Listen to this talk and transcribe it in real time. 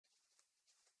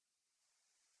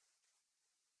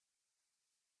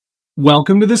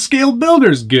Welcome to the Scale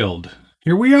Builders Guild.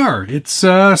 Here we are. It's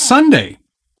Sunday.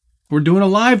 We're doing a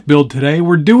live build today.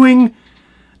 We're doing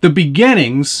the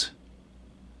beginnings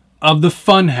of the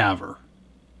Fun Haver.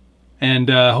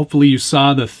 And hopefully you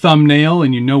saw the thumbnail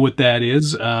and you know what that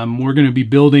is. We're going to be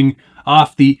building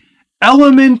off the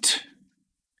Element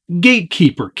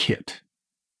Gatekeeper Kit.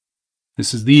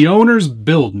 This is the owner's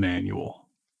build manual.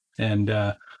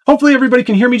 And hopefully everybody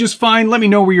can hear me just fine. Let me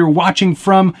know where you're watching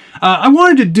from. I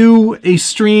wanted to do a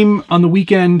stream on the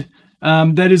weekend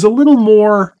that is a little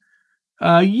more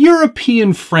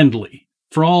European friendly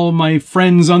for all my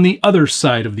friends on the other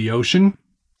side of the ocean.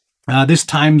 This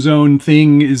time zone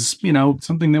thing is, you know,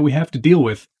 something that we have to deal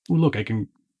with. Ooh, look, I can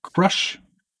crush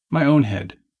my own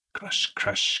head. Crush,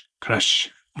 crush,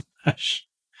 crush, crush.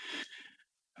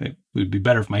 It would be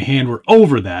better if my hand were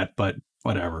over that, but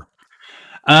whatever.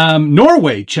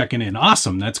 Norway checking in.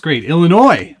 Awesome. That's great.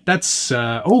 Illinois. That's,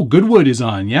 oh, Goodwood is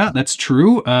on. Yeah, that's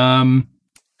true.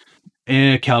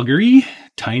 Calgary.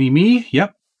 Tiny me.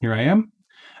 Yep. Here I am.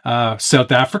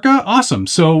 South Africa. Awesome.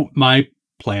 So my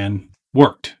plan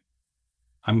worked.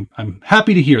 I'm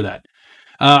happy to hear that.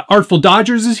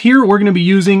 ArtfulDodgers is here. We're going to be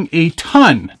using a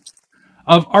ton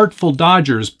of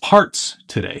ArtfulDodgers parts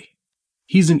today.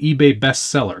 He's an eBay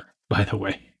bestseller, by the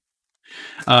way.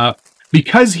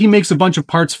 Because he makes a bunch of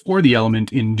parts for the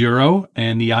Element Enduro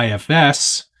and the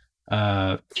IFS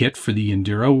kit for the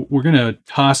Enduro, we're going to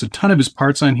toss a ton of his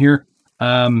parts on here.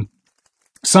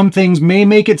 Some things may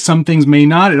make it, some things may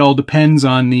not. It all depends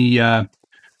on the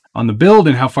build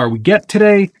and how far we get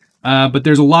today. But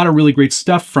there's a lot of really great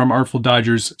stuff from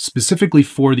ArtfulDodgers specifically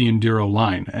for the Enduro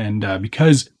line. And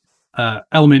because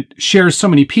Element shares so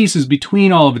many pieces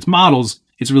between all of its models,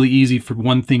 it's really easy for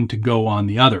one thing to go on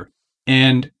the other.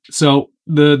 And so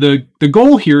the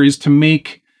goal here is to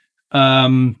make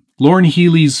Loren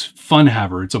Healy's Fun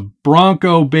Haver. It's a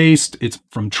Bronco based. It's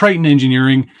from Triton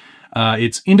Engineering.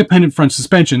 It's independent front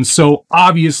suspension. So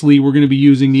obviously we're going to be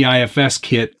using the IFS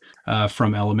kit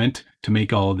from Element to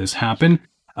make all of this happen.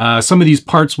 Some of these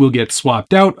parts will get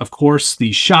swapped out. Of course,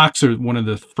 the shocks are one of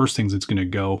the first things that's going to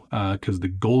go because the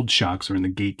gold shocks are in the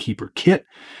Gatekeeper kit.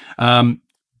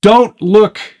 Don't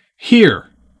look here.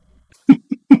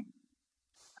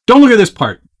 Don't look at this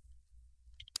part.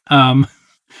 When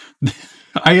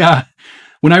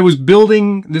I was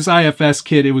building this IFS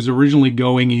kit, it was originally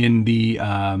going in the,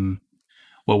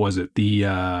 what was it?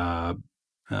 The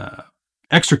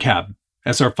Extra Cab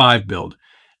SR5 build.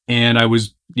 And I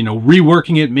was, you know,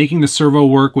 reworking it, making the servo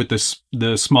work with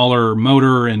the smaller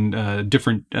motor and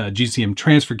different GCM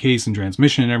transfer case and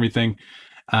transmission and everything.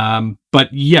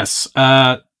 But yes,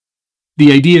 the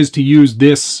idea is to use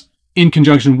this in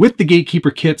conjunction with the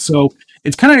Gatekeeper kit. So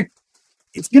it's going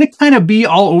to kind of be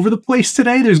all over the place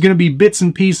today. There's going to be bits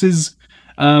and pieces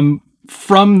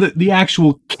from the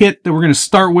actual kit that we're going to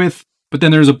start with, but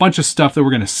then there's a bunch of stuff that we're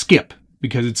going to skip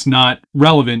because it's not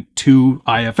relevant to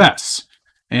IFS.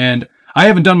 And I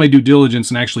haven't done my due diligence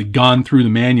and actually gone through the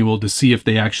manual to see if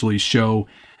they actually show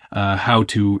how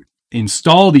to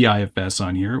install the IFS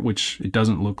on here, which it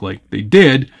doesn't look like they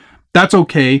did. That's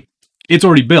okay. It's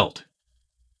already built.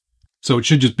 So it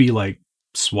should just be like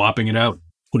swapping it out,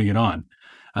 putting it on.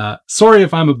 Sorry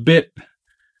if I'm a bit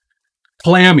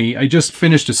clammy. I just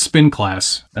finished a spin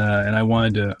class and I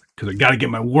wanted to, because I got to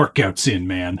get my workouts in,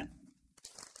 man.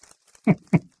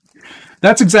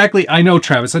 That's exactly, I know,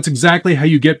 Travis, that's exactly how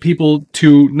you get people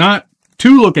to not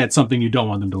to look at something you don't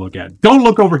want them to look at. Don't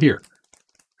look over here.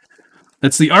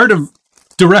 That's the art of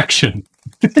direction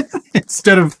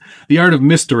instead of the art of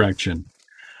misdirection.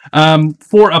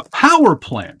 For a power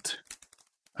plant,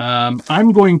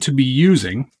 I'm going to be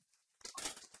using,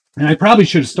 and I probably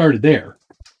should have started there,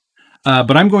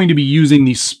 but I'm going to be using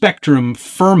the Spectrum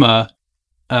Firma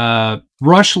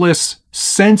brushless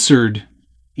censored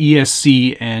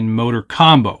ESC and motor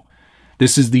combo.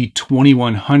 This is the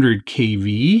 2100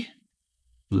 kV.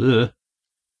 Ugh.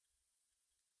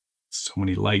 So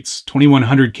many lights.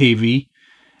 2100 kV,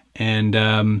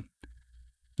 and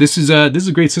this is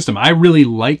a great system. I really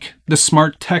like the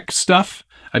Smart Tech stuff.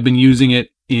 I've been using it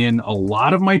in a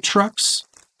lot of my trucks,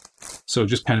 so it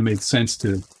just kind of made sense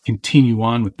to continue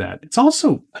on with that. It's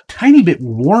also a tiny bit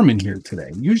warm in here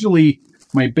today. Usually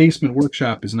my basement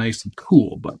workshop is nice and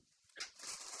cool, but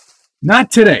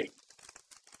not today.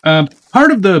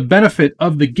 Part of the benefit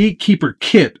of the Gatekeeper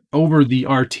kit over the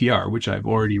RTR, which I've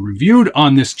already reviewed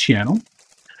on this channel,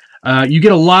 you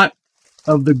get a lot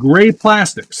of the gray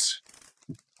plastics,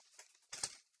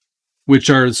 which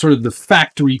are sort of the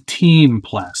factory team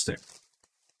plastic.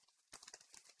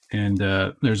 And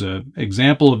there's an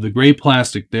example of the gray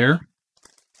plastic there.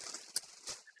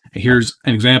 Here's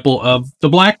an example of the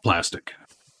black plastic.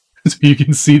 So you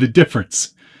can see the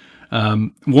difference.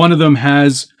 One of them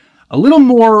has a little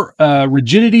more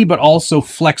rigidity, but also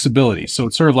flexibility. So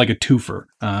it's sort of like a twofer.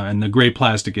 And the gray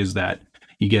plastic is that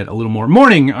you get a little more.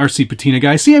 Morning, RC Patina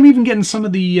guy. See, I'm even getting some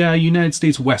of the United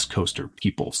States West Coaster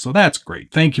people. So that's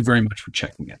great. Thank you very much for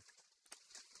checking it.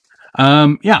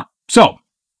 Yeah. So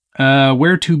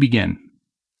where to begin?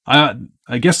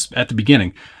 I guess at the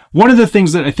beginning. One of the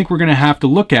things that I think we're going to have to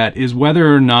look at is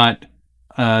whether or not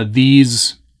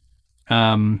these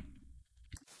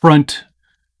front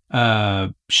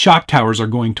shock towers are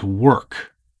going to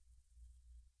work.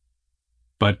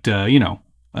 But you know,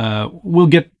 we'll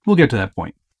get to that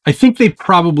point. I think they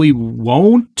probably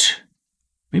won't.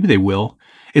 Maybe they will.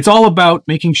 It's all about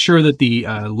making sure that the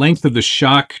length of the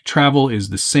shock travel is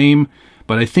the same.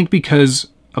 But I think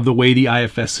because of the way the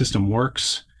IFS system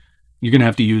works, you're going to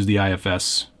have to use the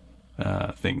IFS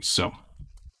things. So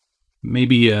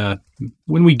maybe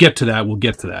when we get to that, we'll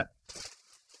get to that.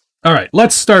 All right,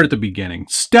 let's start at the beginning.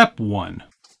 Step 1.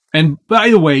 And by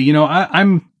the way, you know,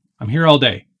 I'm here all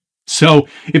day. So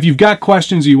if you've got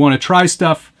questions or you want to try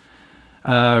stuff,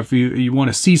 if you want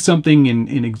to see something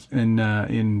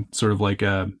in sort of like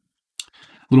a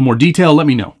little more detail, let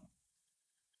me know.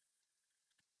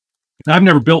 I've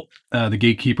never built the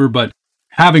Gatekeeper, but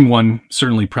having one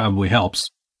certainly probably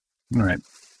helps. All right.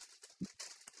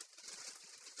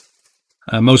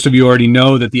 Most of you already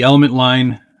know that the Element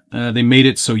line, they made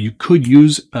it so you could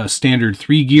use a standard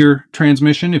 3-gear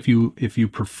transmission if you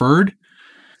preferred.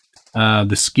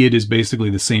 The skid is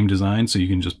basically the same design, so you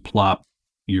can just plop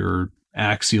your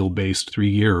axial-based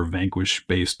 3-gear or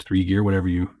Vanquish-based 3-gear, whatever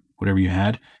you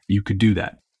had. You could do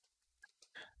that.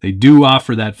 They do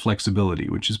offer that flexibility,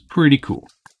 which is pretty cool.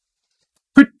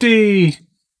 Pretty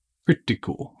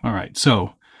cool. All right,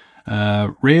 so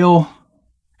rail,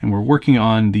 and we're working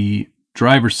on the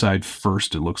driver's side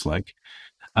first, it looks like.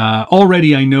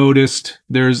 Already I noticed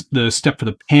there's the step for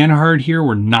the panhard here.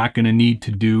 We're not going to need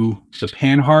to do the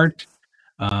panhard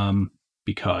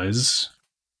because,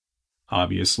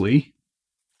 obviously,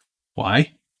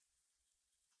 why?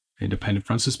 Independent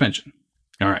front suspension.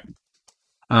 All right.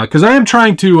 Because I am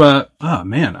trying to, oh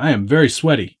man, I am very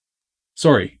sweaty.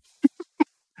 Sorry.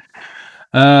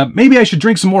 Maybe I should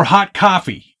drink some more hot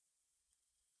coffee.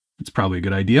 That's probably a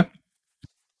good idea.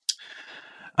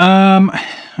 All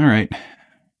right.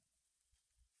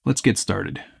 Let's get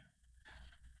started.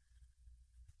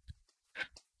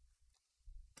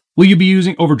 Will you be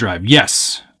using overdrive?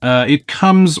 Yes. It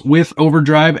comes with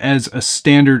overdrive as a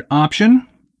standard option.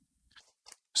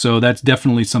 So that's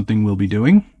definitely something we'll be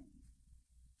doing.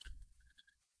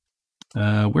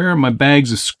 Where are my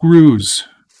bags of screws?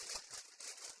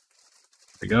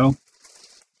 There we go.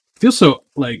 Feel so,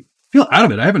 like, feel out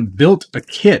of it. I haven't built a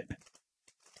kit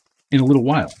in a little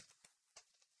while.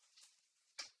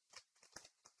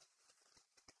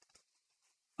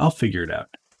 I'll figure it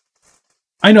out.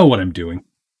 I know what I'm doing.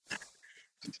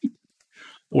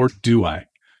 Or do I?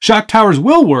 Shock towers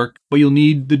will work, but you'll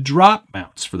need the drop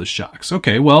mounts for the shocks.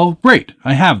 Okay, well, great.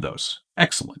 I have those.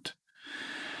 Excellent.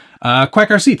 Quack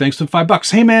RC, thanks for the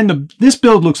 $5. Hey man, this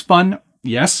build looks fun.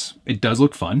 Yes, it does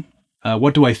look fun.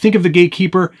 What do I think of the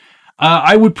Gatekeeper?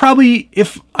 I would probably,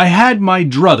 if I had my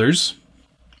druthers,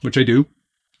 which I do,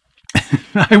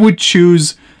 I would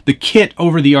choose the kit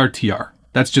over the RTR.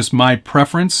 That's just my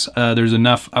preference. There's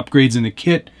enough upgrades in the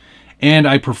kit, and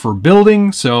I prefer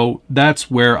building, so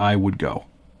that's where I would go.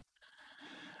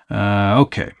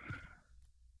 Okay.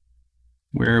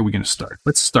 Where are we going to start?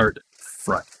 Let's start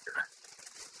front.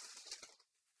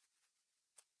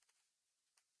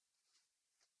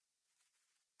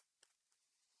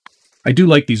 I do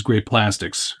like these gray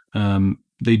plastics.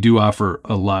 They do offer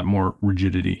a lot more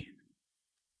rigidity.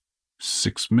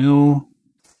 6 mil.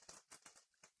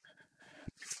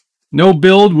 No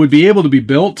build would be able to be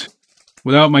built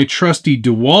without my trusty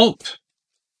Dewalt.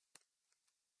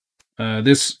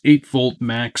 This 8-volt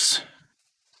max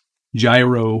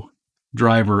gyro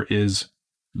driver is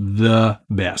the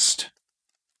best.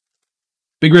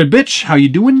 Big Red Bitch, how you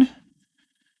doing?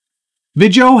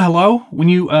 Vidjo, hello. When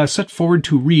you set forward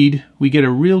to read, we get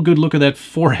a real good look at that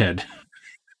forehead.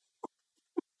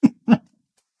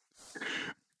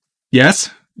 Yes,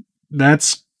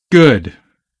 that's good.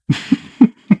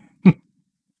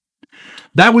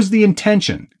 That was the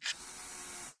intention.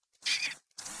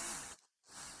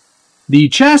 The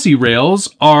chassis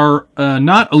rails are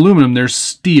not aluminum, they're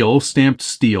steel, stamped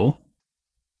steel.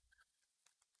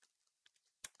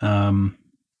 And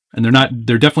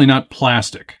they're definitely not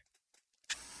plastic.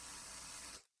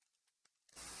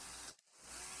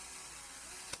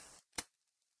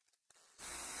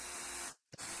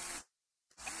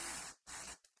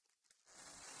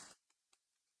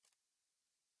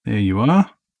 There you are.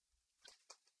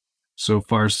 So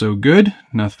far, so good.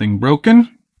 Nothing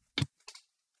broken.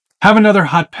 Have another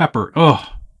hot pepper. Oh,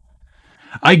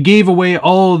 I gave away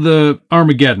all the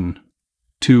Armageddon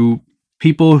to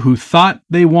people who thought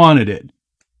they wanted it.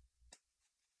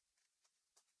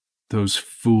 Those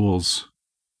fools.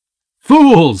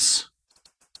 Fools!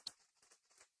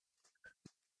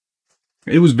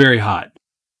 It was very hot.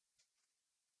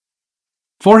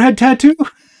 Forehead tattoo?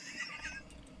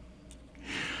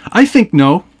 I think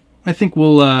no. I think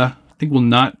we'll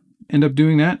not end up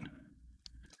doing that.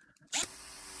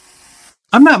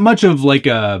 I'm not much of like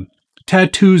a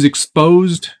tattoos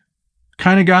exposed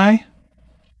kind of guy.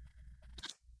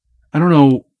 I don't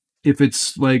know if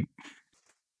it's like,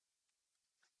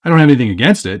 I don't have anything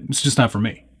against it. It's just not for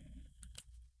me.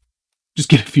 Just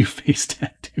get a few face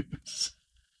tattoos.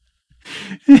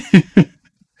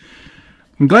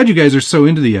 I'm glad you guys are so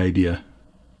into the idea.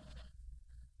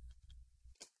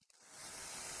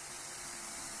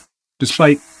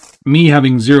 Despite me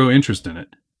having zero interest in it.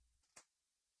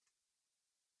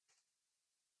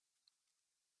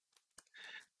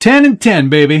 $10 and $10,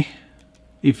 baby.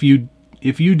 If you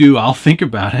do, I'll think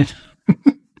about it.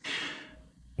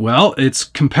 Well, it's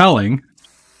compelling.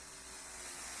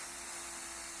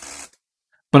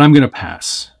 But I'm going to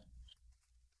pass.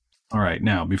 All right,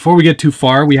 now, before we get too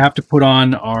far, we have to put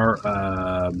on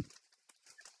our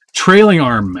trailing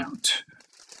arm mount,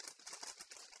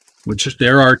 which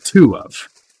there are two of.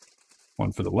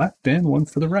 One for the left and one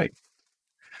for the right.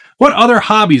 What other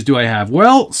hobbies do I have?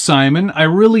 Well, Simon, I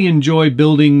really enjoy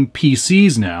building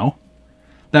PCs now.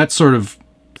 That sort of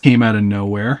came out of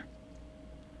nowhere.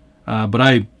 But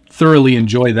I thoroughly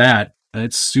enjoy that.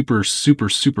 It's super, super,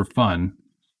 super fun.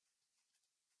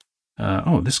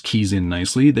 Oh, this key's in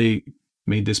nicely. They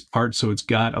made this part so it's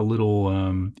got a little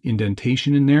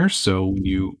indentation in there. So when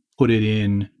you put it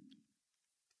in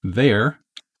there,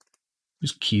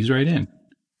 just keys right in.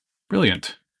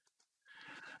 Brilliant.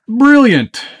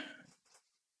 Brilliant.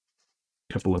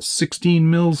 Couple of 16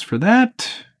 mils for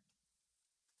that.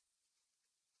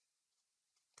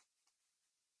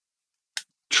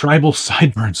 Tribal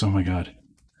sideburns. Oh my god.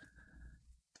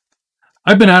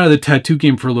 I've been out of the tattoo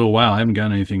game for a little while. I haven't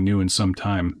gotten anything new in some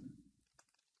time.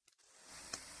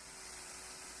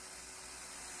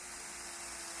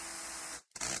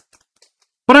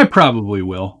 But I probably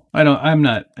will.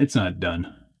 It's not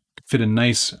done. Fit a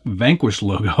nice Vanquish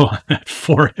logo on that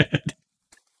forehead.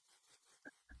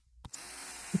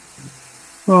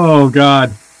 Oh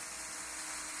god.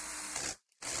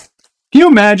 Can you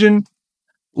imagine,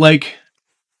 like,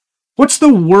 what's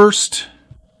the worst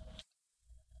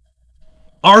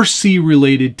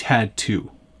RC-related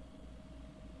tattoo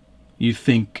you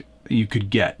think you could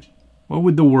get? What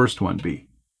would the worst one be?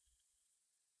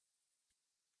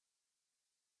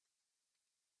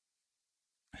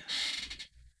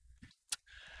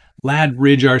 Lad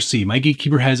Ridge RC. My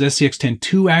Gatekeeper has SCX-10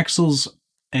 2 axles,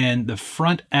 and the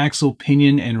front axle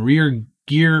pinion and rear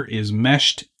gear is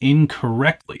meshed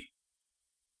incorrectly.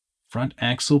 Front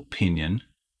axle pinion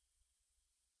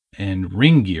and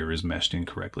ring gear is meshed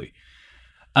incorrectly.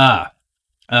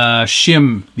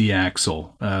 Shim the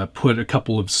axle. Put a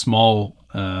couple of small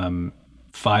 5mm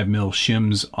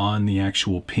shims on the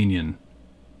actual pinion,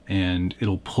 and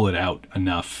it'll pull it out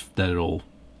enough that it'll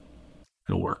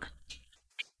work.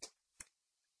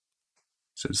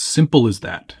 It's as simple as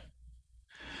that.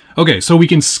 Okay, so we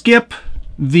can skip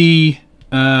the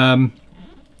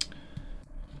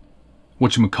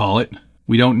whatchamacallit.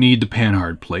 We don't need the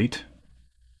panhard plate.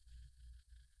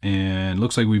 And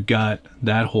looks like we've got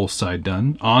that whole side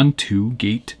done. On to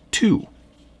gate 2.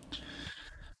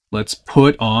 Let's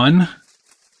put on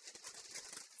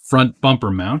front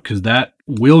bumper mount, because that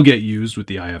will get used with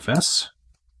the IFS.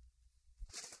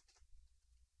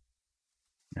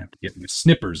 I have to get my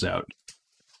snippers out.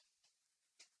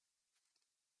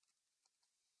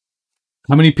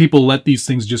 How many people let these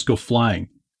things just go flying?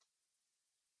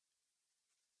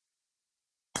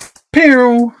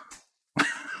 Pew!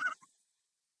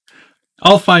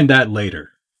 I'll find that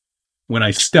later when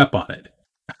I step on it.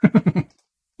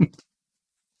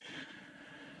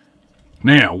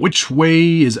 Now, which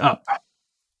way is up?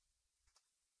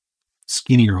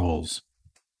 Skinnier holes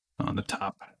on the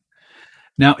top.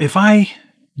 Now, if I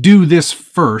do this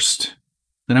first,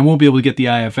 then I won't be able to get the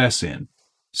IFS in.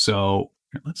 So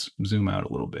let's zoom out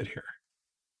a little bit here.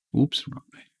 Oops, wrong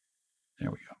way.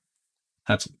 There we go.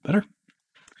 That's better.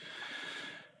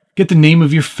 Get the name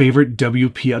of your favorite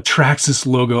WPL. Traxxas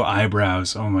logo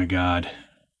eyebrows. Oh my god.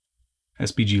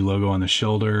 SBG logo on the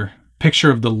shoulder.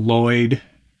 Picture of the Lloyd.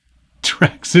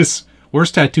 Traxxas.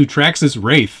 Worst tattoo, Traxxas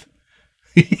Wraith.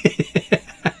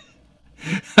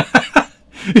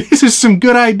 These are some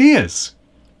good ideas.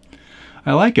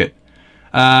 I like it.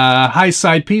 Hi,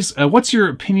 side piece. What's your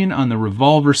opinion on the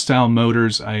revolver-style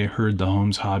motors? I heard the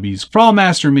Holmes Hobbies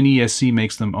Crawlmaster Mini ESC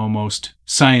makes them almost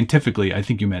scientifically. I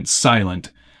think you meant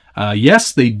silent.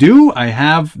 Yes, they do. I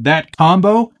have that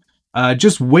combo.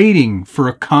 Just waiting for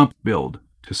a comp build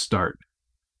to start.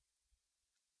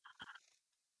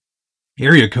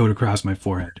 Area code across my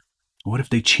forehead. What if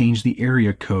they change the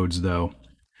area codes, though?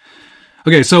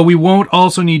 Okay, so we won't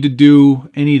also need to do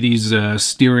any of these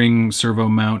steering servo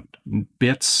mount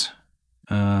bits.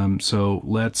 So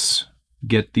let's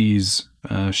get these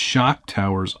shock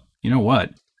towers. You know what?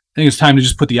 I think it's time to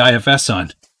just put the IFS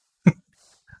on.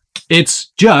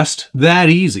 It's just that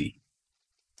easy.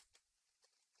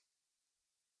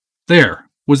 There.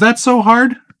 Was that so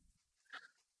hard?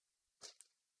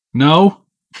 No?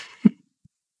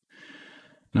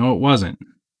 No, it wasn't.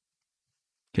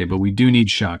 Okay, but we do need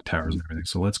shock towers and everything,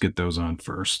 so let's get those on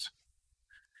first.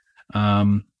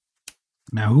 Now,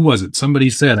 who was it? Somebody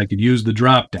said I could use the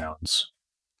drop downs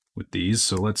with these,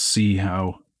 so let's see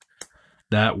how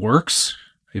that works.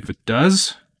 If it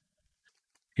does,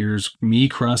 here's me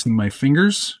crossing my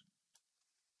fingers.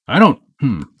 I don't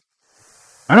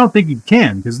think you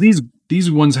can, because these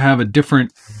ones have a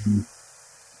different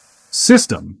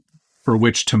system for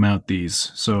which to mount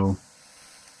these, so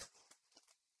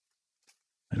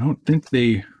I don't think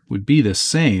they would be the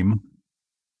same,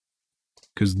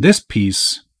 because this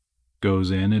piece goes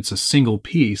in. It's a single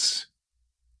piece.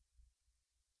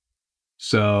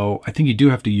 So I think you do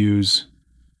have to use,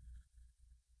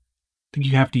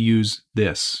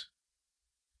 this.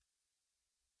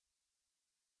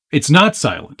 It's not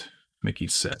silent, Mickey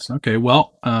says. Okay,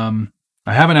 well, I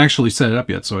haven't actually set it up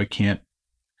yet, so I can't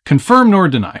confirm nor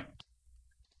deny.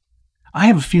 I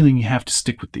have a feeling you have to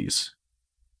stick with these.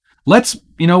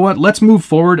 You know what? Let's move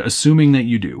forward, assuming that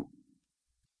you do.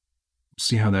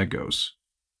 See how that goes.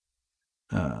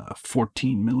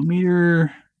 14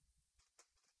 millimeter.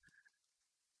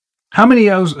 How many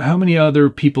other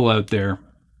people out there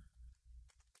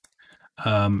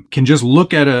can just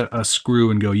look at a screw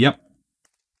and go, "Yep,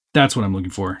 that's what I'm looking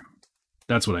for.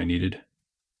 That's what I needed."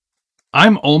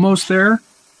 I'm almost there.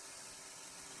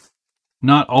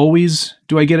 Not always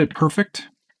do I get it perfect,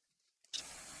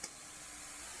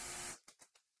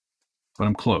 but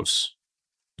I'm close.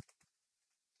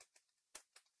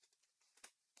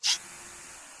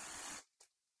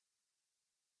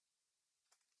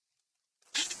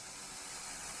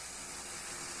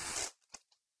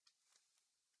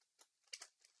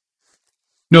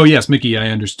 No, yes, Mickey, I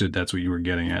understood that's what you were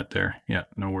getting at there. Yeah,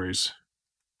 no worries.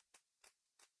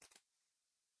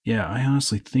 Yeah, I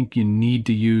honestly think you need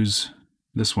to use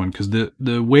this one, because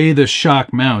the way the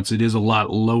shock mounts, it is a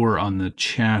lot lower on the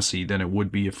chassis than it would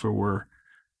be if it were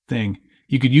thing.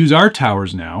 You could use our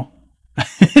towers now.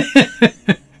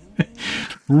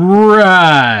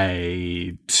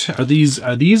 Right. Are these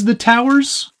the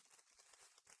towers?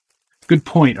 Good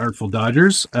point, Artful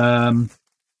Dodgers. Artful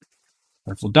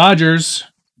Dodgers.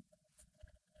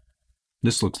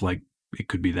 This looks like it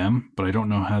could be them, but I don't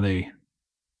know how they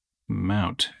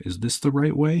mount. Is this the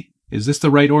right way? Is this the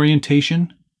right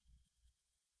orientation?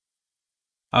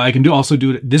 I can also do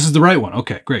it. This is the right one.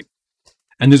 Okay, great.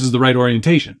 And this is the right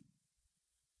orientation.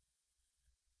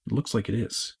 It looks like it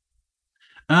is.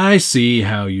 I see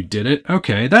how you did it.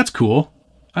 Okay, that's cool.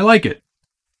 I like it.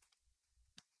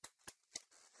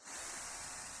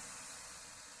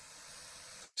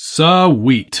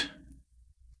 Sweet.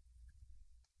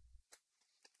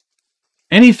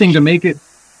 Anything to make it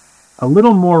a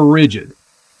little more rigid.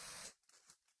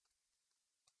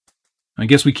 I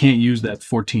guess we can't use that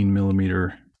 14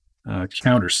 millimeter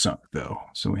countersunk though,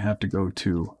 so we have to go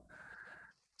to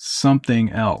something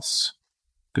else.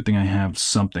 Good thing I have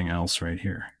something else right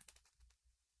here.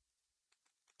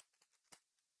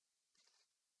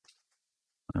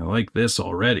 I like this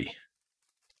already.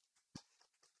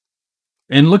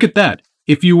 And look at that.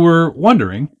 If you were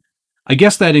wondering, I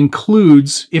guess that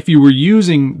includes, if you were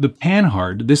using the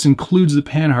panhard, this includes the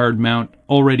panhard mount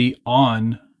already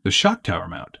on the shock tower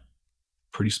mount.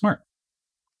 Pretty smart.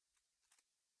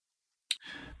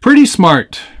 Pretty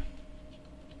smart.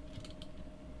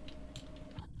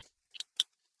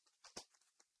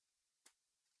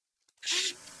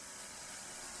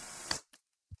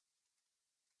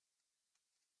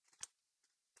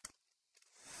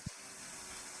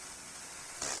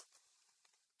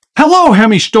 Hello,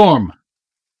 Hemi Storm.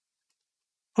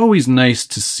 Always nice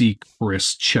to see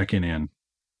Chris checking in.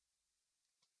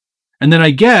 And then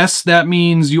I guess that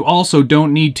means you also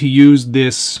don't need to use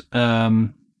this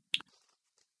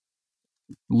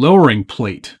lowering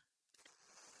plate.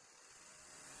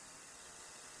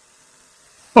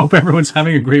 Hope everyone's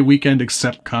having a great weekend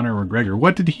except Conor McGregor.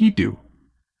 What did he do?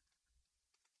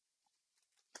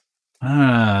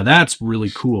 Ah, that's really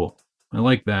cool. I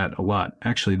like that a lot.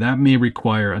 Actually, that may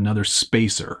require another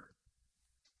spacer.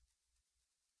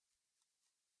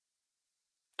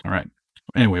 All right.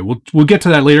 Anyway, we'll get to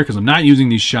that later because I'm not using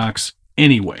these shocks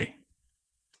anyway.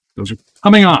 Those are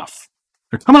coming off.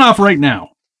 They're coming off right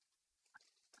now.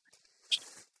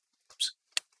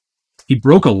 He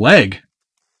broke a leg.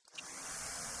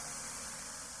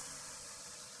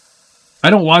 I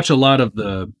don't watch a lot of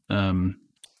the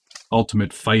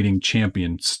Ultimate Fighting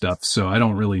Champion stuff, so I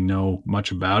don't really know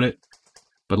much about it.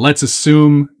 But let's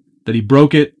assume that he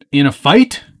broke it in a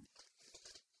fight.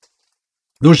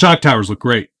 Those shock towers look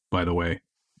great, by the way.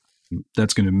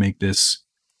 That's going to make this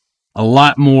a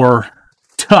lot more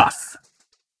tough.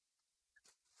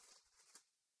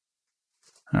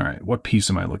 All right, what piece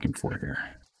am I looking for here?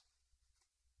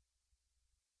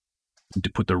 Need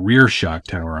to put the rear shock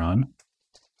tower on.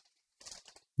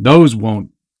 Those will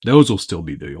still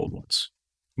be the old ones.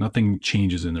 Nothing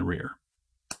changes in the rear.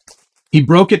 He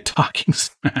broke it talking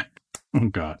smack. Oh,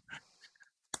 God.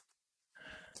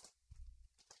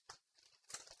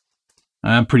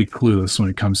 I'm pretty clueless when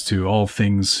it comes to all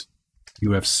things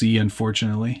UFC,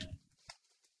 unfortunately.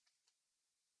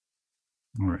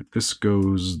 All right, this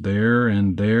goes there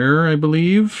and there, I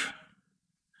believe.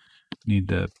 Need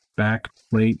the back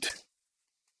plate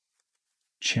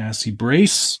chassis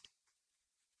brace,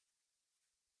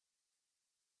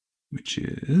 which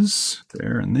is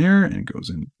there and there, and it goes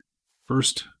in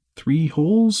first 3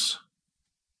 holes.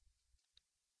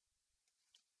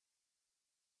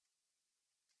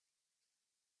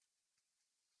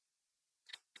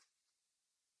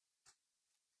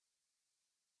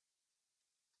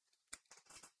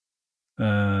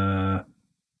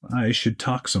 I should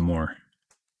talk some more.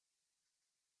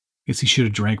 Guess he should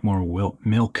have drank more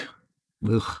milk.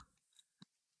 Ugh.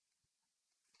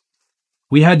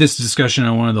 We had this discussion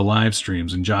on one of the live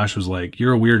streams, and Josh was like,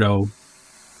 "You're a weirdo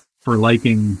for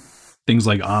liking things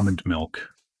like almond milk."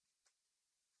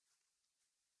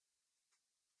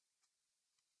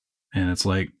 And it's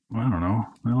like, I don't know.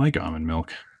 I like almond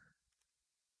milk.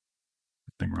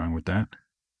 Nothing wrong with that.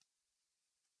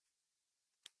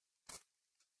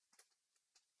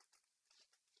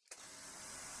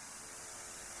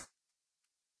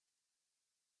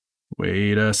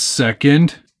 Wait a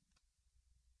second.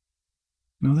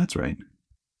 No, that's right.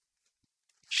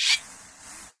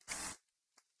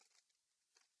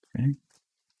 Okay.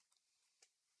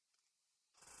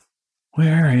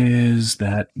 Where is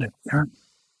that? Have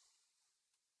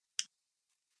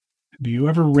you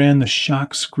ever ran the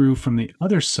shock screw from the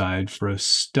other side for a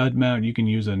stud mount you can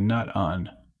use a nut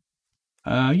on?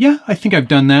 Yeah, I think I've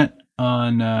done that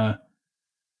on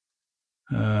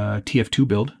TF2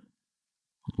 build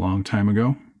a long time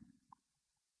ago.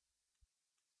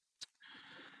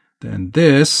 Then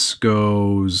this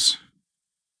goes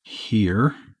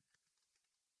here,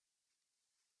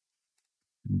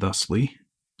 thusly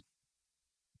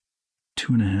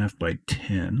 2.5 by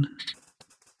 10.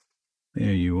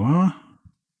 There you are.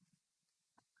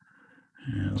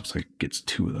 Yeah, looks like it gets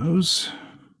 2 of those.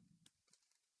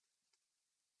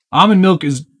 Almond milk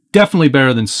is definitely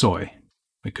better than soy.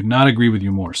 I could not agree with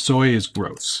you more. Soy is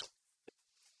gross.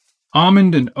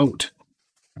 Almond and oat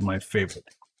are my favorite.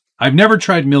 I've never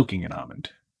tried milking an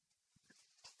almond.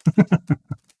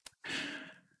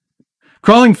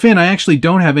 Crawling Finn, I actually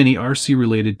don't have any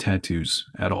RC-related tattoos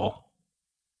at all.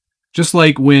 Just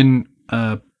like when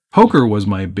poker was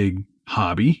my big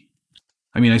hobby.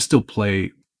 I mean, I still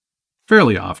play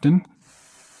fairly often.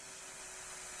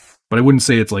 But I wouldn't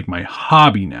say it's like my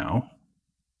hobby now.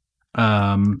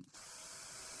 Never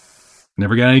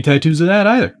got any tattoos of that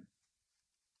either.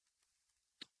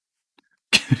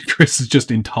 Chris is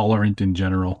just intolerant in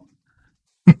general.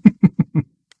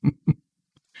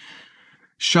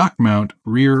 Shock mount,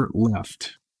 rear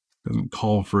left. Doesn't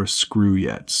call for a screw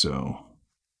yet, so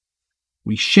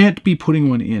we shan't be putting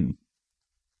one in,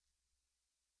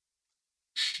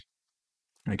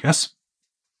 I guess.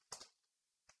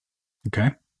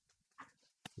 Okay.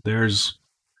 There's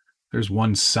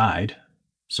one side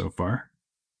so far.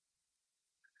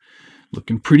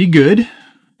 Looking pretty good.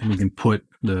 And we can put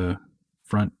the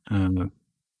front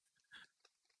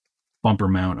bumper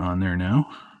mount on there now.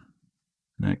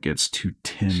 That gets 2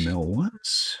 10 mil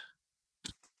ones.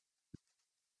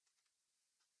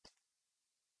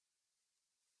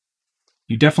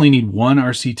 You definitely need one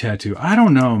RC tattoo. I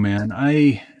don't know, man.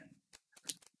 I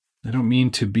don't mean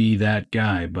to be that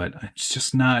guy, but it's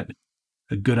just not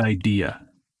a good idea.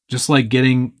 Just like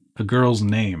getting a girl's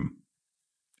name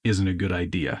isn't a good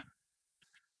idea.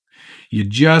 You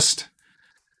just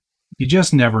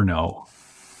never know.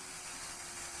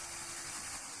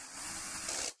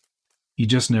 You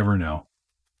just never know.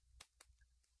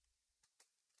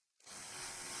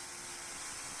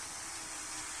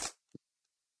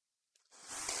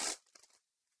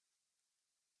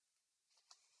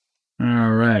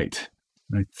 All right.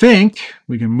 I think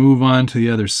we can move on to the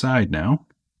other side now.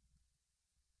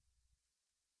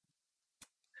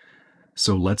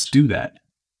 So let's do that.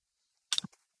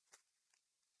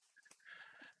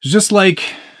 It's just like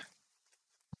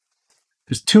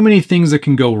there's too many things that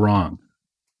can go wrong.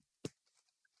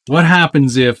 What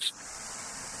happens if...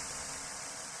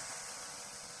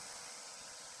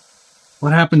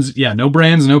 What happens... Yeah, no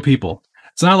brands, no people.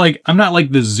 It's not like... I'm not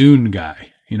like the Zhiyun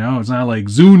guy, you know? It's not like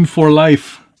Zhiyun for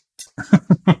life.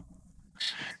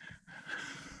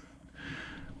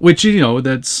 Which, you know,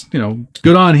 that's, you know,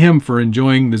 good on him for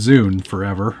enjoying the Zhiyun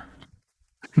forever.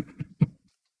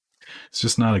 It's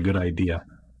just not a good idea.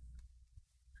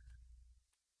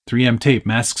 3M tape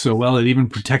masks so well it even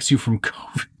protects you from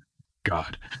COVID.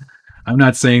 God, I'm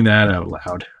not saying that out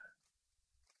loud.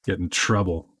 Get in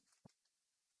trouble.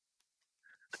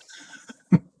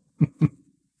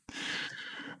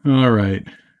 All right.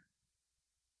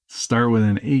 Start with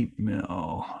an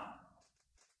 8mm.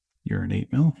 You're an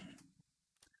 8mm.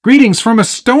 Greetings from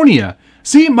Estonia.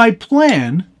 See, my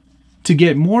plan to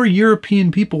get more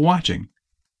European people watching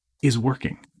is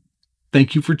working.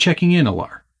 Thank you for checking in,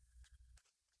 Alar.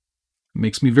 It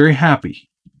makes me very happy.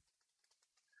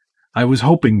 I was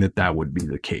hoping that that would be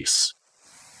the case.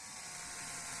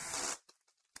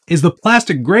 Is the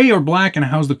plastic gray or black, and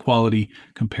how's the quality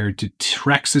compared to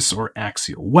Traxxas or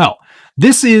Axial? Well,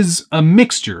 this is a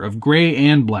mixture of gray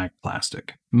and black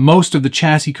plastic. Most of the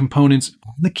chassis components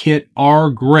on the kit are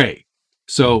gray.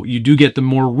 So you do get the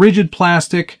more rigid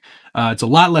plastic. It's a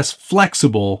lot less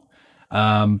flexible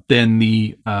than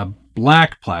the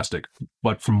black plastic.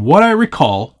 But from what I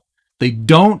recall, they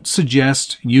don't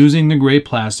suggest using the gray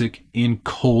plastic in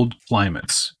cold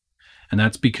climates. And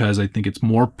that's because I think it's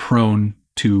more prone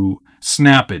to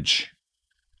snappage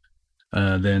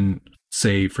than,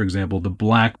 say, for example, the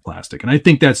black plastic. And I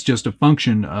think that's just a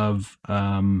function of,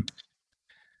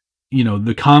 you know,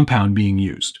 the compound being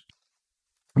used.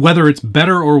 Whether it's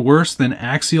better or worse than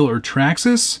Axial or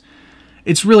Traxxas,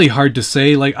 it's really hard to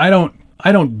say. Like, I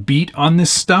don't beat on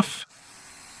this stuff.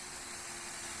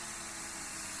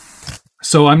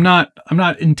 So I'm not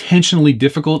intentionally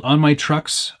difficult on my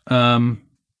trucks.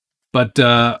 But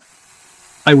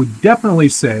I would definitely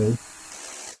say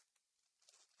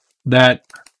that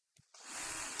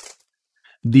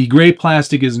the gray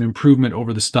plastic is an improvement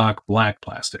over the stock black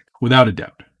plastic, without a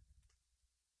doubt.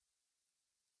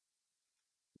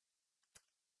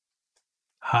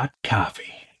 Hot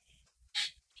coffee.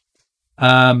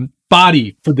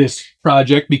 Body for this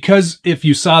project, because if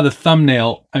you saw the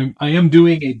thumbnail, I am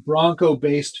doing a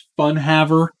Bronco-based fun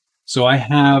haver. So I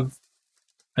have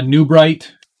a New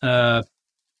Bright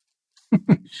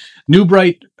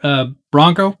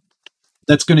Bronco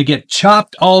that's going to get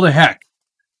chopped all to heck.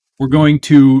 We're going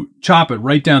to chop it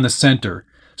right down the center,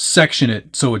 section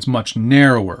it so it's much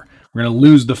narrower. We're going to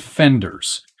lose the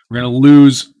fenders. We're going to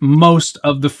lose most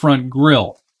of the front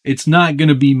grille. It's not going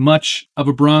to be much of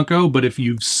a Bronco, but if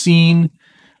you've seen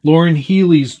Loren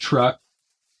Healy's truck,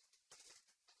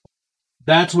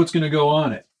 that's what's going to go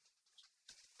on it.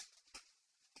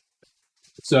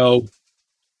 So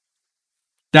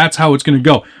that's how it's going to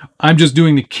go. I'm just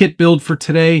doing the kit build for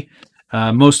today.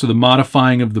 Most of the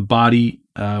modifying of the body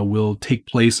will take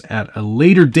place at a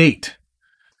later date.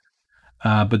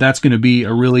 But that's going to be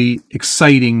a really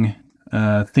exciting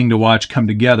thing to watch come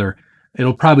together.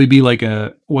 It'll probably be like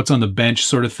a what's on the bench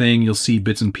sort of thing. You'll see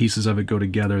bits and pieces of it go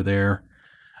together there.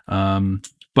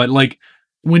 But like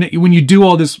when you do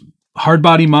all this hard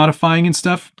body modifying and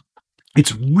stuff,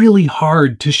 it's really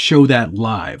hard to show that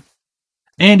live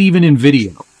and even in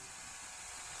video.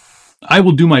 I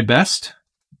will do my best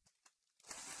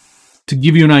to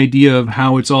give you an idea of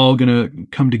how it's all going to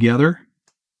come together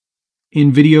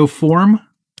in video form,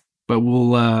 but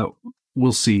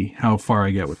we'll see how far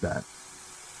I get with that.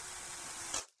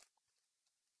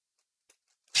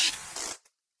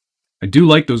 I do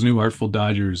like those new Artful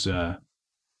Dodgers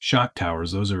shock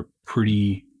towers. Those are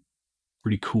pretty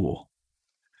cool.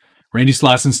 Randy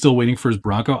Slosson's still waiting for his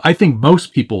Bronco. I think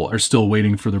most people are still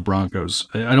waiting for their Broncos.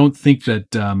 I don't think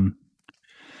that, and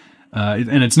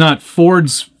it's not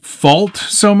Ford's fault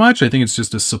so much. I think it's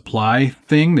just a supply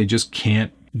thing. They just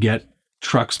can't get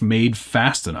trucks made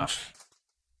fast enough.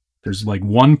 There's like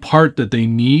one part that they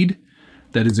need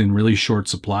that is in really short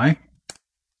supply.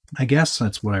 I guess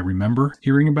that's what I remember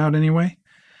hearing about anyway.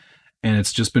 And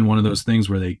it's just been one of those things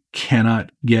where they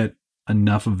cannot get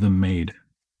enough of them made.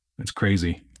 It's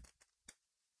crazy.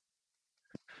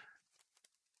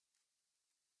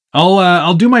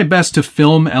 I'll do my best to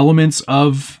film elements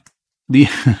of the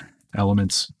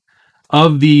elements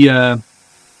of the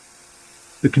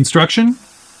construction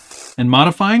and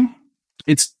modifying.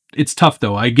 It's tough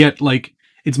though. I get like,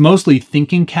 it's mostly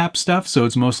thinking cap stuff, so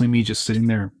it's mostly me just sitting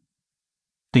there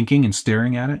thinking and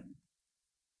staring at it.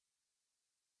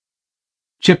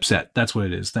 Chipset, that's what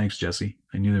it is. Thanks, Jesse.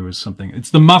 I knew there was something. It's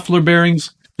the muffler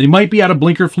bearings. They might be out of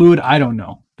blinker fluid. I don't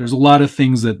know. There's a lot of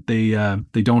things that they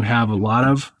don't have a lot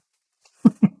of.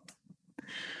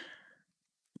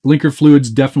 Blinker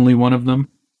fluid's definitely one of them.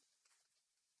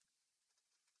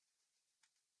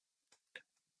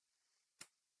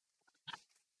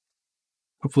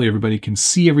 Hopefully everybody can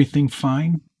see everything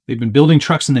fine. They've been building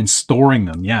trucks and then storing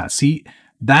them. Yeah, see,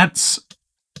 that's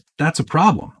a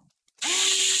problem.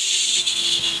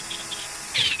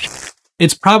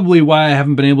 It's probably why I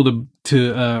haven't been able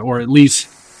to or at least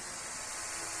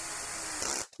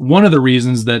one of the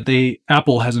reasons that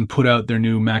Apple hasn't put out their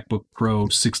new MacBook Pro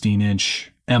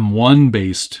 16-inch M1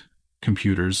 based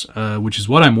computers, which is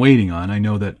what I'm waiting on. I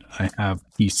know that I have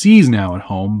PCs now at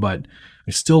home, but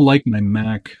I still like my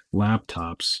Mac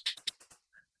laptops.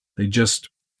 They're just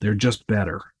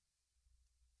better.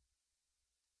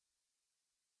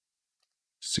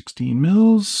 16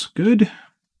 mils, good.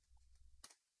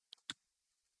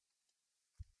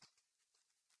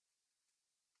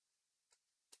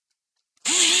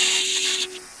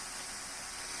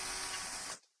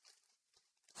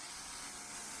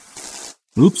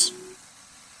 Oops.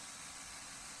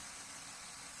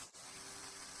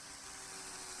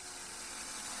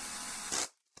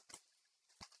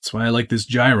 That's why I like this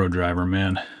gyro driver,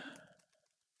 man.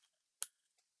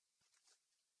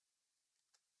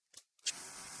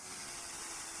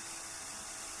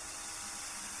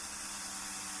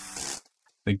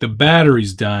 Like the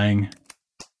battery's dying.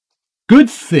 Good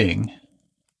thing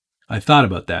I thought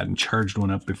about that and charged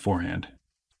one up beforehand.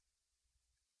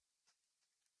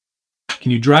 Can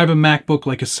you drive a MacBook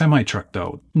like a semi-truck,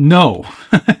 though? No,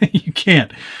 you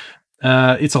can't.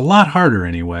 It's a lot harder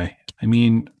anyway. I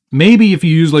mean, maybe if you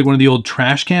use like one of the old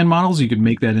trash can models, you could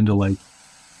make that into like...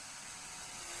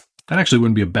 That actually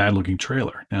wouldn't be a bad-looking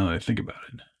trailer, now that I think about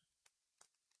it.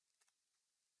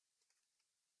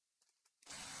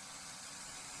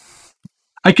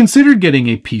 I considered getting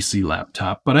a PC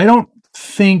laptop, but I don't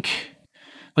think...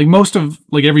 Like most of...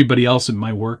 Like everybody else in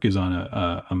my work is on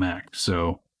a Mac,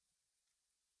 so...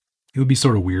 It would be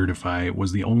sort of weird if I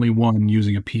was the only one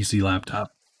using a PC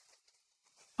laptop.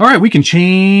 All right, we can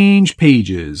change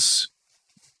pages.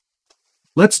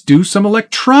 Let's do some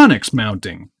electronics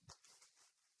mounting.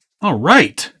 All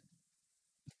right.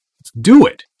 Let's do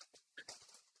it.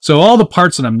 So all the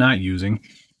parts that I'm not using,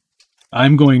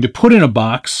 I'm going to put in a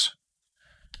box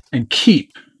and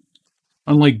keep.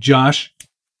 Unlike Josh,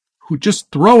 who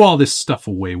just throw all this stuff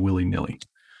away willy-nilly.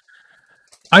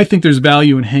 I think there's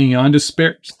value in hanging on to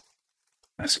spare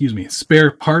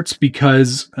parts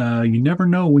because you never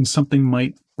know when something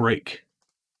might break.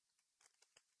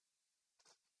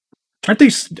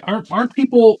 Aren't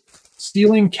people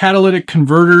stealing catalytic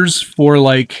converters for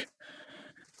like,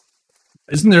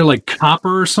 isn't there like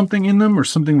copper or something in them or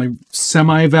something like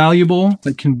semi-valuable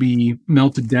that can be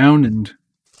melted down and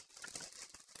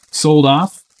sold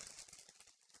off?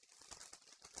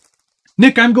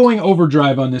 Nick, I'm going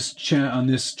overdrive on this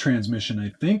transmission,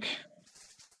 I think.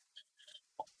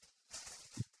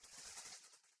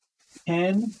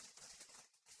 10,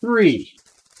 3.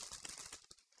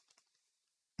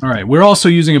 All right, we're also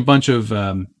using a bunch of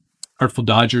Artful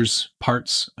Dodgers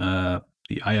parts, the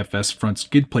IFS front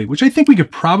skid plate, which I think we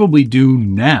could probably do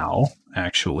now,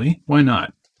 actually. Why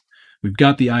not? We've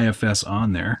got the IFS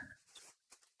on there.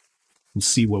 And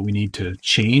see what we need to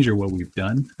change or what we've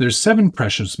done. There's 7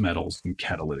 precious metals in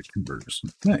catalytic converters.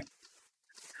 Okay.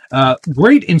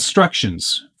 Great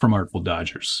instructions from Artful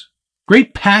Dodgers.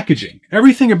 Great packaging.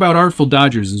 Everything about Artful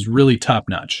Dodgers is really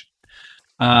top-notch.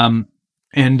 And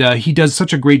he does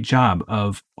such a great job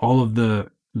of all of the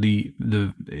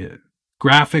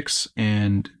graphics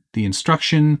and the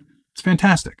instruction. It's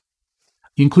fantastic.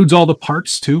 He includes all the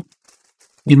parts, too.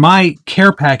 In my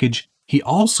care package, he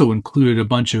also included a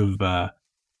bunch of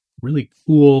really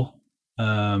cool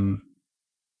emblems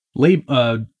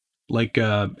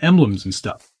and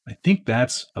stuff. I think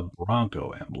that's a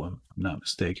Bronco emblem, if I'm not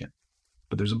mistaken.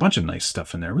 But there's a bunch of nice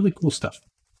stuff in there. Really cool stuff.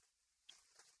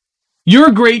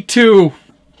 You're great, too.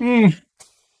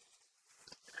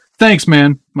 Thanks,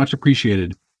 man. Much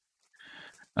appreciated.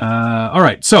 All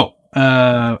right, so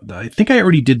I think I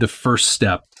already did the first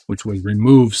step which would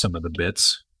remove some of the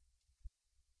bits.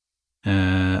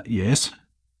 Yes. I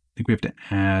think we have to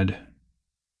add...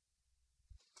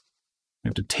 We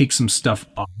have to take some stuff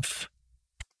off.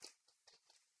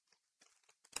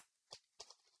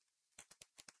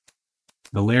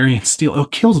 Valerian steel. Oh,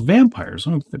 it kills vampires.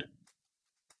 Oh, good.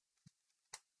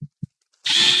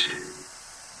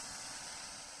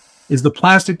 Is the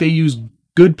plastic they use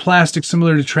good plastic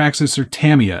similar to Traxxas or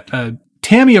Tamiya?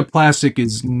 Tamiya plastic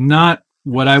is not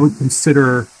what I would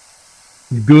consider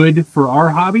good for our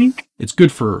hobby. It's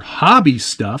good for hobby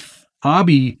stuff.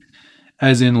 Hobby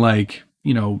as in like,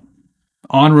 you know,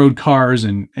 on-road cars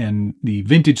and the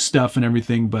vintage stuff and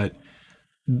everything, but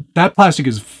that plastic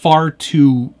is far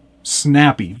too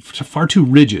snappy, far too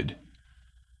rigid.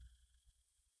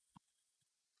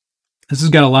 This has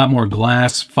got a lot more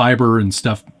glass, fiber, and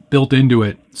stuff built into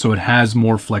it, so it has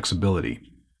more flexibility.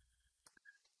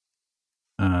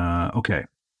 Okay,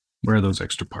 where are those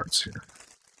extra parts here?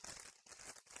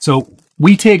 So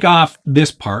we take off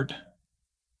this part.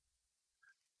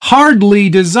 Hardly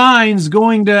Designs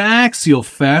going to Axial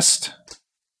Fest.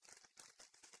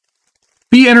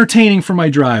 Be entertaining for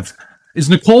my drive. Is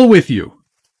Nicole with you?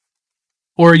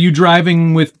 Or are you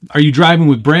driving with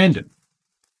Brandon?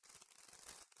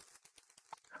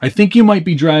 I think you might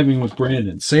be driving with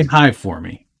Brandon. Say hi for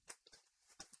me.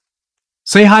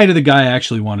 Say hi to the guy I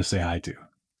actually want to say hi to.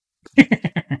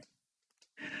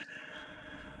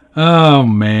 Oh,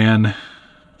 man.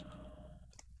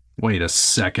 Wait a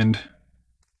second.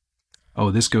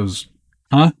 Oh, this goes...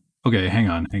 Huh? Okay, hang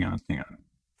on.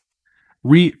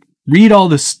 Read all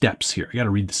the steps here. I got to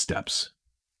read the steps.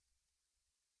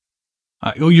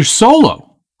 Oh, you're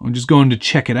solo. I'm just going to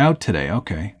check it out today.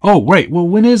 Okay. Oh, right. Well,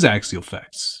 when is Axial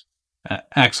Fest?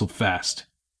 Axel Fast.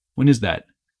 When is that?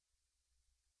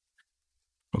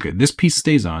 Okay, this piece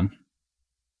stays on.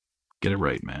 Get it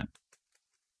right, man.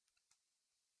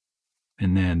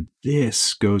 And then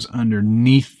this goes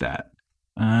underneath that.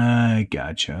 I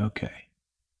gotcha. Okay.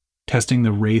 Testing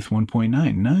the Wraith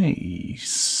 1.9.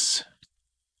 Nice.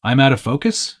 I'm out of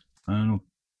focus? I don't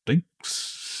think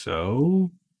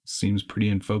so. Seems pretty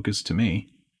in focus to me.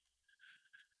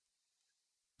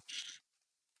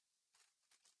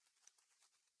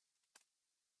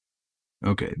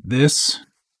 Okay, this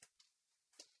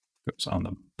goes on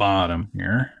the bottom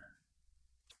here.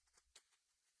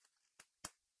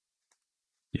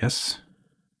 Yes.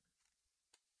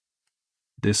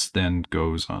 This then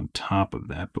goes on top of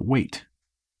that, but wait.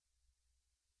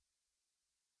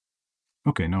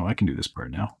 Okay, no, I can do this part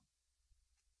now.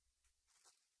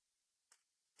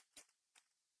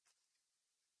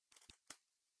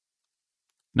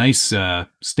 Nice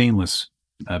stainless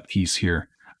piece here.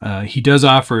 He does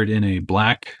offer it in a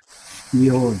black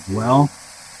steel as well,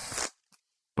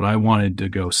 but I wanted to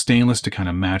go stainless to kind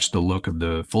of match the look of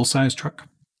the full-size truck.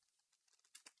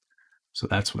 So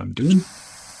that's what I'm doing.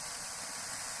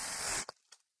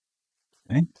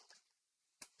 Okay.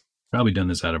 Probably done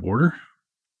this out of order.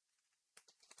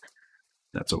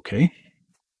 That's okay.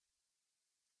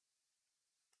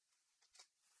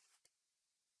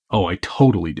 Oh, I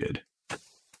totally did.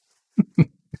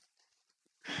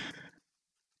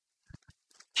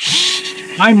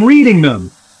 I'm reading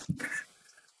them.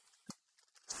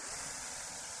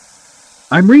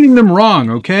 I'm reading them wrong,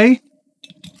 okay?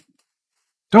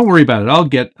 Don't worry about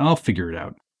it. I'll figure it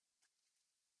out.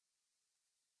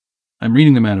 I'm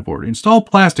reading them out of order. Install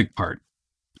plastic part.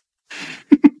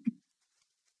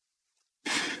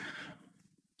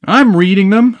 I'm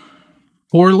reading them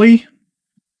poorly.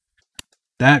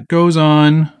 That goes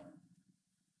on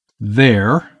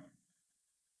there.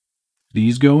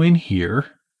 These go in here.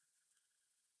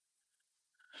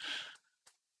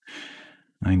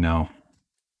 I know.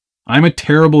 I'm a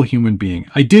terrible human being.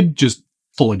 I did just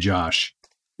pull a Josh.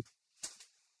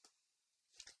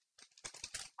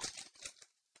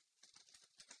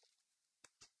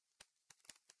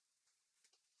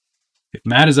 If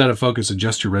Matt is out of focus,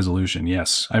 adjust your resolution.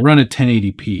 Yes, I run at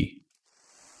 1080p.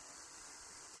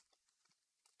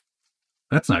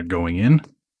 That's not going in. Does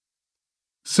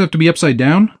this have to be upside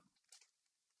down?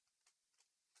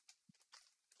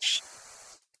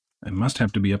 It must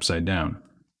have to be upside down.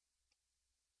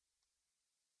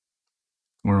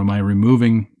 Or am I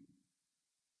removing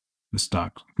the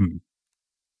stock?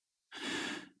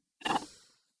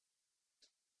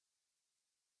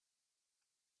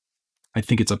 I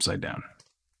think it's upside down.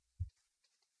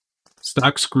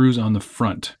 Stock screws on the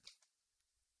front.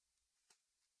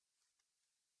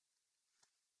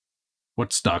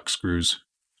 What stock screws?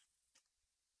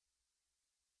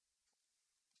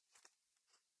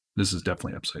 This is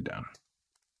definitely upside down.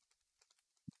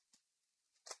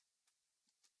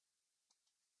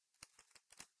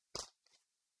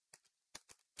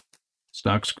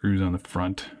 Stock screws on the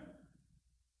front.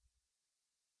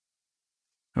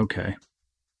 Okay.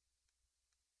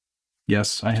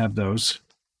 Yes, I have those.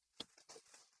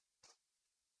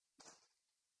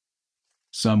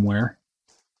 Somewhere.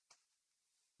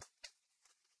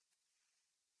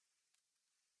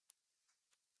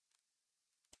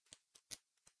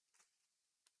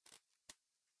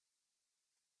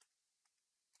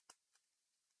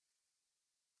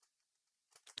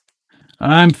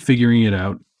 I'm figuring it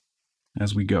out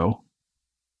as we go.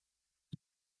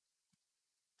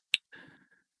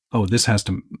 Oh, this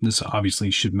obviously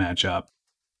should match up.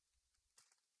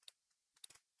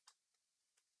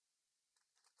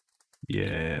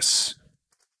 Yes.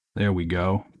 There we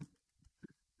go.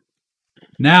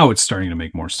 Now it's starting to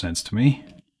make more sense to me.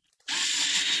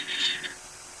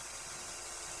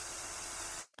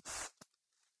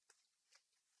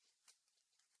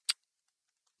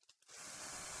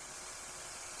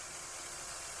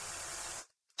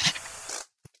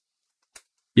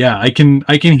 Yeah, I can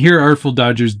hear Artful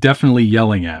Dodgers definitely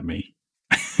yelling at me.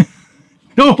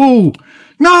 No!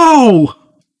 No!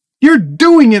 You're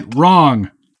doing it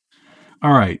wrong.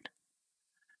 All right.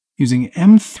 Using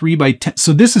M3 by 10.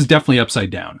 So this is definitely upside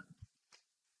down.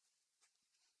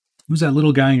 Who's that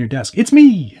little guy on your desk? It's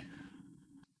me.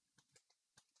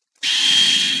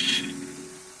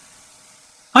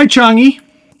 Hi, Chongy.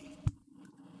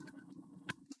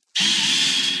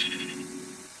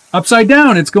 Upside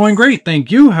down. It's going great.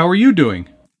 Thank you. How are you doing?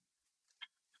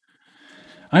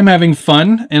 I'm having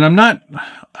fun, and I'm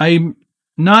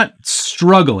not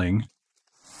struggling.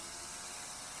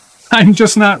 I'm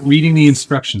just not reading the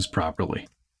instructions properly,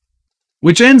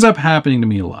 which ends up happening to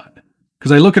me a lot.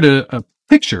 Because I look at a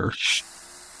picture,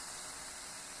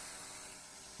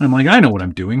 and I'm like, I know what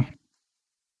I'm doing.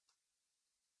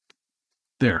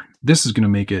 There. This is going to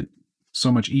make it so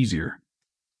much easier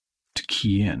to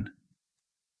key in.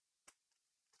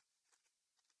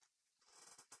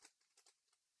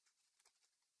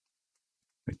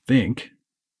 I think.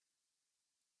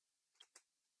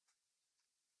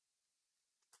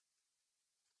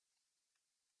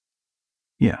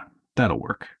 Yeah, that'll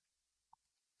work.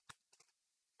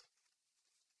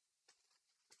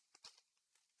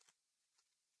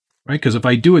 Right? Because if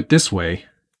I do it this way,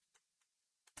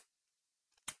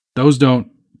 those they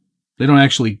don't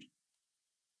actually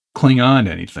cling on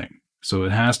to anything. So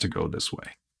it has to go this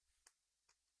way.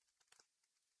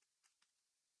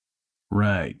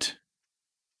 Right.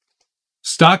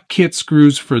 Stock kit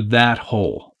screws for that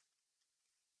hole.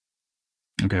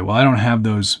 Okay, well, I don't have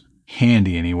those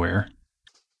handy anywhere.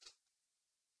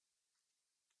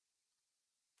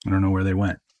 I don't know where they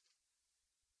went.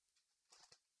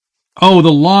 Oh,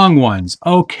 the long ones.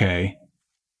 Okay.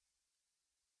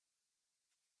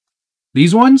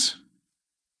 These ones?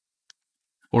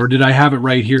 Or did I have it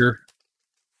right here?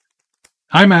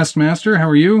 Hi, Masked Master. How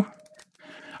are you?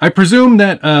 I presume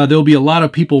that there'll be a lot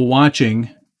of people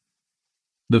watching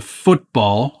the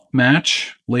football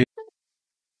match later.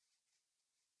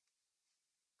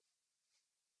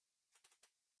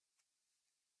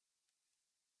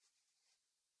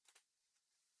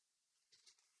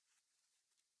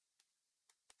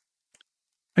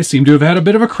 I seem to have had a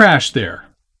bit of a crash there.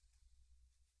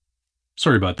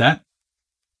 Sorry about that.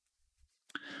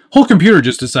 Whole computer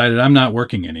just decided I'm not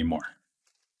working anymore.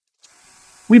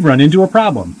 We've run into a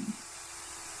problem.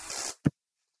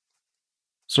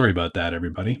 Sorry about that,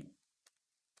 everybody.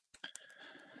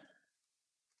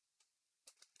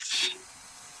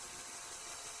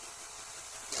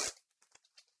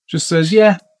 Just says,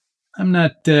 yeah, I'm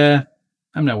not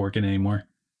working anymore.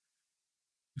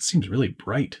 It seems really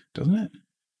bright, doesn't it?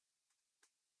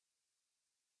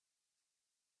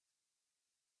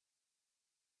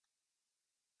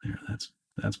 There,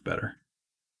 that's better.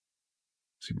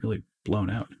 Seems really blown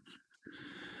out.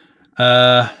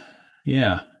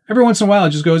 Yeah. Every once in a while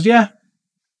it just goes, yeah,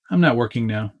 I'm not working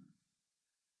now.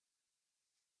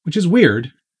 Which is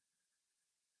weird.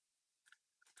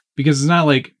 Because it's not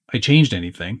like I changed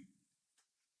anything.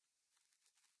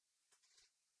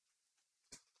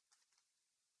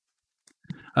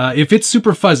 If it's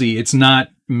super fuzzy, it's not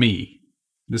me.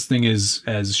 This thing is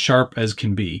as sharp as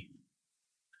can be.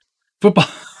 Football.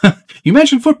 You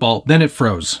mentioned football, then it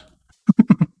froze.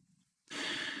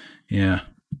 Yeah.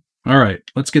 All right.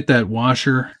 Let's get that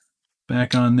washer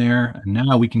back on there. And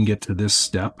now we can get to this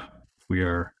step. We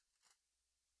are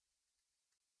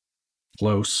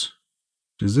close.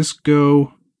 Does this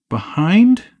go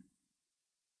behind?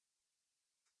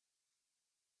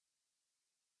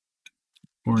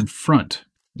 Or in front?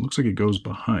 It looks like it goes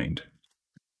behind.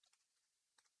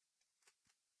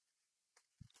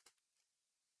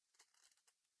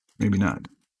 Maybe not.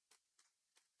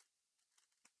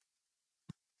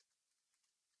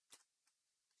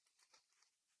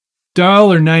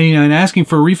 $1.99 asking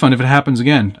for a refund if it happens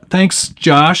again. Thanks,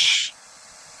 Josh.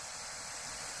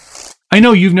 I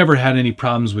know you've never had any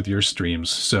problems with your streams,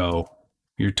 so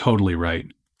you're totally right.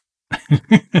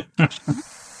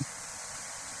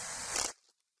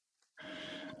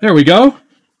 There we go.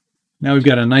 Now we've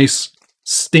got a nice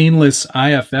stainless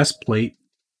IFS plate.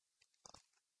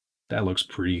 That looks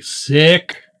pretty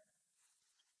sick.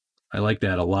 I like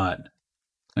that a lot.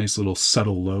 Nice little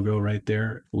subtle logo right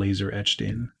there, laser etched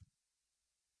in.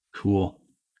 Cool.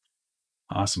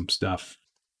 Awesome stuff.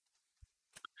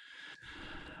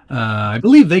 I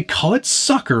believe they call it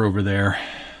sucker over there.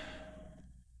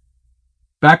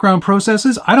 Background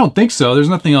processes? I don't think so. There's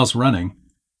nothing else running.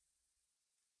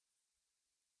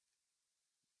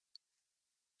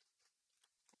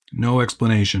 No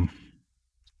explanation.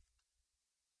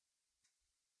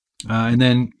 And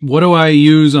then what do I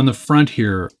use on the front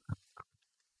here,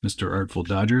 Mr. Artful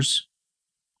Dodgers?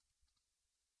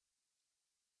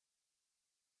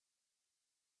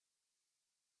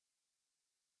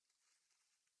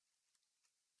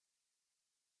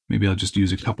 Maybe I'll just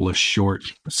use a couple of short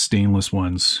stainless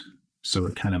ones so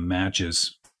it kind of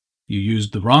matches. You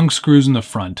used the wrong screws in the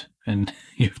front and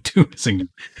you have two missing.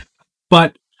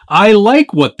 But I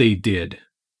like what they did.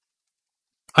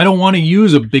 I don't want to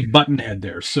use a big button head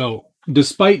there. So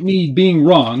despite me being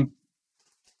wrong,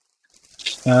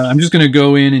 I'm just going to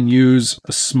go in and use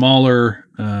a smaller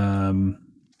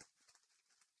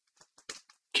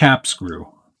cap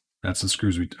screw. That's the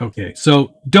screws we... Okay,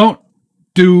 so don't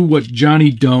do what Johnny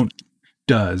Don't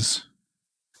does.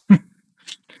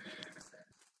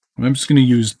 I'm just going to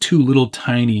use two little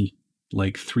tiny,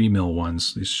 like 3mm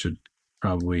ones. These should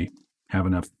probably have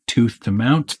enough tooth to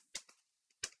mount.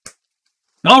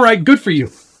 All right, good for you.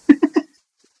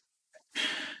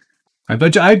 I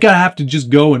bet you I've got to have to just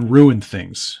go and ruin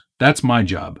things. That's my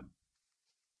job.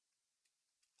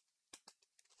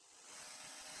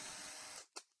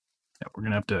 Yeah, we're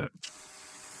going to have to...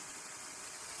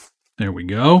 There we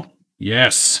go.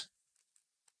 Yes.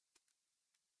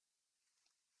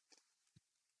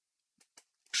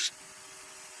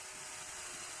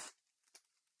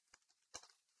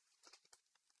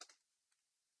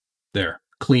 There,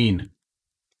 clean.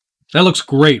 That looks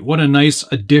great. What a nice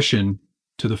addition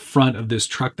to the front of this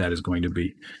truck that is going to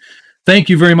be. Thank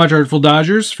you very much, Artful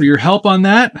Dodgers, for your help on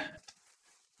that.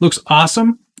 Looks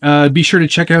awesome. Be sure to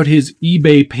check out his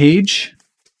eBay page.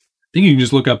 I think you can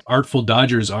just look up Artful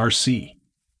Dodgers RC.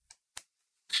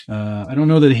 I don't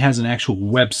know that he has an actual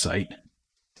website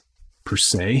per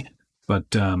se, but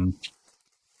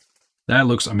that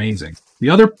looks amazing. The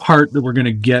other part that we're going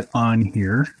to get on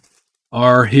here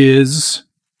are his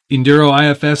Enduro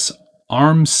IFS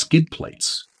arm skid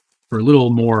plates for a little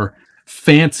more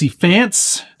fancy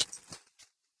fance.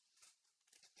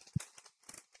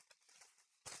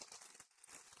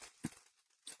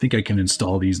 I think I can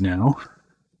install these now.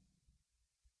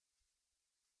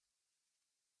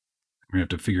 We're going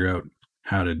to have to figure out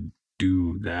how to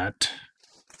do that.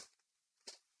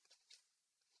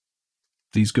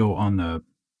 These go on the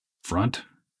front.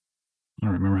 I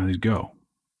don't remember how these go.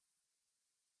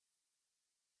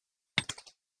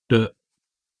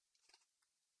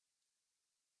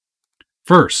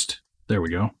 First, there we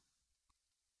go.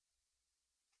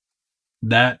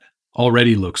 That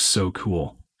already looks so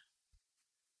cool.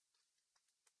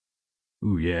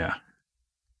 Ooh, yeah.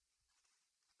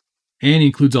 And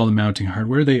includes all the mounting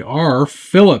hardware. They are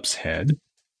Phillips head.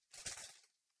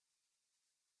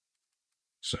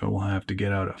 So we'll have to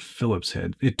get out a Phillips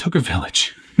head. It took a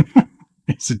village.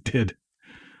 Yes, it did.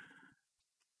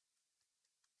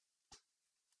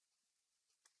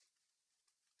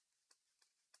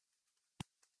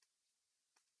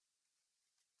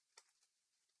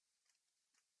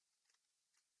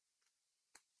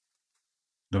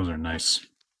 Those are nice.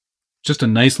 Just a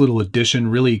nice little addition,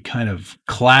 really kind of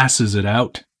classes it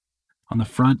out on the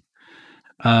front.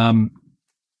 Let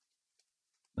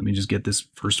me just get this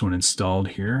first one installed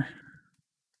here.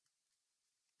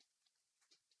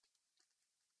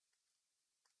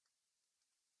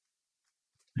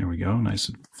 There we go, nice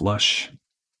and flush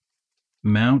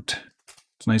mount.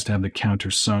 It's nice to have the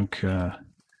countersunk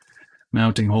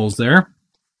mounting holes there.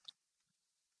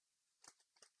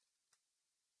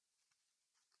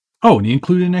 Oh, and he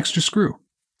included an extra screw,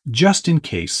 just in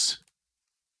case.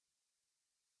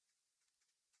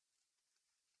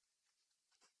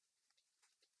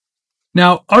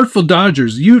 Now, Artful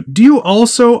Dodgers, do you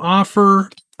also offer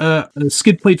a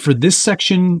skid plate for this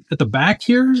section at the back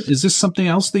here? Is this something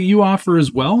else that you offer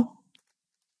as well?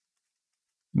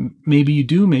 Maybe you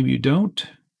do, maybe you don't.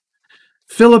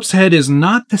 Phillips head is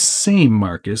not the same,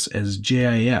 Marcus, as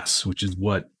JIS, which is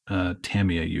what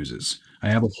Tamiya uses. I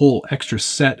have a whole extra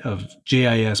set of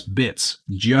JIS bits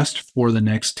just for the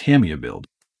next Tamiya build.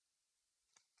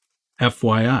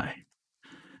 FYI.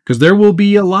 Because there will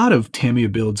be a lot of Tamiya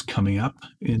builds coming up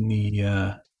in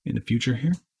the future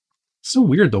here. So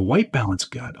weird, the white balance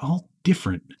got all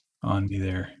different on me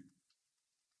there.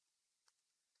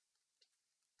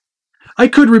 I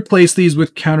could replace these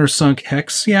with countersunk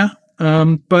hex, yeah,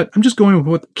 but I'm just going with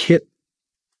what the kit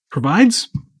provides.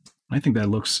 I think that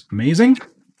looks amazing.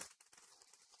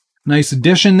 Nice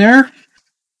addition there.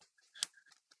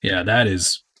 Yeah, that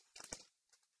is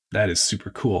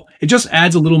super cool. It just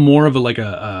adds a little more of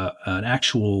an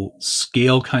actual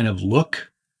scale kind of look.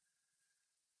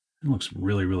 It looks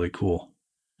really, really cool.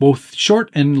 Both short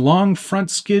and long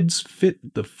front skids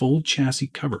fit the full chassis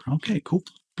cover. Okay, cool.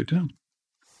 Good to know.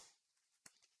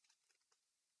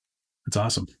 That's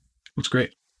awesome. Looks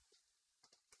great.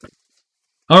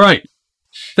 All right.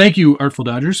 Thank you,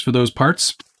 ArtfulDodgers, for those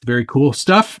parts. Very cool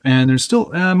stuff. And there's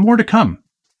still more to come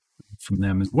from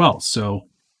them as well. So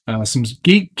some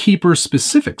Gatekeeper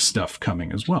specific stuff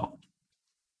coming as well.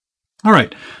 All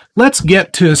right. Let's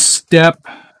get to step...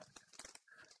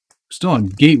 Still on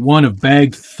gate 1 of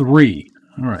bag 3.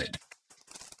 All right.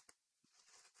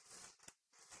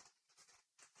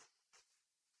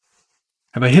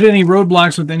 Have I hit any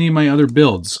roadblocks with any of my other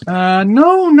builds?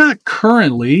 No, not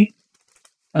currently.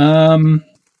 The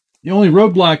only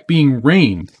roadblock being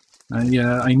rain.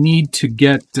 I need to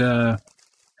get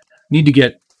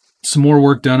some more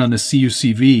work done on the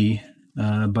CUCV,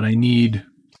 but I need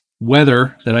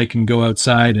weather that I can go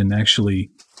outside and actually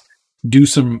do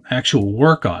some actual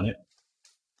work on it.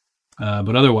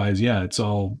 But otherwise, yeah, it's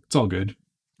all good.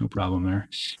 No problem there.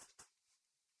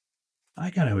 I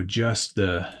gotta adjust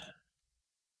the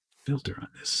filter on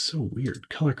this. So weird.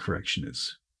 Color correction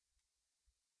is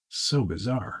so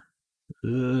bizarre.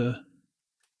 My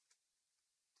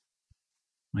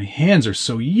hands are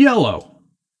so yellow.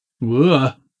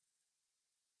 Ugh.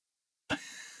 There's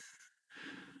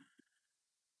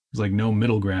like no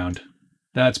middle ground.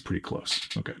 That's pretty close.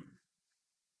 Okay.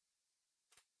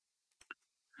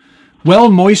 Well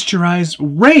moisturized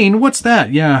rain. What's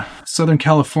that? Yeah, Southern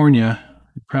California.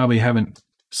 You probably haven't.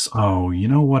 Oh, you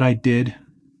know what I did?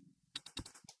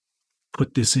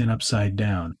 Put this in upside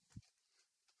down.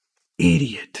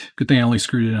 Idiot. Good thing I only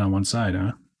screwed it in on one side,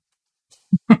 huh?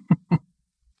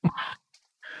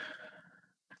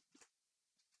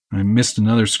 I missed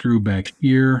another screw back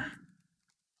here.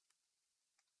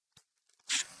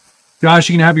 Josh,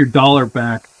 you can have your $1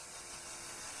 back.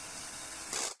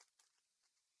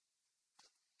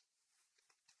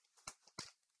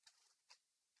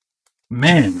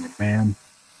 Man.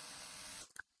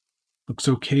 Looks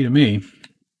okay to me.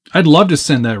 I'd love to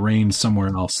send that rain somewhere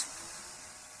else.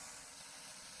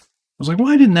 I was like,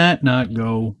 why didn't that not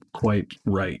go quite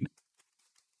right?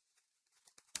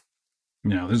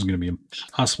 Now, this is going to be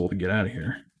impossible to get out of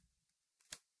here.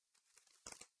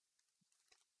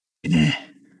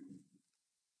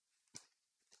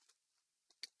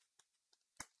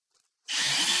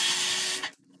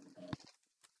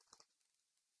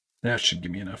 That should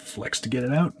give me enough flex to get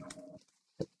it out.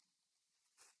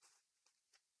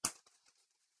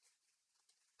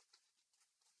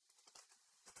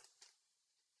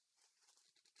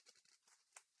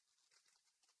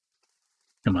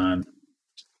 Come on.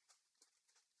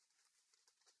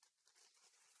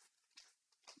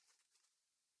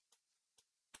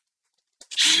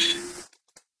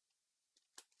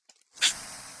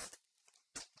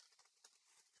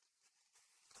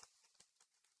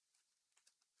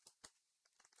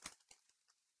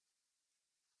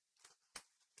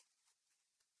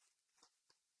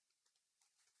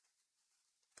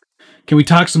 Can we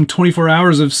talk some 24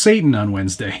 hours of Satan on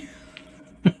Wednesday?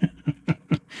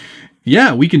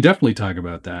 Yeah, we can definitely talk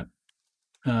about that.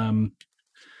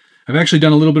 I've actually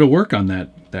done a little bit of work on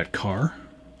that car.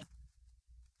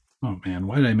 Oh man,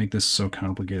 why did I make this so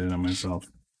complicated on myself?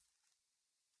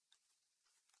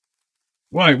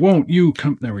 Why won't you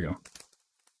come? There we go.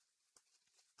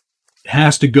 It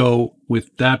has to go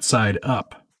with that side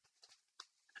up.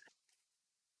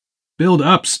 Build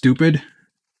up, stupid.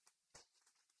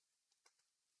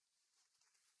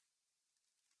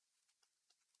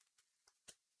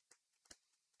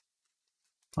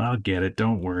 I'll get it,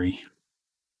 don't worry.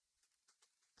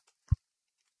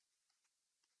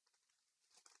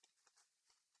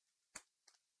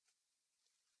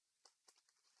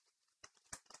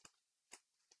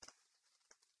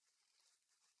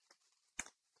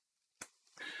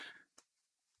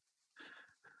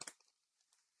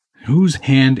 Whose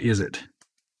hand is it?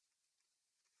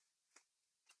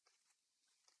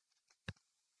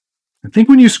 think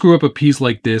when you screw up a piece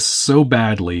like this so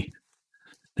badly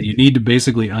that you need to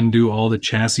basically undo all the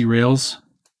chassis rails,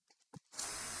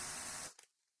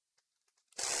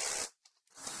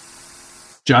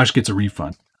 Josh gets a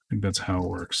refund. I think that's how it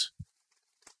works.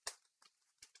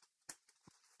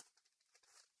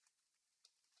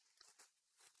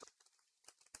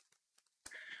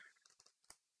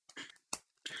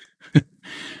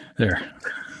 There.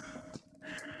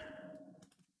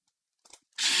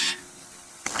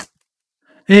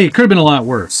 Hey, it could have been a lot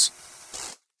worse.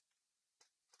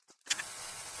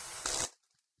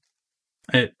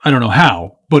 I don't know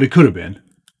how, but it could have been.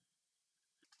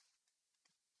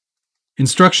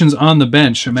 Instructions on the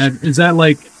bench. Is that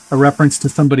like a reference to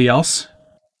somebody else?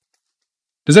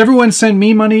 Does everyone send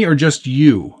me money or just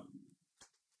you?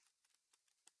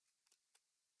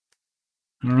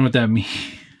 I don't know what that means.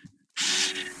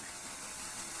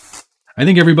 I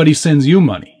think everybody sends you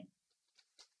money.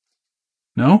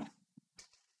 No?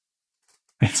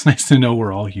 It's nice to know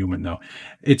we're all human, though.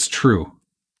 It's true.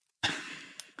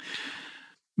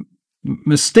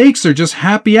 Mistakes are just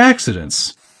happy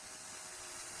accidents.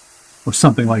 Or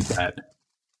something like that.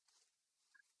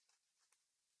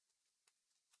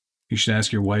 You should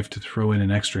ask your wife to throw in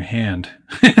an extra hand.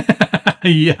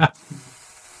 Yeah.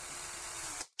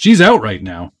 She's out right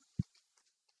now.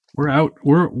 We're out.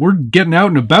 We're getting out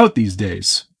and about these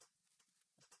days.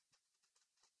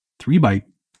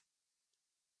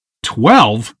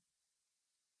 3x12?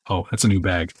 Oh, that's a new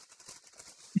bag.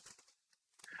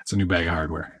 That's a new bag of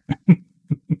hardware.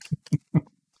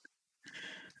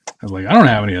 I was like, I don't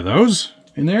have any of those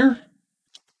in there.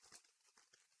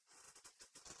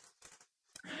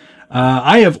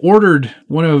 I have ordered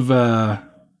one of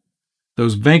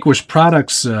those Vanquish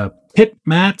Products pit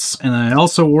mats, and I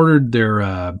also ordered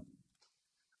their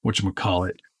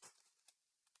whatchamacallit,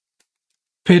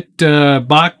 pit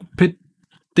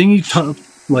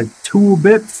thingy, like tool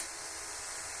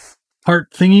bits,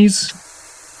 part thingies.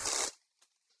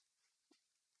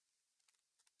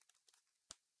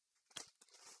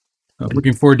 I'm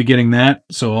looking forward to getting that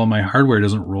so all my hardware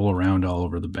doesn't roll around all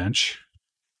over the bench.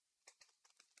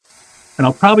 And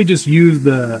I'll probably just use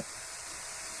the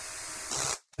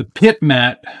pit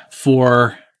mat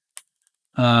for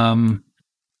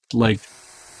like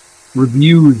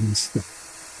reviews and stuff.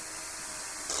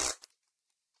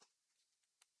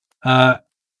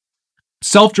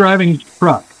 Self-driving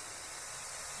truck.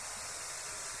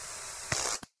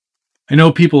 I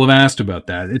know people have asked about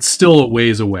that. It's still a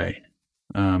ways away.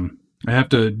 I have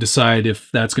to decide if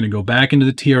that's going to go back into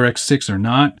the TRX-6 or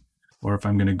not, or if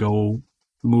I'm going to go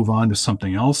move on to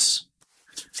something else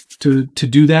to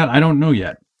do that. I don't know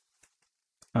yet.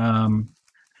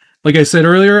 Like I said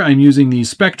earlier, I'm using the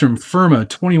Spectrum Firma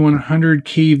 2100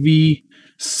 kV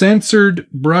censored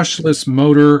brushless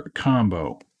motor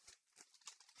combo.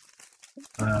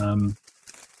 That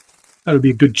would be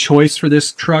a good choice for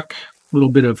this truck. A little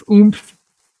bit of oomph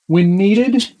when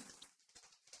needed.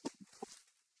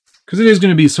 Because it is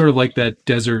going to be sort of like that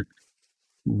desert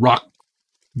rock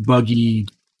buggy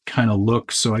kind of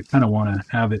look. So I kind of want to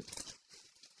have it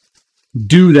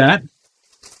do that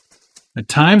at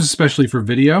times, especially for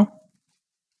video.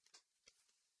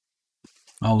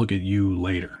 I'll look at you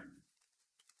later.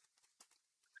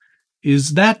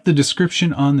 Is that the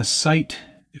description on the site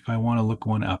if I want to look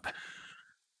one up?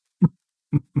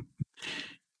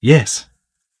 Yes.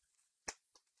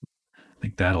 I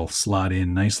think that'll slot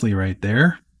in nicely right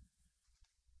there.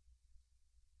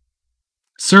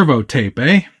 Servo tape,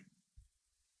 eh?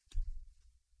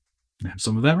 I have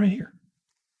some of that right here.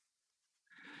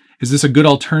 Is this a good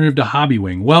alternative to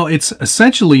Hobbywing? Well, it's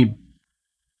essentially,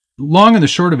 long and the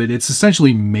short of it, it's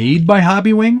essentially made by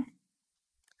Hobbywing.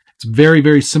 It's very,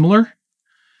 very similar.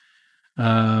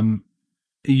 It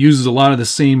uses a lot of the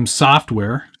same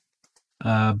software,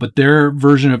 but their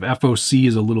version of FOC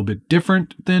is a little bit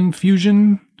different than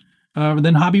Fusion,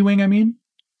 than Hobbywing, I mean.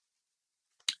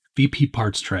 VP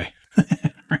parts tray.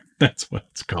 That's what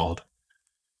it's called.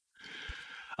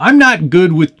 I'm not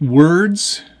good with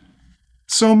words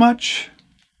so much.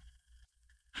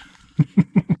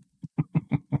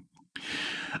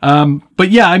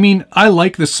 But yeah, I mean, I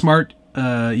like the smart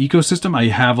ecosystem. I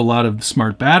have a lot of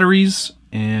smart batteries,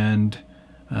 and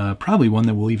probably one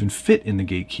that will even fit in the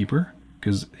Gatekeeper,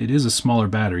 because it is a smaller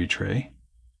battery tray.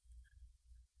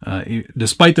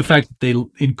 Despite the fact that they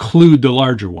include the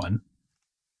larger one.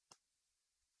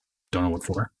 Don't know what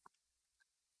for.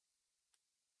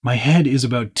 My head is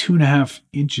about 2.5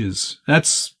 inches.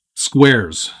 That's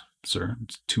squares, sir.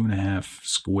 It's 2.5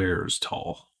 squares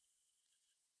tall.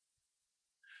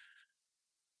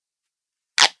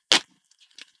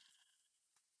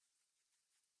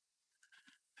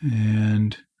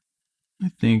 And I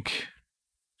think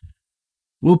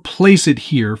we'll place it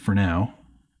here for now.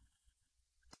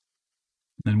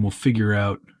 Then we'll figure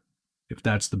out if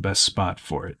that's the best spot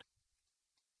for it.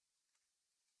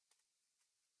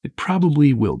 It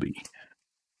probably will be.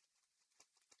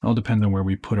 All depends on where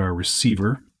we put our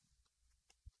receiver.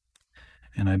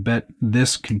 And I bet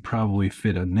this can probably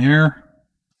fit in there.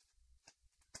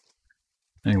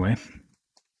 Anyway,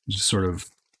 just sort of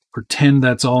pretend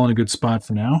that's all in a good spot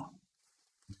for now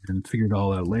and figure it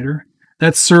all out later.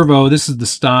 That servo, this is the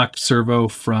stock servo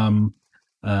from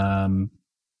the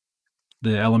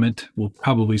Element. We'll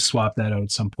probably swap that out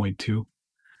at some point too.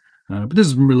 But this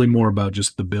is really more about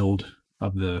just the build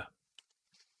of the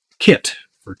kit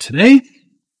for today.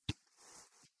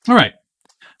 All right.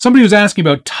 Somebody was asking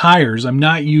about tires. I'm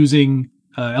not using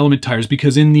Element tires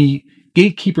because in the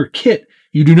Gatekeeper kit,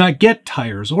 you do not get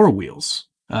tires or wheels.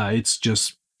 It's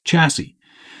just chassis.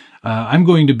 I'm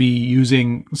going to be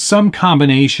using some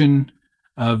combination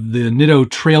of the Nitto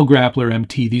Trail Grappler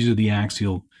MT. These are the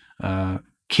axial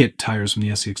kit tires from the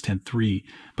SCX-10 III,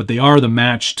 but they are the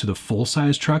match to the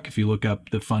full-size truck. If you look up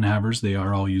the Fun Havers, they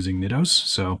are all using Nittos.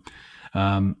 So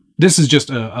this is just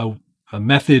a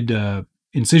method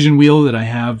incision wheel that I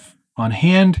have on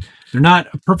hand. They're not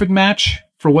a perfect match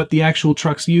for what the actual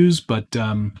trucks use, but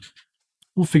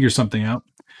we'll figure something out.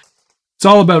 It's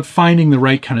all about finding the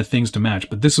right kind of things to match,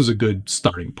 but this was a good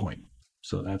starting point.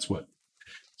 So that's what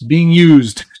is being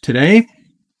used today.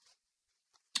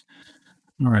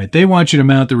 All right, they want you to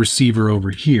mount the receiver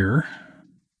over here,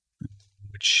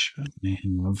 which I may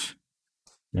have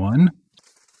one.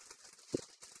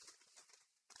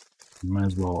 You might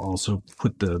as well also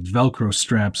put the Velcro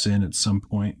straps in at some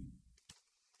point.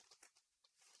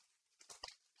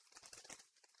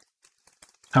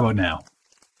 How about now?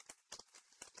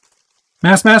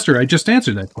 Master, I just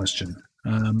answered that question.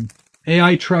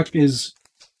 AI truck is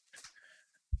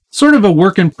sort of a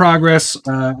work in progress.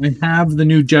 I have the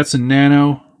new Jetson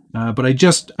Nano, but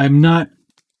I'm not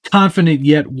confident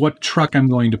yet what truck I'm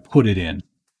going to put it in.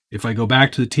 If I go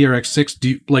back to the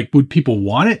TRX-6, would people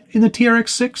want it in the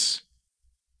TRX-6?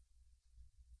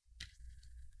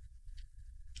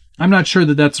 I'm not sure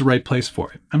that that's the right place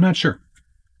for it. I'm not sure.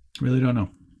 I really don't know.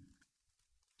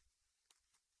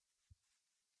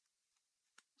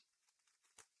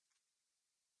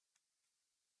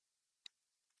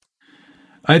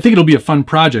 I think it'll be a fun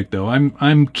project, though.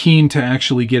 I'm keen to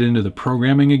actually get into the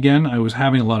programming again. I was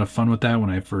having a lot of fun with that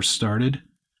when I first started.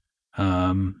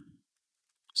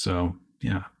 So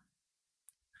yeah,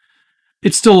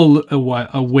 it's still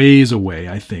a ways away.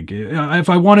 I think if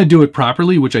I want to do it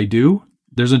properly, which I do,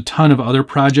 there's a ton of other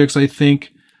projects I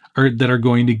think that are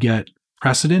going to get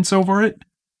precedence over it.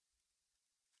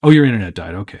 Oh, your internet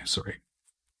died. Okay, sorry.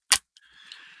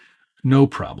 No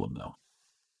problem though.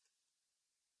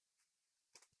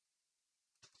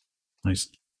 Nice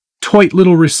tight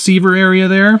little receiver area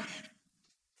there.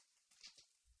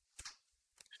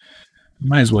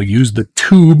 Might as well use the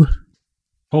tube.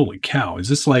 Holy cow. Is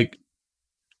this like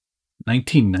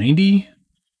 1990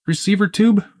 receiver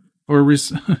tube or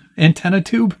antenna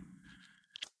tube?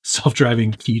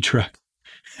 Self-driving key truck.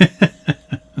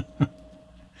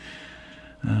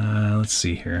 Let's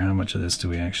see here. How much of this do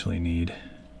we actually need? I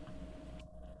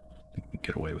think we can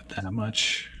get away with that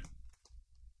much.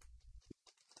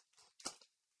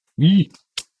 Eee.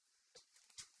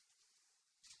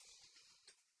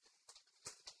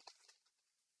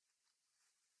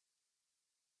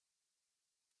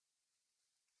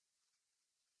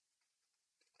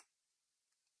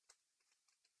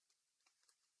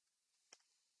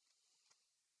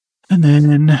 And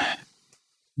then,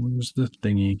 where's the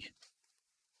thingy?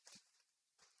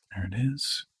 There it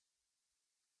is.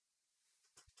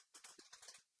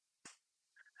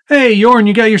 Hey, Jorn,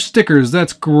 you got your stickers.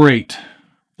 That's great.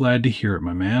 Glad to hear it,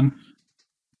 my man.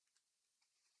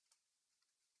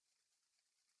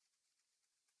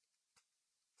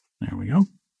 There we go.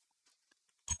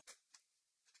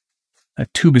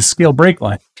 That tube is scale brake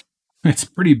line. It's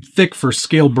pretty thick for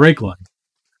scale brake line.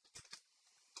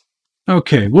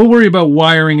 Okay, we'll worry about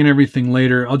wiring and everything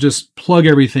later. I'll just plug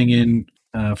everything in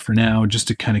for now just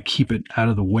to kind of keep it out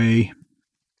of the way.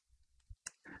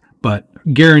 But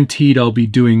guaranteed I'll be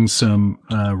doing some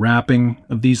wrapping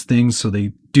of these things so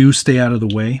they do stay out of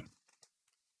the way.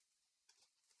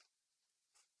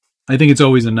 I think it's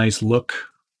always a nice look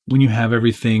when you have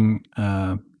everything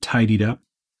tidied up.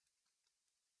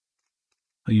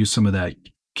 I'll use some of that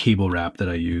cable wrap that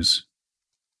I use.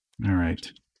 All right.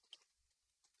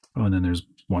 Oh, and then there's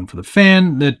one for the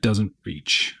fan that doesn't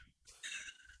reach.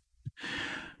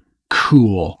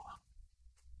 Cool.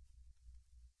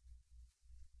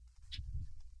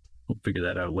 We'll figure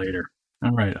that out later.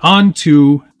 All right, on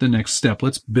to the next step.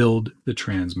 Let's build the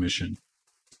transmission,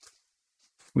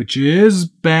 which is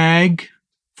bag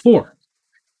 4.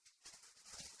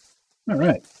 All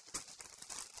right.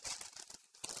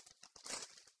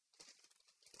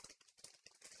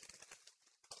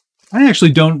 I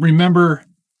actually don't remember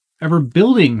ever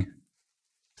building.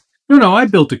 No, I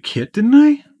built a kit, didn't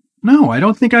I? No, I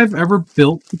don't think I've ever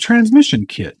built the transmission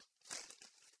kit.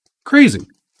 Crazy.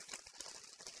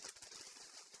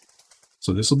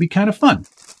 So this will be kind of fun.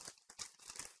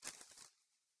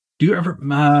 Do you ever,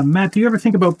 Matt, do you ever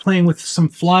think about playing with some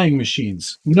flying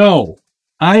machines? No,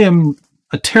 I am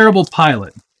a terrible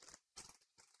pilot.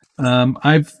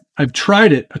 I've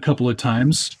tried it a couple of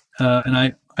times, and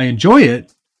I enjoy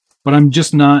it, but I'm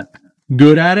just not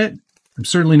good at it. I'm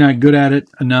certainly not good at it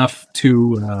enough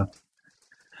to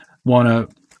want to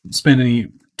spend any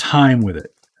time with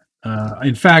it.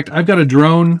 In fact, I've got a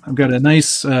drone. I've got a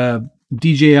nice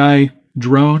DJI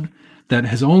drone that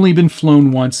has only been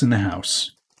flown once in the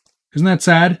house. Isn't that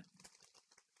sad?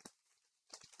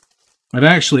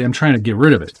 I'm trying to get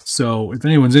rid of it. So if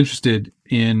anyone's interested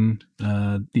in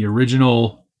the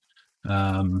original,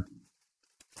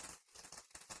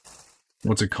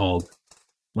 what's it called?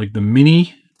 Like the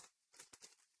mini,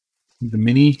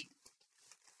 it's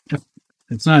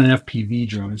not an FPV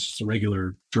drone. It's just a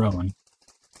regular drone.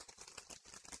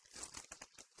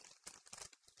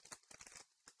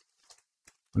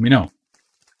 Let me know.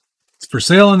 It's for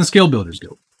sale on the Scale Builders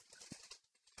Guild.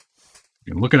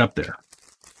 You can look it up there.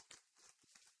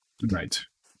 All right.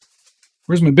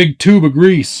 Where's my big tube of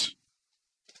grease?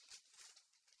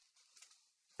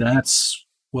 That's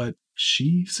what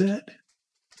she said?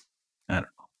 I don't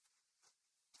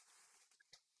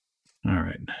know. All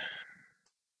right.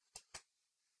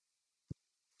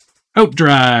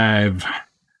 Outdrive.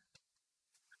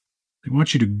 They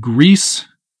want you to grease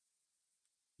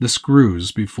the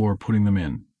screws before putting them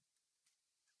in.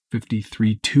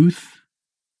 53 tooth.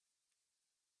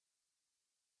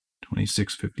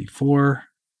 2654.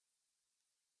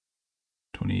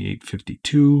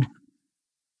 2852.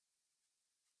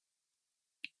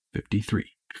 53.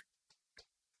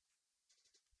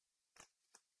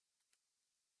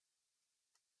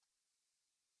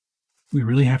 We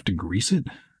really have to grease it?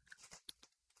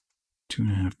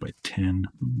 2.5 by 10.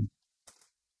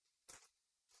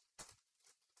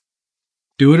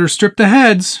 Do it or strip the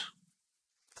heads.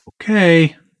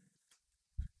 Okay.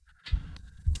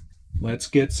 Let's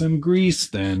get some grease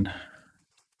then.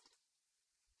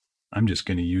 I'm just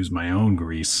going to use my own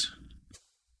grease.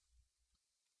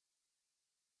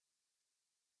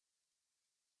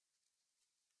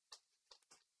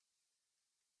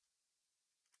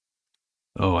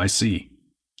 Oh, I see.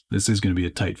 This is going to be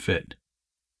a tight fit.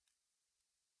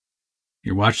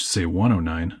 Your watch should say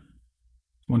 109.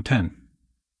 110.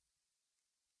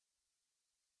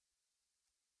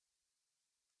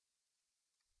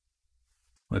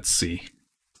 Let's see.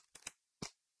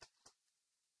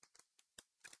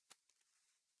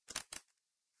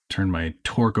 Turn my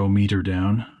torque-o-meter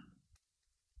down.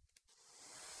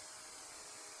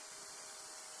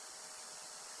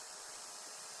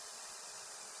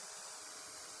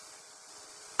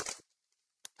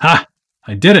 Ha!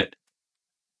 I did it!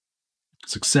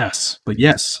 Success. But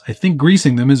yes, I think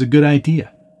greasing them is a good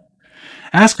idea.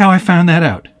 Ask how I found that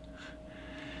out.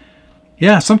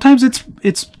 Yeah, sometimes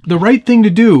it's the right thing to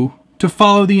do to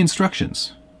follow the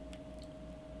instructions.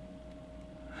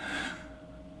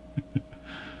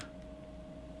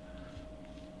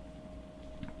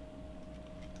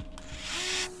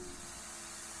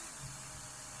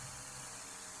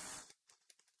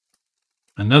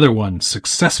 Another one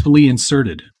successfully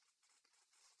inserted.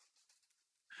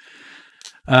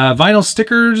 Vinyl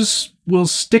stickers will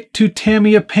stick to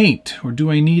Tamiya paint, or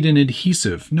do I need an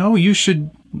adhesive? No, you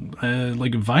should,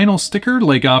 like a vinyl sticker,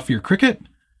 like off your Cricut,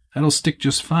 that'll stick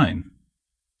just fine.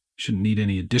 Shouldn't need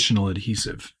any additional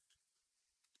adhesive.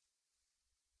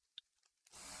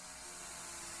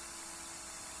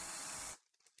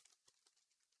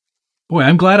 Boy,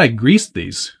 I'm glad I greased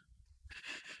these.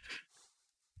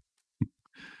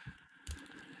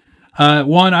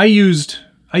 One, I used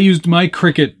my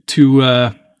Cricut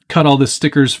to cut all the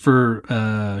stickers for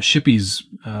Shippy's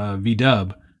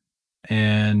V-dub,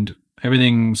 and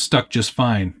everything stuck just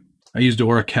fine. I used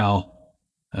Oracal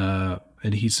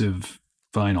adhesive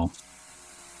vinyl.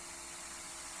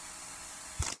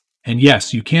 And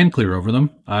yes, you can clear over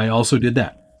them. I also did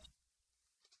that.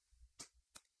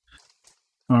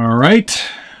 All right,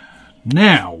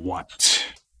 now what?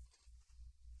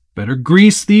 Better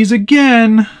grease these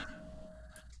again.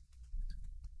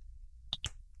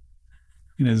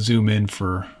 I'm going to zoom in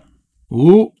for,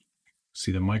 ooh,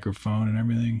 See the microphone and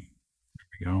everything. There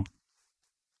we go.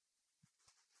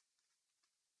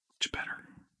 Much better.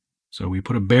 So we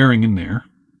put a bearing in there.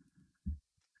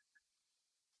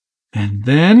 And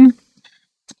then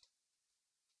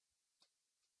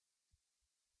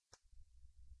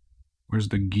where's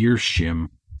the gear shim?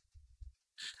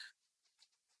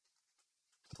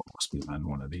 Oh, must be on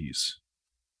one of these.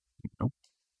 Nope.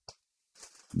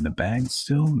 In the bag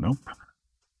still? Nope.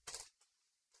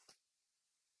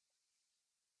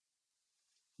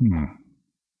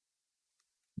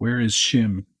 Where is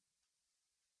shim?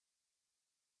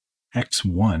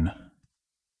 X1.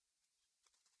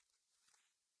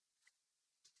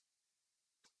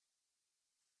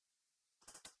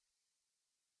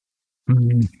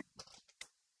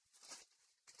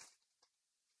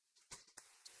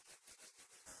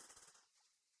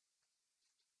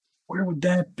 Where would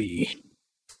that be?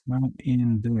 Not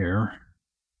in there.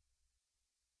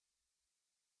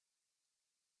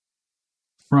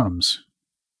 Crumbs.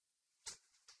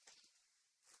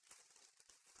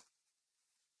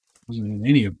 Wasn't in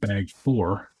any of bag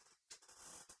 4.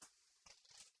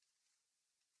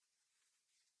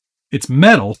 It's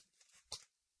metal.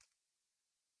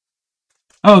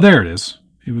 Oh, there it is.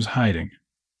 It was hiding.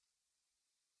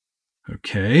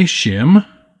 Okay, shim.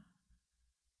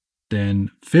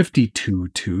 Then 52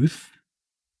 tooth.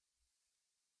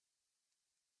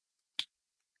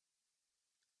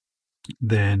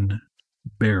 Then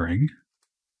bearing.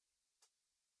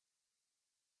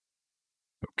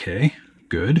 Okay,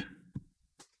 good.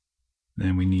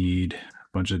 Then we need a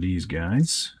bunch of these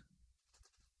guys.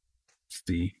 It's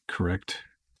the correct.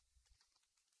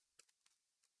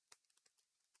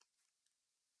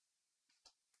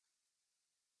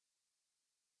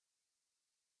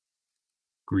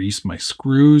 Grease my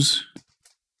screws.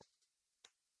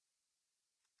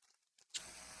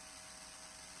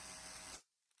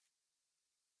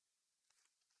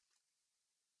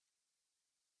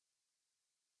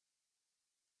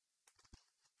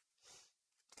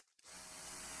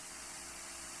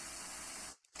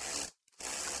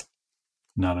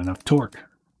 Not enough torque.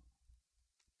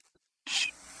 There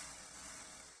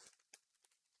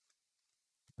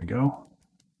we go.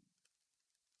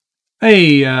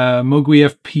 Hey, Mogui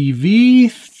FPV.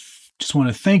 Just want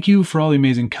to thank you for all the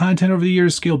amazing content over the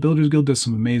years. Scale Builders Guild does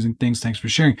some amazing things. Thanks for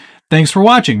sharing. Thanks for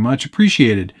watching. Much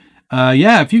appreciated.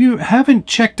 Yeah, if you haven't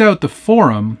checked out the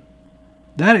forum,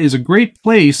 that is a great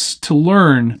place to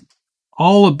learn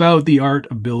all about the art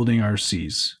of building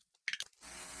RCs.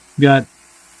 We got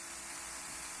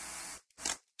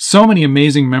so many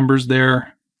amazing members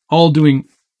there, all doing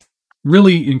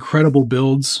really incredible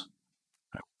builds.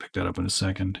 I'll pick that up in a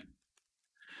second.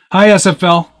 Hi,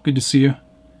 SFL. Good to see you.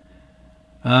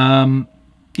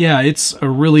 Yeah, it's a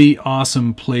really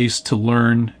awesome place to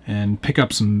learn and pick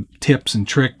up some tips and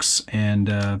tricks and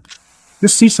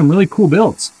just see some really cool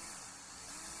builds.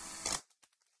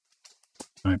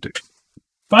 I have to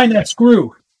find that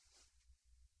screw.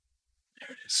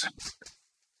 There it is.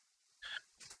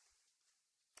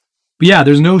 But yeah,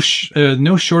 there's no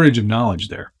shortage of knowledge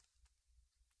there.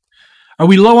 Are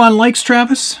we low on likes,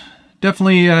 Travis?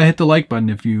 Definitely hit the like button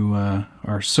if you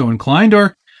are so inclined,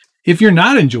 or if you're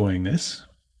not enjoying this,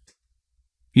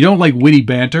 you don't like witty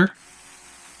banter,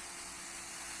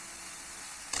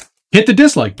 hit the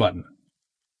dislike button.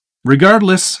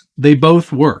 Regardless, they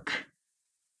both work.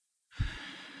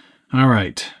 All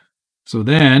right. So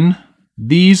then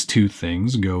these two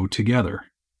things go together.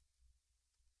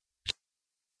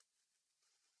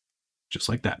 Just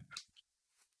like that.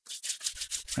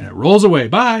 And it rolls away.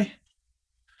 Bye.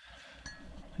 I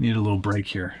need a little break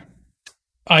here.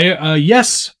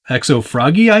 Yes, Exo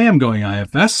Froggy, I am going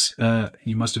IFS.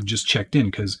 You must have just checked in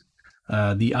because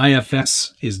the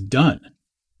IFS is done.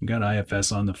 We got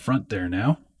IFS on the front there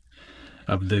now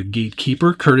of the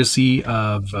Gatekeeper, courtesy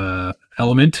of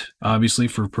Element, obviously,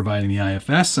 for providing the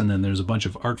IFS. And then there's a bunch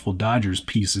of Artful Dodgers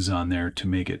pieces on there to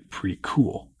make it pretty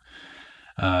cool.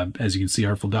 As you can see,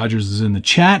 Artful Dodgers is in the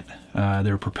chat.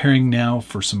 They're preparing now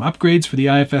for some upgrades for the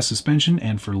IFS suspension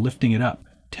and for lifting it up.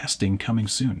 Testing coming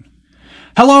soon.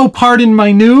 Hello, pardon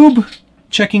my noob.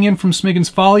 Checking in from Smiggin's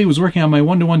Folly. Was working on my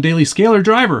 1-to-1 daily scalar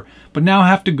driver, but now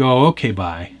have to go. Okay,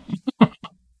 bye.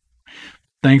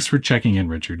 Thanks for checking in,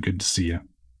 Richard. Good to see you.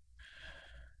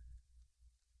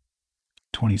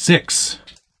 26,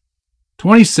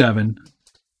 27,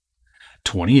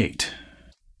 28.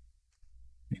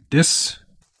 Need this.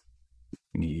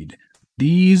 Need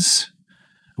these.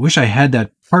 I wish I had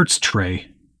that parts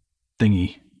tray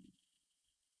thingy.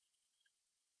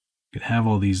 Could have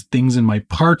all these things in my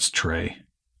parts tray.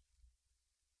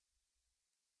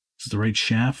 Is this the right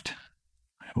shaft?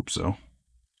 I hope so.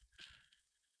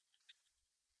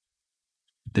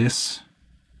 This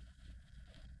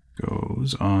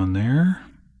goes on there.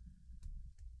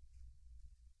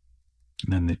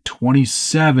 And then the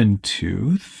 27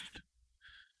 tooth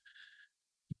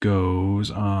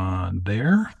goes on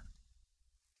there.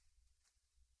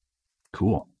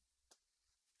 Cool.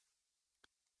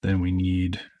 Then we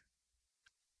need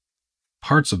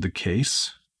parts of the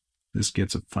case. This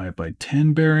gets a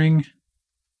 5x10 bearing.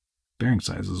 Bearing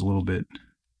size is a little bit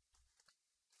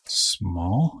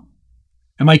small.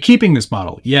 Am I keeping this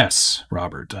model? Yes,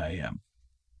 Robert, I am.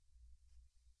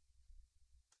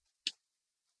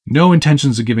 No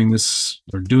intentions of giving this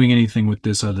or doing anything with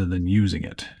this other than using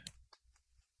it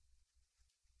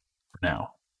for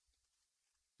now.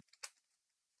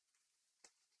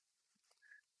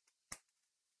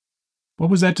 What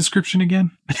was that description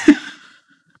again?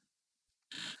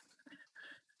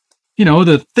 You know,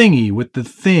 the thingy with the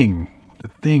thing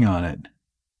on it.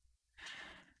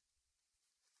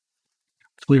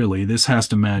 Clearly, this has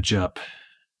to match up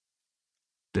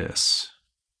this.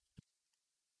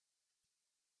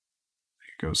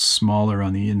 It goes smaller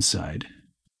on the inside.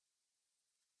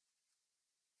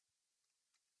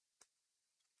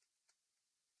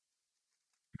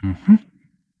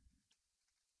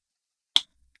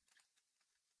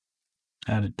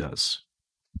 That it does.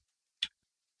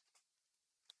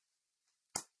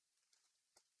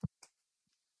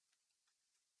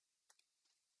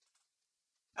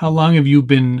 How long have you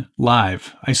been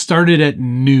live? I started at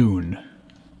noon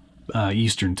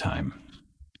Eastern time.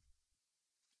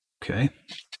 Okay.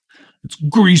 Let's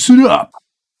grease it up.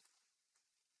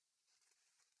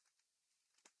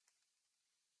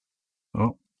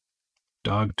 Oh,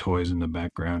 dog toys in the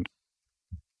background.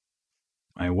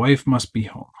 My wife must be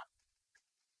home.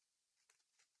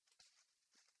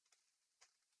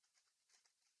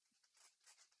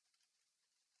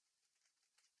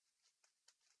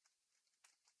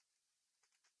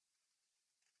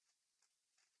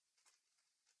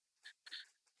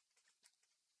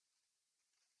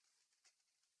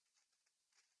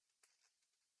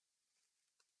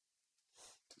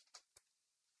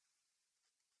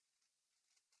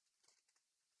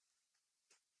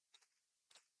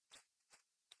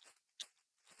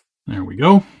 There we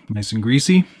go. Nice and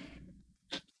greasy.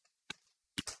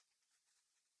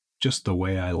 Just the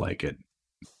way I like it.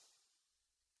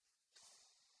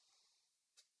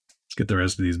 Let's get the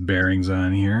rest of these bearings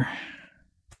on here.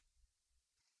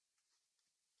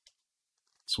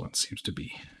 This one seems to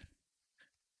be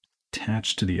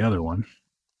attached to the other one.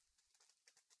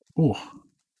 Oh,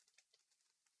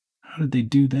 how did they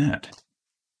do that?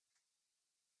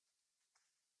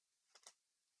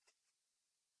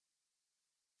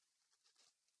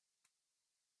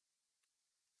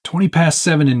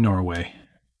 $7 in Norway.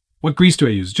 What grease do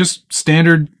I use? Just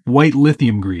standard white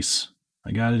lithium grease.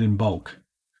 I got it in bulk.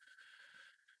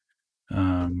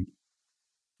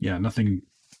 Yeah, nothing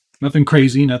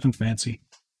crazy, nothing fancy.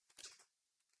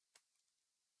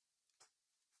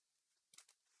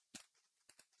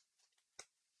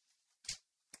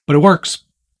 But it works.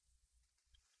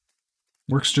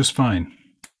 Works just fine.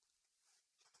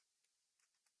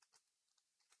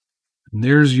 And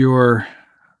there's your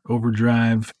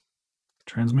overdrive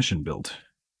transmission build.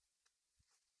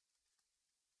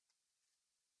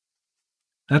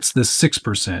 That's the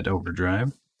 6%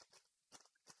 overdrive.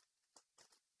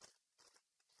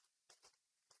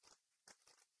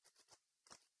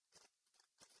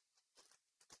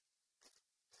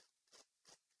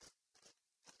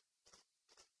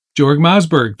 Jorg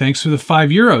Mosberg, thanks for the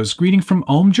 €5. Greeting from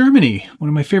Ulm, Germany. One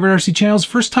of my favorite RC channels.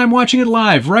 First time watching it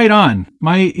live. Right on.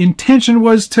 My intention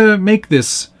was to make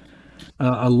this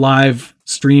a live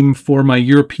stream for my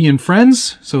European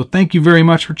friends. So thank you very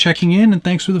much for checking in, and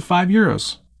thanks for the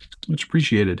 €5. Much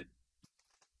appreciated.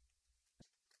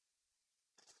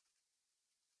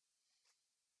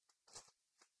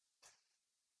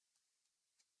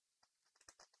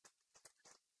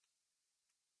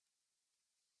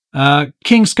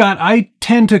 King Scott, I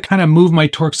tend to kind of move my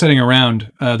torque setting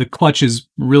around. The clutch is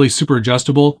really super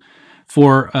adjustable.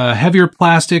 For heavier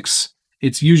plastics,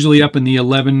 it's usually up in the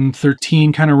 11,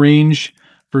 13 kind of range.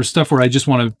 For stuff where I just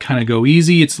want to kind of go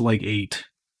easy, it's like 8.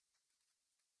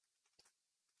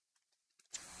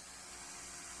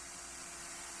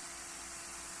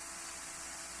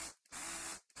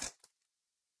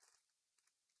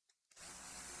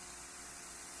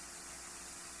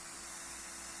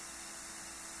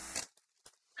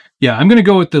 Yeah, I'm going to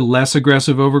go with the less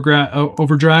aggressive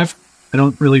overdrive. I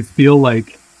don't really feel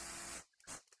like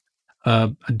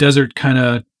a desert kind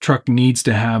of truck needs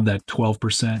to have that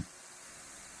 12%.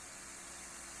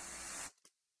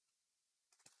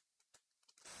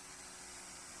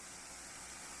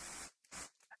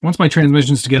 Once my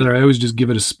transmission's together, I always just give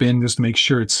it a spin just to make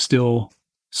sure it's still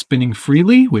spinning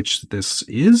freely, which this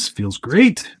is. Feels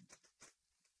great.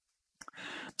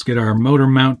 Let's get our motor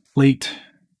mount plate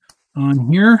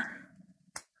on here.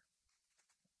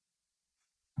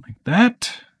 Like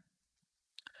that.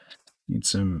 Need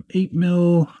some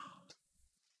 8mm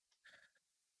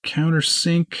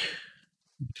countersink.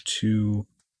 2,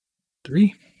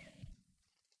 3.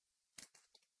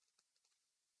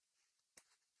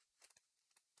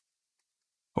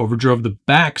 Overdrove the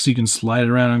back so you can slide it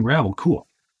around on gravel. Cool.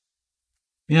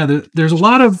 Yeah, there's a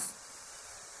lot of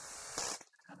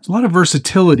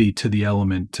versatility to the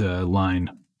Element line,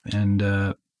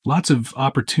 and lots of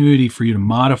opportunity for you to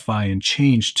modify and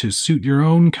change to suit your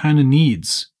own kind of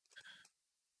needs.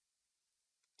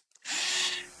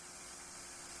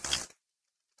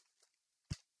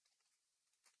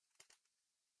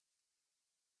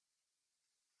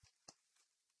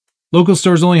 Local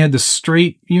stores only had the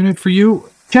straight unit for you.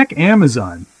 Check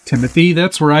Amazon, Timothy.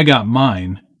 That's where I got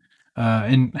mine.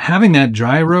 And having that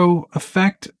gyro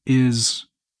effect is,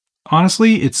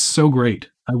 honestly, it's so great.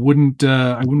 I wouldn't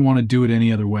want to do it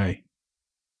any other way,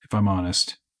 if I'm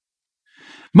honest.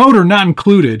 Motor not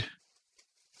included.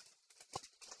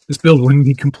 This build wouldn't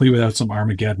be complete without some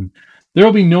Armageddon. There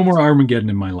will be no more Armageddon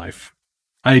in my life.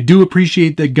 I do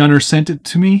appreciate that Gunnar sent it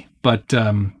to me, but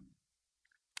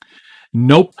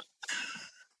nope.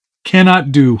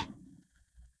 Cannot do.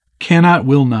 Cannot,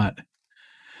 will not.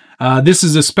 This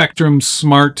is a Spectrum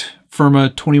Smart Firma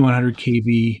 2100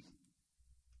 kV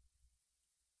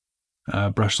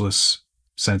brushless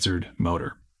censored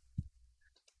motor.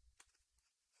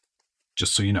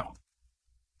 Just so you know.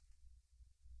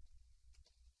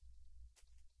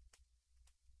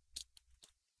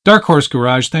 Dark Horse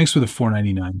Garage, thanks for the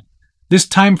 $4.99. This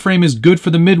time frame is good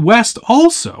for the Midwest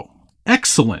also.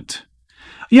 Excellent.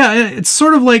 Yeah, it's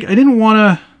sort of like I didn't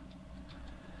want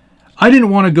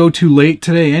to go too late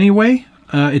today anyway.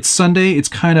 It's Sunday. It's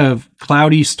kind of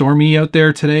cloudy, stormy out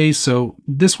there today, so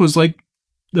this was like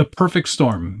the perfect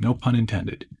storm, no pun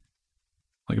intended.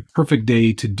 Like a perfect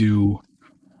day to do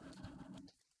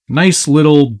nice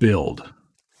little build.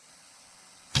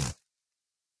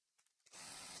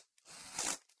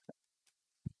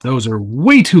 Those are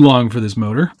way too long for this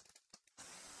motor.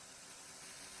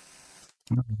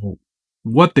 I don't know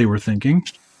what they were thinking.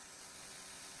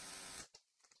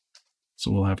 So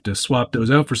we'll have to swap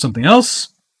those out for something else.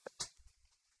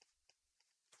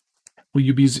 Will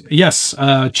you be... Yes,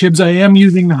 Chibs, I am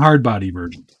using the hard body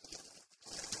version.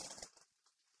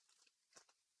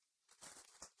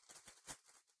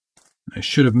 I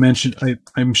should have mentioned...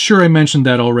 I'm sure I mentioned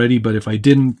that already, but if I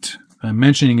didn't, I'm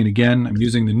mentioning it again. I'm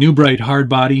using the New Bright hard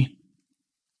body,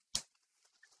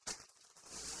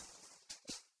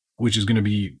 which is going to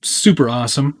be super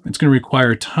awesome. It's going to require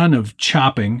a ton of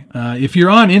chopping. If you're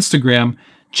on Instagram,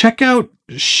 check out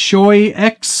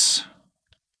ShoyXRC.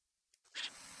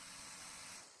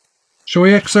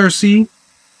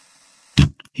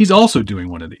 He's also doing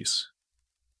one of these.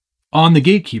 On the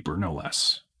Gatekeeper, no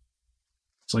less.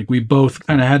 It's like we both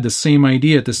kind of had the same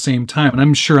idea at the same time, and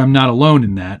I'm sure I'm not alone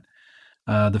in that.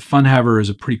 The Funhaver is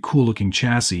a pretty cool looking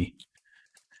chassis.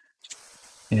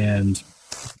 And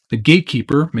the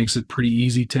Gatekeeper makes it pretty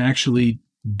easy to actually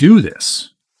do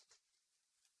this,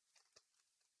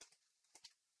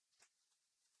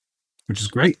 which is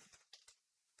great.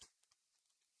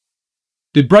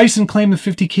 Did Bryson claim the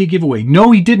 50K giveaway?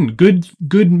 No, he didn't.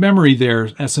 Good memory there,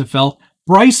 SFL.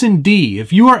 Bryson D,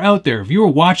 if you are out there, if you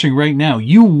are watching right now,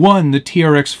 you won the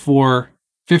TRX4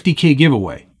 50K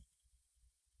giveaway.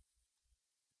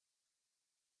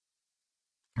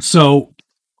 So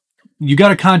you got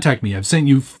to contact me. I've sent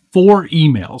you 4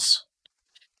 emails.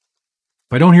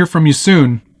 If I don't hear from you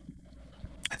soon,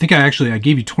 I think I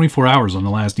gave you 24 hours on the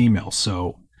last email.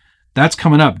 So that's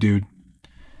coming up, dude.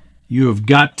 You have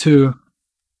got to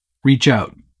reach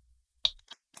out.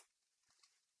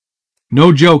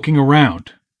 No joking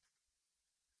around.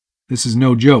 This is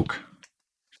no joke.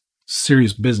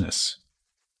 Serious business.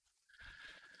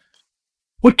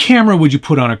 What camera would you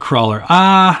put on a crawler?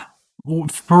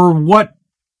 For what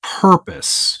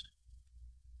purpose?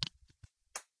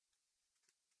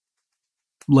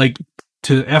 Like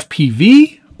to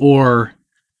FPV or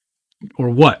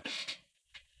what?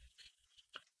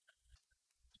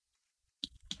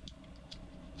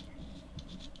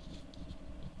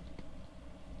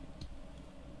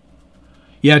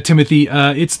 Yeah, Timothy,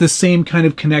 it's the same kind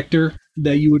of connector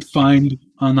that you would find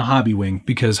on the Hobby Wing,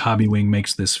 because Hobby Wing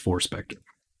makes this 4 Spectrum.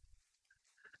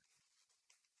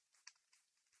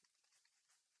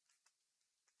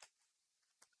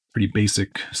 Pretty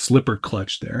basic slipper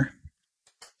clutch there.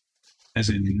 As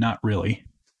in, not really.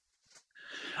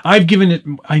 I've given it,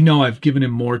 I know I've given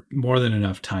him more than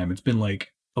enough time. It's been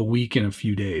like a week and a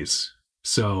few days.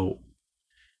 So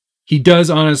he does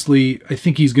honestly, I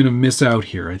think he's going to miss out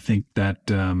here. I think that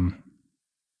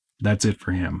that's it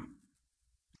for him.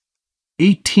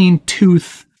 18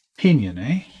 tooth pinion,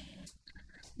 eh?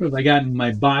 What have I got in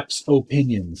my box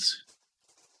opinions?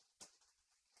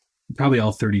 Probably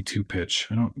all 32 pitch.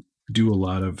 I don't do a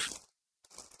lot of,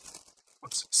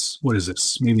 what's this? What is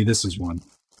this? Maybe this is one.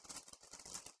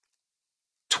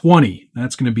 20.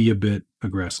 That's going to be a bit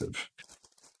aggressive.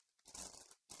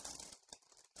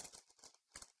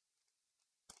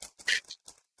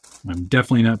 I'm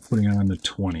definitely not putting on the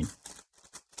 20.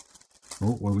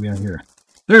 Oh, what do we got here?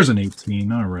 There's an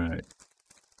 18. All right.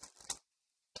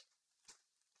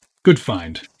 Good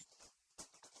find.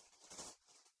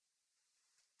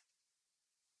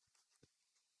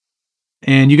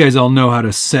 And you guys all know how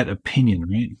to set a pinion,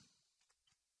 right?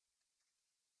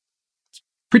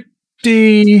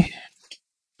 Pretty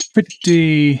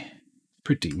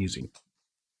easy.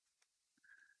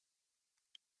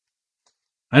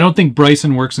 I don't think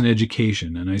Bryson works in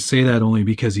education, and I say that only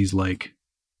because he's like,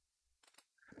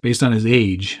 based on his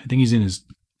age, I think he's in his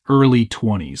early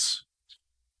 20s.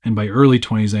 And by early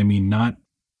 20s, I mean not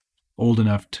old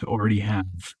enough to already have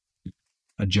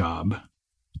a job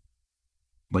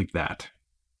like that.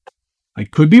 I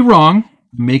could be wrong,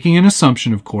 making an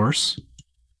assumption, of course,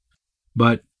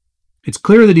 but it's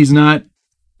clear that he's not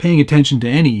paying attention to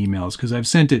any emails because I've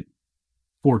sent it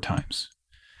 4 times.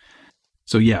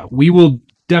 So yeah, we will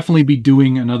definitely be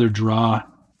doing another draw,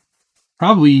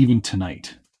 probably even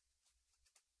tonight.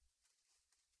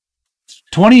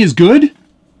 20 is good?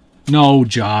 No,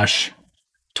 Josh.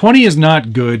 20 is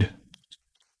not good.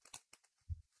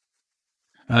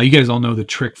 You guys all know the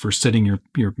trick for setting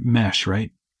your mesh,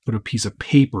 right? Put a piece of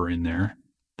paper in there,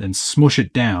 then smush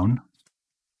it down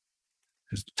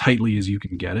as tightly as you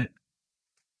can get it.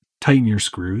 Tighten your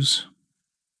screws.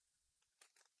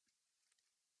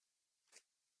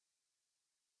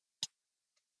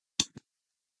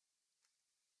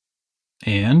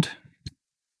 And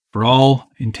for all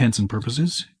intents and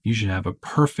purposes, you should have a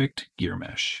perfect gear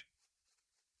mesh.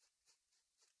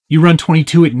 You run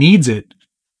 22, it needs it.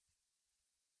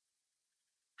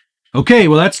 Okay,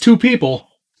 well, that's 2 people.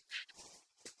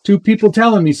 2 people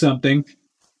telling me something.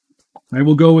 I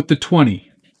will go with the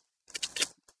 20.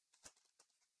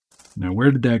 Now,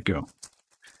 where did that go?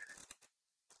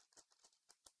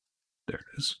 There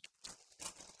it is.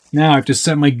 Now I have to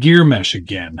set my gear mesh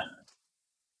again.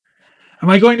 Am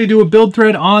I going to do a build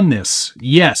thread on this?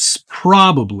 Yes,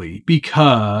 probably,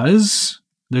 because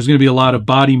there's going to be a lot of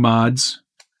body mods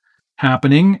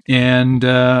happening, and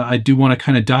I do want to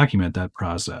kind of document that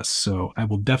process. So I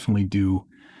will definitely do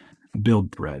a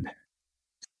build thread.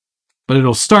 But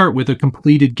it'll start with a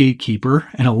completed Gatekeeper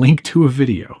and a link to a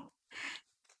video.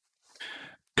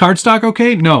 Cardstock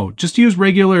okay? No, just use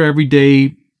regular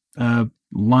everyday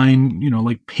line, you know,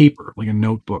 like paper, like a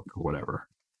notebook or whatever.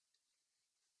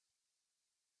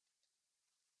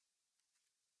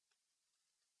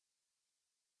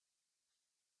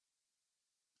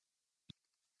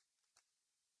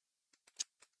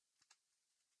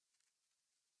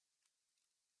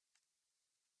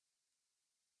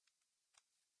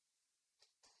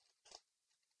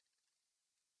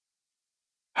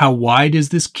 How wide is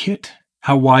this kit?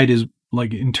 How wide is,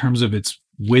 like, in terms of its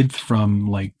width from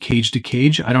like cage to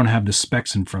cage? I don't have the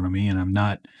specs in front of me, and I'm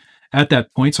not at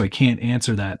that point, so I can't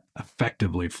answer that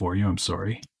effectively for you. I'm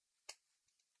sorry.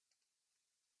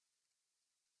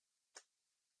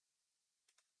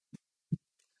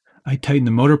 I tighten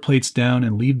the motor plates down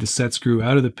and leave the set screw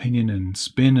out of the pinion and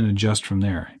spin and adjust from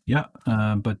there. Yeah,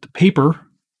 but the paper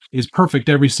is perfect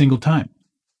every single time.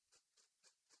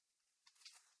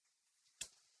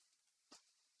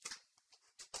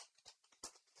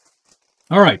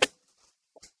 All right,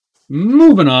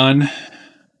 moving on.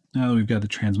 Now that we've got the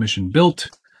transmission built,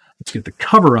 let's get the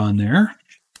cover on there.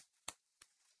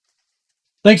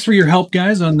 Thanks for your help,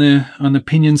 guys, on the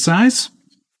pinion size.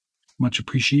 Much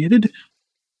appreciated.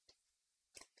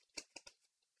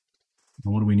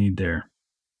 What do we need there?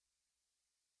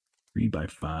 3 by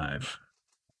 5.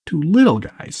 2 little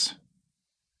guys.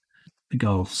 I think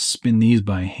I'll spin these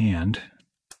by hand.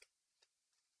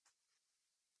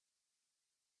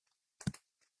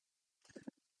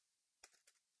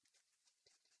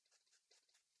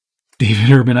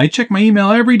 David Urban, I check my email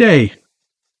every day.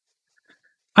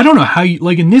 I don't know how you,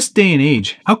 like, in this day and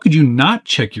age, how could you not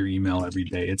check your email every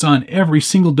day? It's on every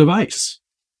single device.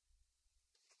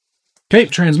 Okay,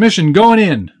 transmission going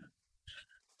in.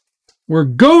 We're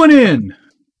going in.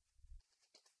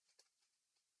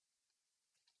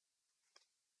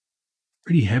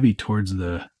 pretty heavy towards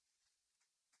the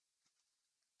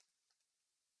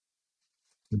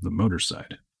motor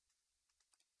side.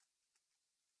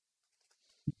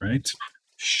 Right?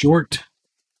 Short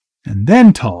and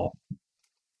then tall.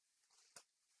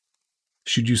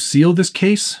 Should you seal this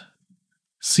case?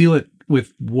 Seal it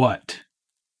with what?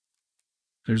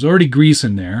 There's already grease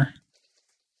in there.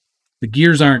 The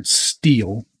gears aren't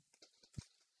steel.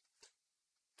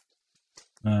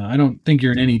 I don't think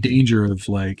you're in any danger of,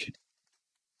 like,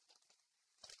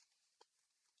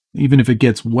 even if it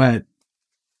gets wet,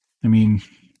 I mean,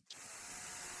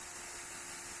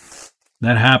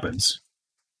 that happens.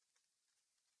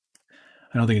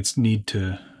 I don't think you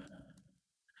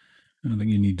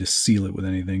need to seal it with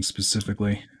anything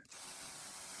specifically.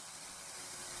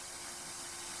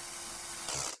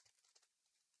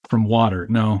 From water.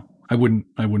 No, I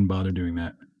wouldn't bother doing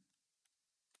that.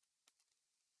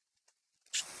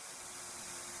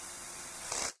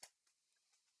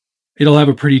 It'll have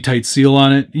a pretty tight seal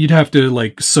on it. You'd have to,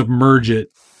 like, submerge it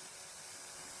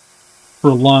for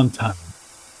a long time.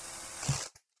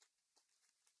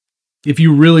 If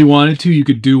you really wanted to, you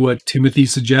could do what Timothy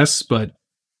suggests, but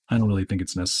I don't really think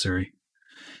it's necessary.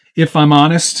 If I'm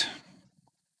honest,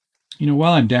 you know,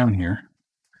 while I'm down here,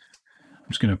 I'm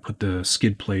just going to put the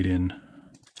skid plate in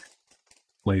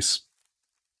place.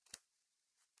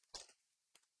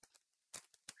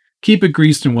 Keep it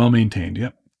greased and well maintained.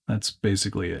 Yep, that's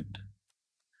basically it.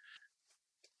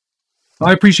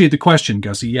 I appreciate the question,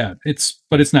 Gussie. Yeah,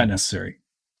 but it's not necessary.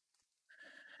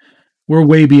 We're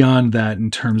way beyond that in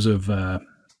terms of,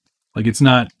 like, it's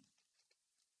not.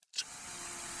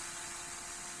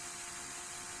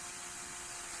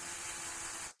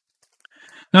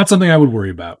 Not something I would worry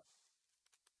about.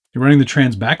 You're running the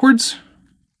trans backwards?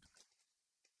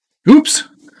 Oops.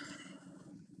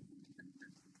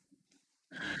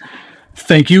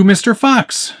 Thank you, Mr.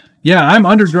 Fox. Yeah, I'm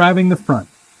underdriving the front.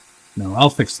 No,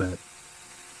 I'll fix that.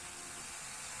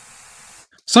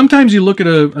 Sometimes you look at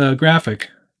a graphic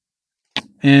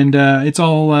and it's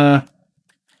all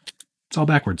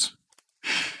backwards.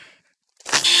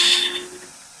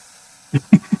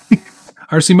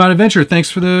 RC Mod Adventure, thanks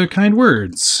for the kind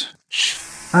words.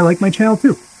 I like my channel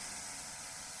too.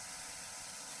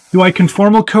 Do I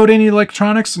conformal code any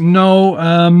electronics?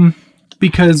 No,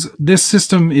 because this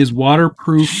system is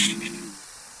waterproof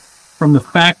from the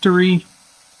factory,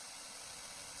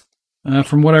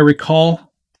 from what I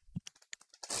recall.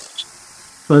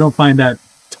 So I don't find that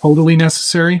totally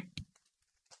necessary.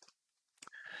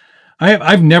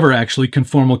 I've never actually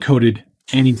conformal coded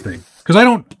anything because I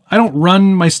don't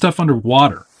run my stuff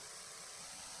underwater.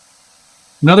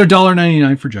 Another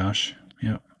 $1.99 for Josh.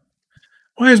 Yeah.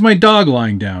 Why is my dog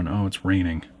lying down? Oh, it's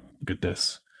raining. Look at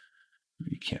this.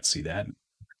 You can't see that.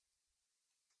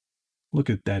 Look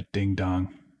at that ding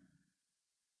dong.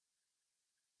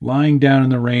 Lying down in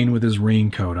the rain with his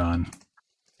raincoat on.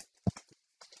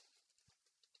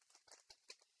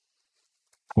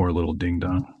 Poor little ding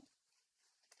dong.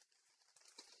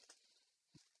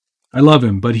 I love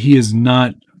him, but he is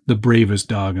not the bravest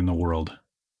dog in the world.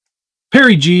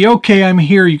 Perry G, okay, I'm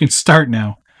here. You can start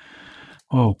now.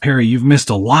 Oh, Perry, you've missed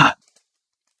a lot.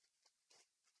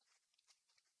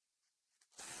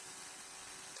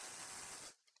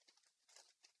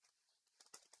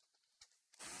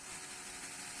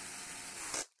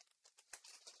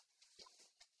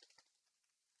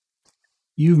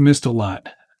 You've missed a lot.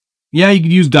 Yeah, you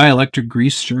could use dielectric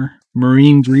grease, sure.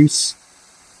 Marine grease.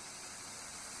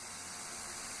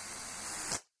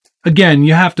 Again,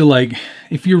 you have to, like,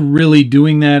 if you're really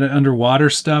doing that underwater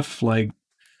stuff, like,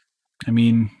 I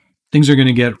mean, things are going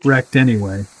to get wrecked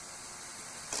anyway.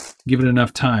 Give it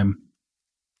enough time.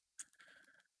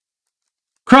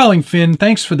 Crawling Fin,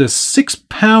 thanks for the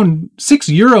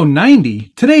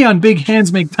 €6.90 today on Big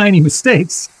Hands Make Tiny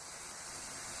Mistakes.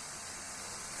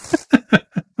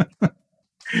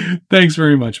 Thanks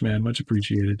very much, man. Much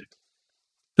appreciated.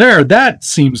 There, that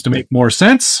seems to make more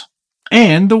sense.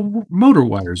 And the motor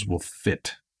wires will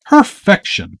fit.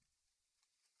 Perfection.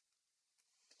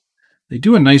 They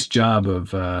do a nice job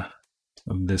of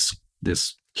this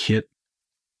kit.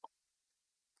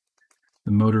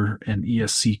 The motor and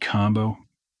ESC combo.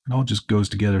 It all just goes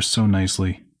together so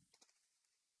nicely.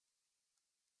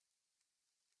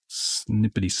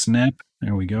 Snippity snap.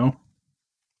 There we go.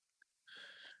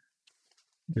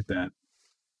 Look at that.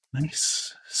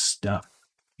 Nice stuff.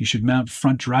 You should mount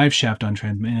front drive shaft on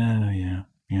transmission.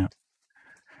 Yeah.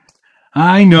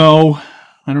 I know.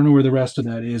 I don't know where the rest of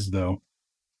that is, though.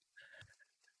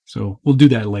 So we'll do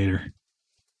that later.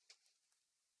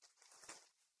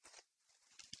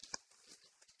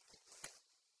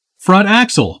 Front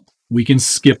axle. We can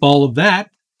skip all of that.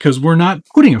 because we're not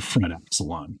putting a front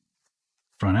axle on.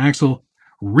 Front axle,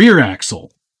 rear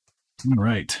axle. All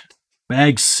right.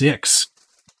 Bag 6.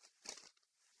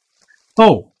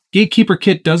 Oh, Gatekeeper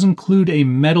Kit does include a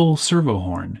metal servo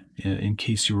horn, in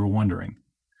case you were wondering.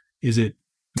 Is it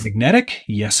magnetic?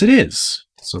 Yes, it is.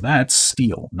 So that's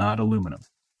steel, not aluminum.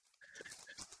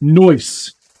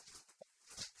 Noise.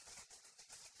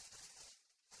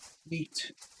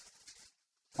 8,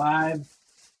 5,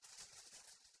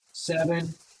 7.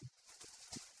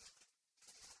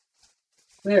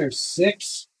 There's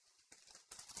 6.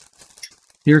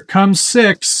 Here comes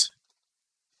 6.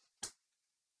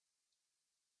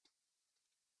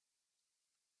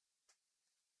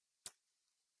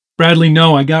 Bradley,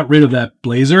 no, I got rid of that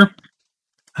Blazer,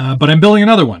 but I'm building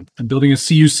another one. I'm building a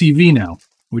CUCV now,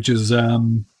 which is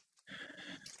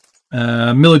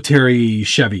military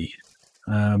Chevy.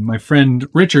 My friend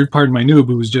Richard, pardon my noob,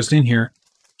 who was just in here,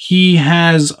 he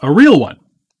has a real one.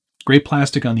 Great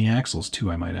plastic on the axles too,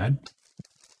 I might add.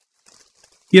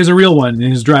 He has a real one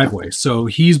in his driveway, so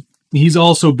he's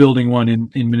also building one in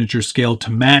miniature scale to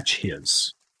match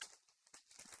his.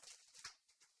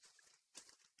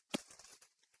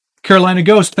 Carolina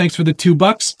Ghost, thanks for the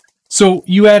 $2. So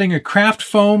you adding a craft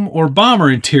foam or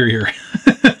bomber interior?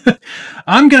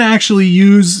 I'm going to actually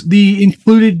use the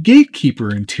included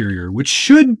Gatekeeper interior, which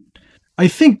should, I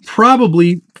think,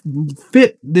 probably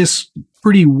fit this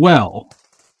pretty well. At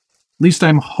least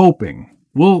I'm hoping.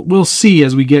 We'll see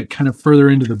as we get kind of further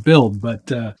into the build, but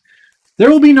there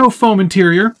will be no foam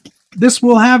interior. This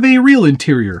will have a real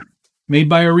interior made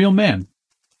by a real man.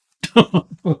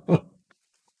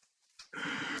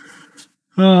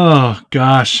 Oh,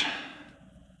 gosh.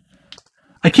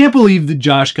 I can't believe that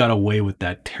Josh got away with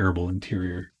that terrible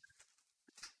interior.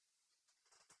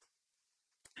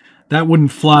 That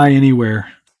wouldn't fly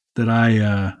anywhere that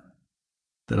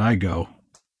I go.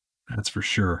 That's for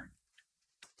sure.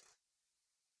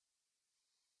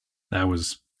 That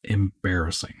was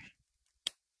embarrassing.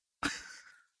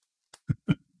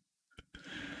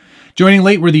 Joining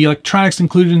late, were the electronics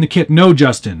included in the kit? No,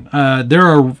 Justin. There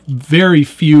are very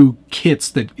few kits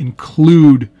that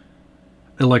include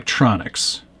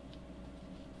electronics.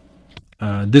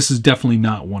 This is definitely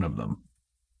not one of them.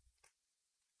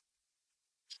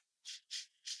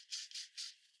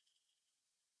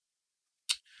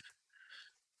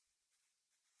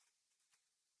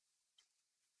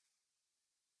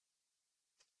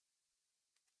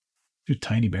 They're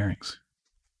tiny bearings.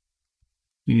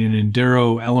 We need an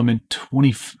Enduro Element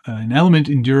 20, an Element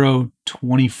Enduro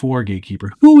 24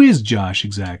 Gatekeeper. Who is Josh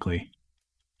exactly?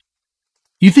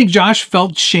 You think Josh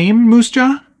felt shame, Moose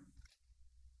Jaw?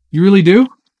 You really do?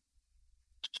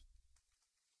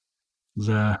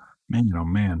 Man, oh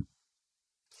man.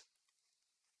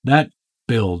 That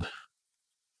build.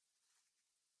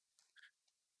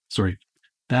 Sorry,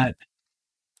 that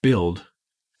build.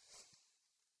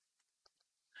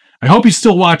 I hope he's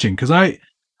still watching, because I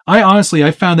honestly, I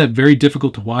found that very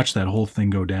difficult to watch that whole thing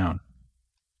go down.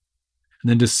 And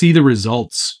then to see the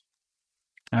results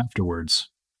afterwards.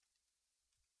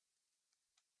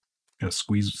 Gotta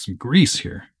squeeze some grease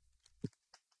here.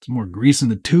 Some more grease in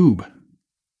the tube.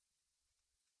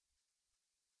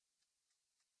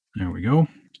 There we go.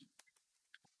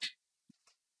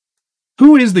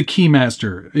 Who is the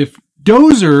Keymaster? If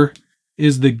Dozer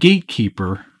is the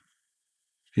Gatekeeper,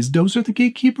 is Dozer the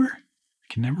Gatekeeper? I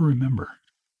can never remember.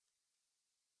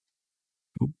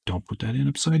 Oop, don't put that in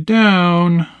upside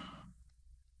down.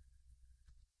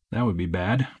 That would be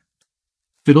bad.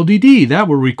 Fiddle-dee-dee, that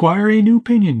will require a new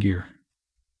pinion gear.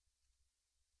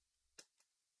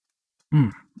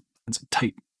 That's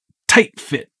a tight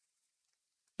fit.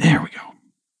 There we go.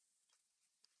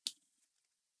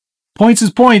 Points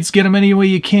is points. Get them any way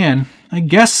you can. I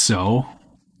guess so.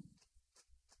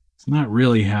 It's not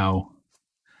really how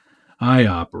I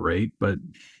operate, but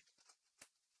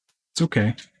it's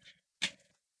okay.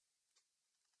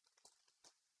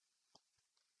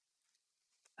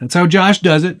 That's how Josh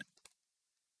does it.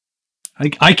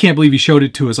 I can't believe he showed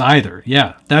it to us either.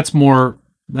 Yeah, that's more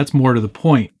to the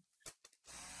point.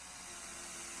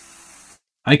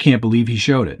 I can't believe he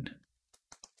showed it.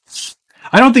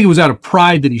 I don't think it was out of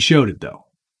pride that he showed it, though.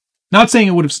 Not saying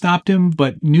it would have stopped him,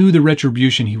 but knew the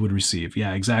retribution he would receive.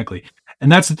 Yeah, exactly.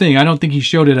 And that's the thing. I don't think he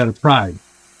showed it out of pride.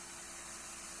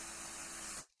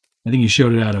 I think he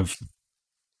showed it out of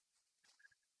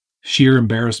sheer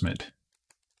embarrassment.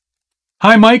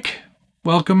 Hi, Mike.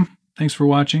 Welcome. Thanks for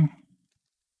watching.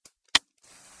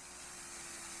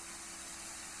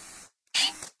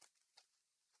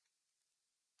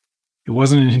 It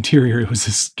wasn't an interior. It was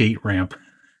a skate ramp.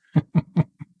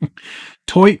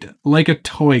 Toit like a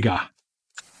toiga.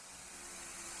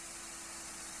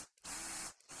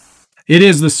 It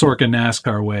is the Sorka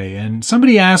NASCAR way. And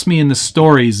somebody asked me in the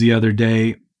stories the other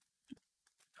day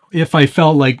if I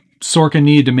felt like Sorka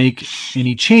needed to make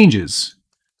any changes.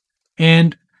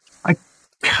 And I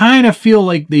kind of feel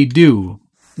like they do.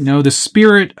 You know, the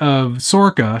spirit of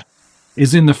Sorka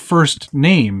is in the first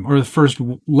name or the first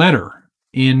letter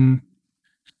in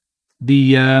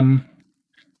the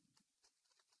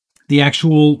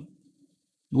actual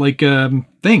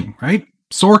thing, right?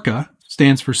 Sorka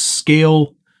stands for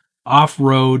Scale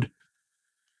Off-Road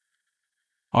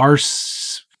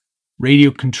Ars Radio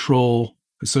Control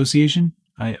Association.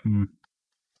 Don't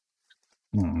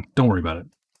worry about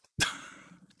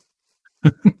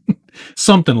it.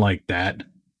 Something like that.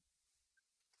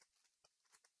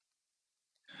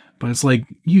 But it's like,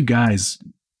 you guys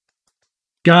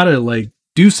gotta like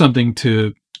do something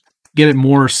to get it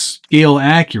more scale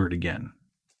accurate again.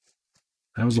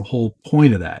 That was the whole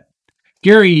point of that.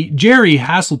 Jerry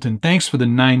Haselton, thanks for the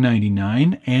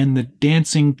 $9.99 and the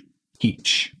dancing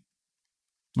peach.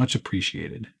 Much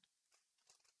appreciated.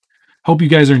 Hope you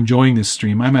guys are enjoying this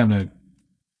stream. I'm having a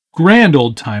grand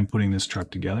old time putting this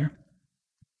truck together.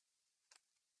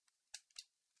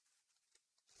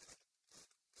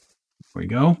 There we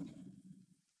go.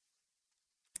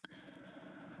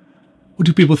 What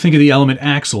do people think of the Element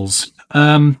axles?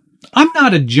 I'm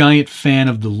not a giant fan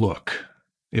of the look,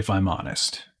 if I'm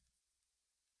honest.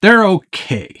 They're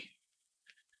okay,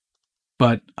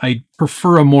 but I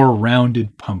prefer a more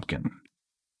rounded pumpkin.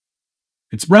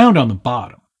 It's round on the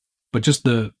bottom, but just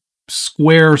the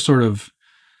square sort of,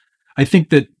 I think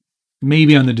that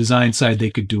maybe on the design side they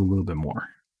could do a little bit more.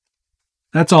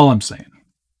 That's all I'm saying.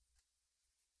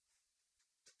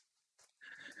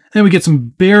 Then we get some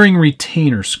bearing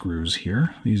retainer screws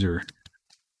here. These are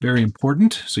very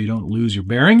important so you don't lose your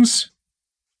bearings.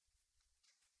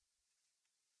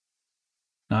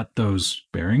 Not those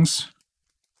bearings.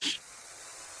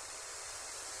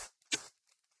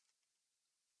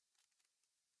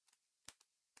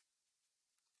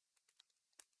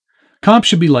 Comp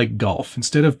should be like golf.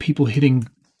 Instead people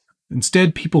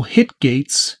hit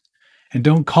gates and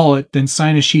don't call it, then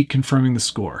sign a sheet confirming the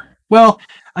score. Well,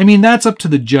 I mean, that's up to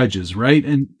the judges, right?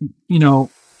 And, you know,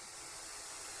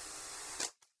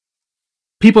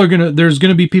 there's going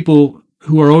to be people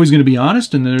who are always going to be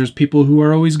honest, and there's people who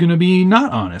are always going to be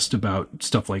not honest about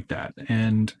stuff like that.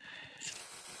 And,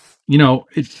 you know,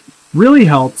 it really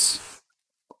helps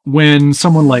when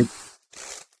someone like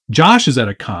Josh is at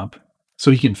a comp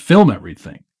so he can film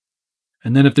everything.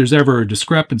 And then if there's ever a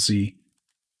discrepancy,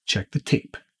 check the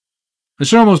tape. It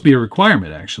should almost be a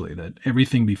requirement, actually, that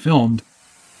everything be filmed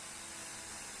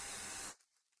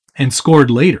and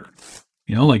scored later.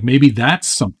 You know, like maybe that's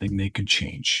something they could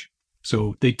change.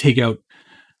 So they take out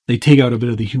a bit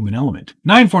of the human element.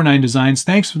 949 Designs,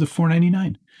 thanks for the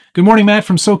 $4.99. Good morning, Matt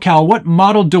from SoCal. What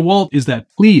model Dewalt is that,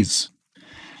 please?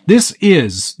 This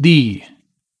is the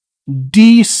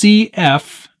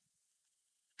DCF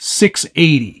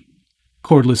 680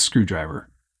 cordless screwdriver.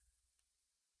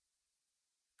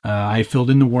 I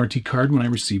filled in the warranty card when I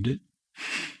received it.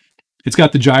 It's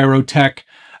got the gyro tech.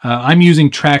 I'm using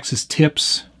Traxxas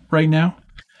tips right now.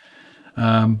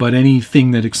 But anything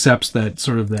that accepts that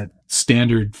sort of that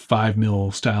standard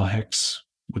 5mm style hex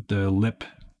with the lip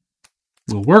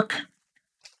will work.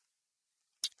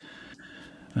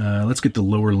 Let's get the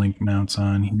lower link mounts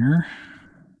on here.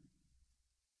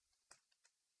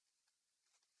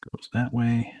 Goes that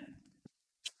way.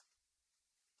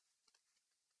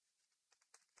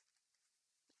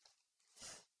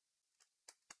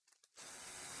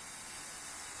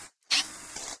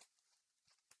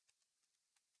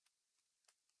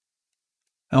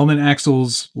 Element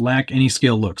axles lack any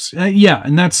scale looks. Yeah,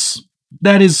 and that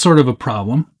is sort of a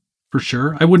problem, for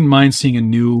sure. I wouldn't mind seeing a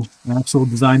new axle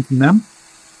design from them.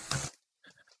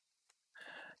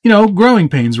 You know, Growing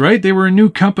Pains, right? They were a new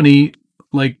company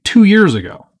like 2 years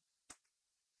ago.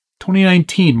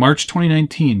 2019, March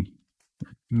 2019.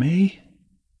 May?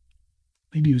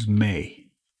 Maybe it was May.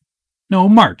 No,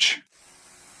 March.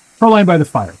 Proline by the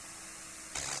Fire.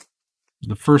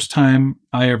 The first time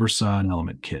I ever saw an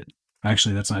Element kit.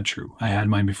 Actually, that's not true. I had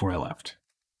mine before I left.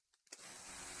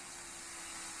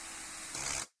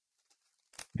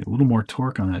 Get a little more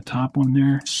torque on that top one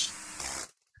there.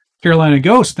 Carolina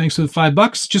Ghost, thanks for the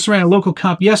 $5. Just ran a local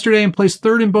comp yesterday and placed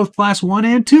third in both Class 1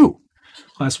 and 2.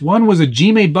 Class 1 was a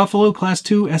G-Made Buffalo. Class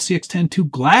 2,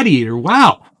 SCX-10-2 Gladiator.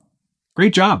 Wow.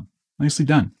 Great job. Nicely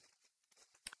done.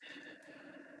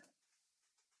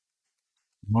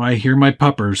 Oh, I hear my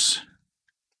puppers.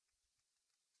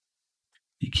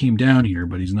 He came down here,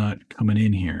 but he's not coming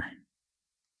in here.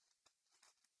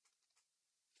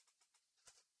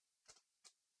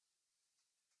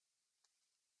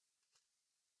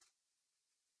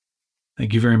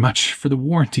 Thank you very much for the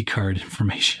warranty card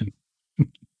information. The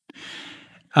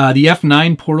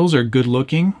F9 portals are good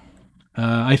looking.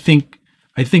 I think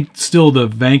still the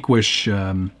Vanquish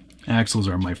axles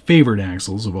are my favorite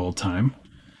axles of all time.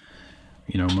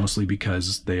 You know, mostly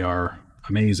because they are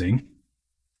amazing.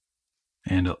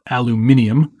 And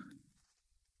aluminum.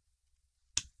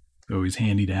 Always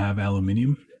handy to have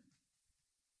aluminum.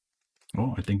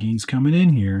 Oh, I think he's coming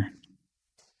in here.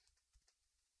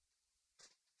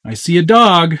 I see a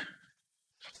dog.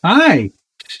 Hi.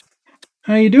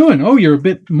 How you doing? Oh, you're a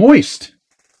bit moist.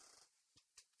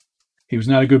 He was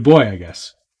not a good boy, I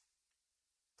guess.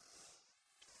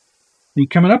 Are you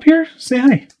coming up here? Say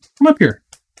hi. Come up here.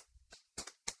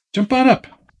 Jump on up.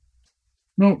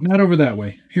 No, not over that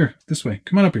way. Here, this way.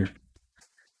 Come on up here.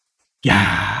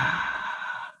 Yeah.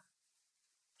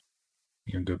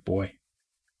 You're a good boy.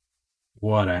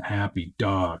 What a happy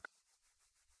dog.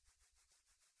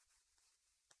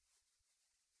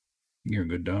 You're a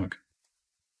good dog.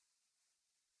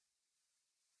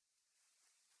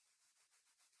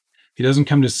 He doesn't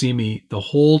come to see me the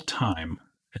whole time.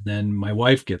 And then my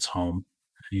wife gets home.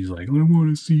 And he's like, I want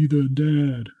to see the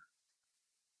dad.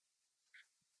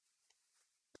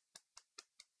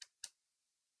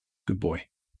 Good boy.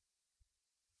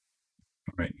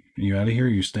 All right. Are you out of here or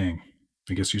are you staying?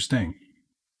 I guess you're staying.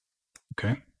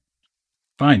 Okay.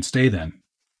 Fine. Stay then.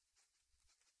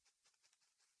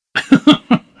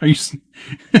 Are you...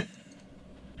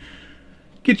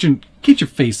 Get your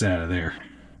face out of there.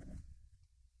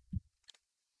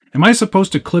 Am I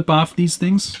supposed to clip off these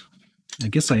things? I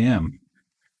guess I am.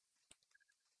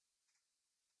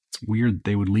 It's weird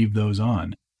they would leave those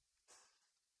on.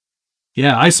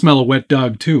 Yeah, I smell a wet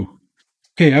dog too.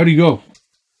 Okay, how'd he go?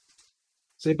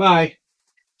 Say bye.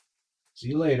 See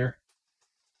you later.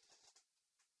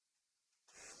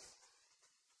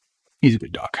 He's a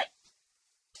good dog.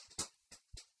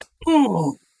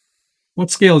 Oh,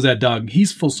 what scale is that dog?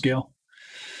 He's full scale.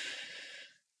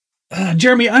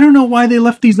 Jeremy, I don't know why they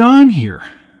left these on here.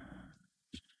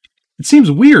 It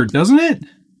seems weird, doesn't it?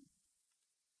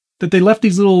 That they left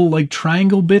these little like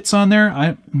triangle bits on there.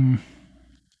 I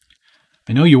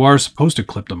know you are supposed to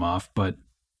clip them off, but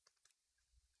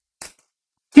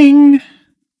ding.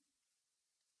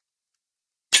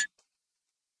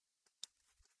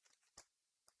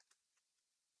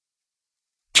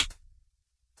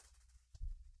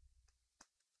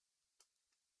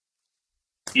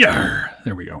 Yeah,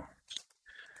 there we go.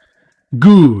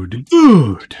 Good,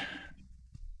 good.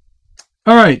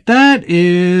 All right, that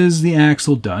is the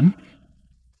axle done.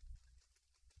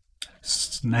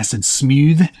 It's nice and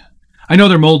smooth. I know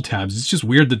they're mold tabs. It's just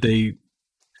weird that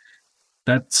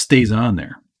that stays on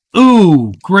there.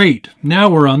 Ooh, great. Now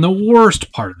we're on the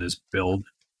worst part of this build.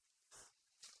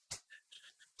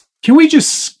 Can we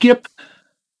just skip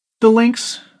the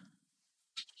links?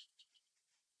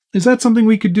 Is that something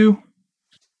we could do?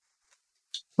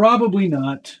 Probably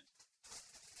not.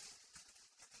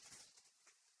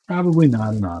 Probably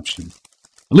not an option.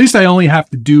 At least I only have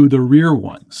to do the rear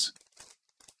ones.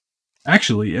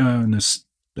 Actually, I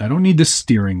don't need the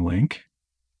steering link.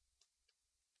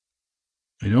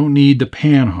 I don't need the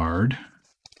panhard.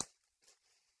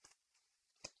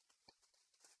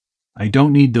 I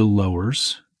don't need the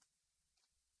lowers.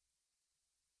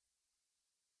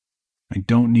 I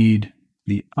don't need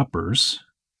the uppers.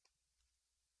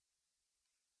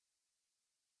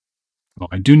 Oh,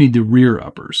 I do need the rear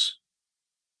uppers.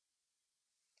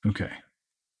 Okay.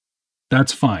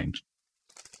 That's fine.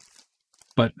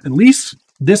 But at least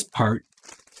this part,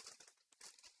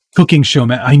 cooking show,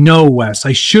 man. I know, Wes.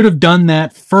 I should have done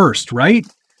that first, right?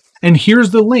 And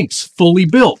here's the links, fully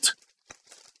built.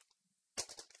 At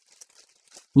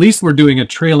least we're doing a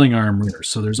trailing arm rear,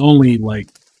 so there's only like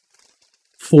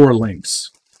 4 links.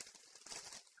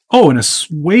 Oh, and a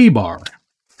sway bar.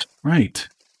 Right.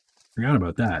 Forgot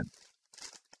about that.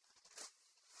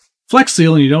 Flex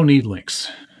seal, and you don't need links.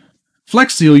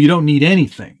 Flex seal, you don't need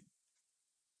anything.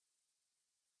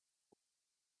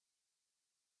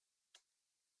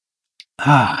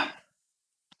 I'm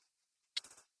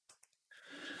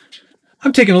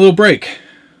taking a little break.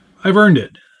 I've earned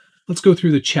it. Let's go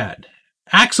through the chat.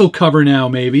 Axle cover now,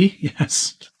 maybe.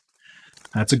 Yes.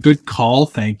 That's a good call.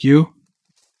 Thank you.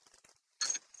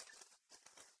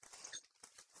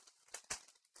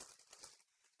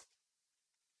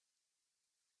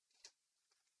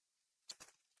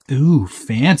 Ooh,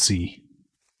 fancy.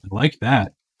 I like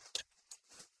that.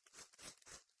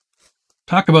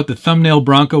 Talk about the thumbnail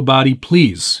Bronco body,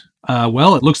 please.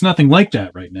 Well, it looks nothing like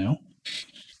that right now.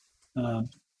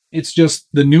 It's just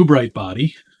the New Bright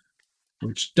body,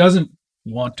 which doesn't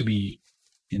want to be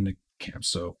in the cam.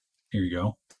 So here you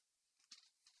go.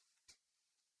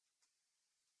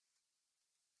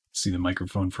 see the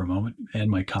microphone for a moment and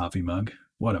my coffee mug.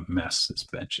 What a mess this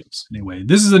bench is. Anyway,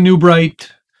 this is a New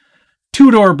Bright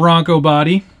two-door Bronco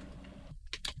body.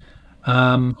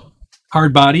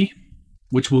 Hard body,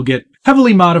 which will get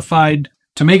heavily modified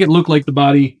to make it look like the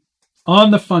body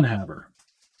on the Funhaver.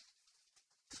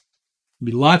 There'll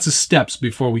be lots of steps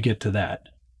before we get to that.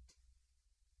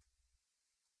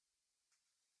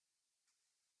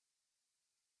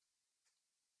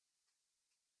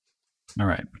 All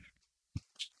right.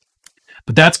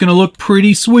 But that's going to look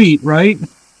pretty sweet, right?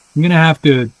 I'm going to have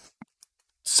to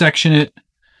section it.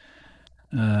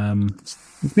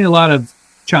 It's been a lot of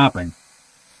chopping.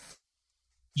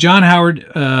 John Howard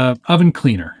oven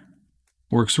cleaner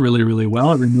works really, really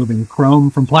well at removing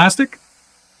chrome from plastic.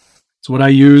 It's what I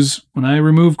use when I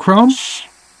remove chrome.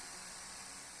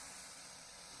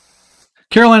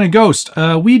 Carolina Ghost.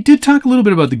 We did talk a little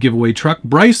bit about the giveaway truck.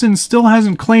 Bryson still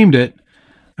hasn't claimed it.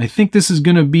 I think this is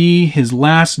going to be his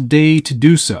last day to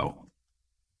do so.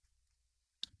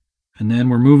 And then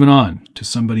we're moving on to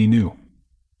somebody new.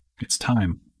 It's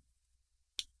time.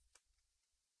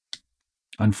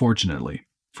 Unfortunately.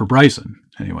 For Bryson,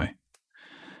 anyway.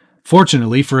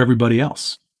 Fortunately for everybody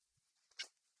else.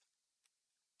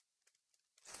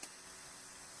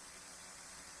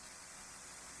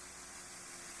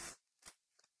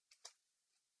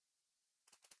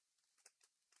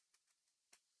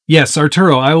 Yes,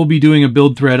 Arturo, I will be doing a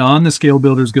build thread on the Scale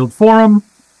Builders Guild forum,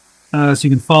 so you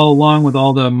can follow along with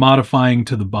all the modifying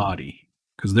to the body,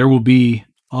 because there will be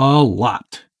a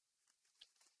lot.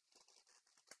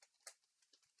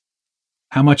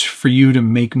 How much for you to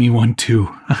make me one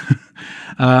too?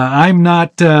 I'm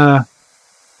not...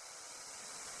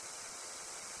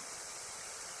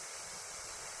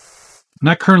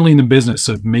 not currently in the business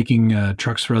of making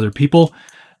trucks for other people,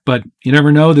 but you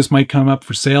never know, this might come up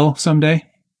for sale someday.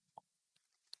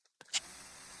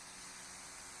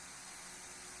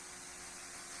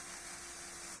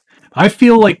 I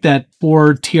feel like that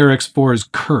Ford TRX4 is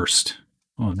cursed.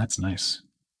 Oh, that's nice.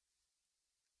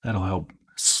 That'll help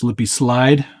slippy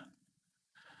slide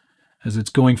as it's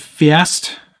going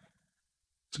fast.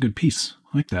 It's a good piece.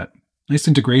 I like that. Nice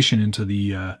integration into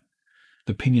the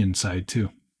pinion side too.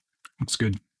 Looks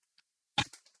good.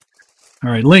 All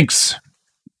right, links.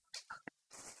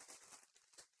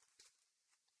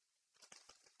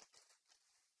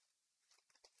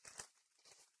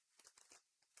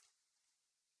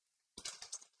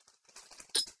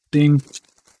 Ding.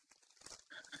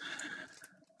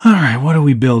 All right, what are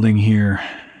we building here?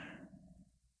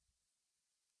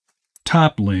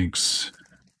 Top links.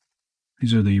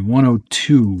 These are the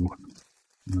 102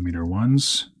 millimeter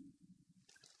ones.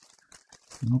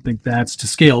 I don't think that's to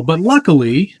scale, but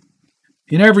luckily,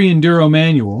 in every Enduro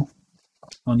manual,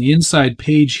 on the inside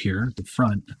page here at the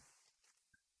front,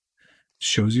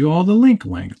 shows you all the link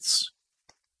lengths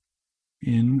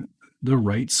in the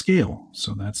right scale.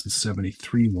 So that's the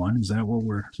 73 one. Is that what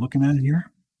we're looking at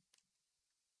here?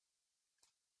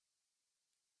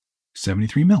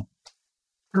 73 mil.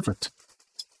 Perfect.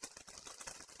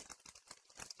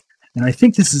 And I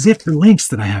think this is it for links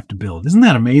that I have to build. Isn't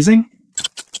that amazing?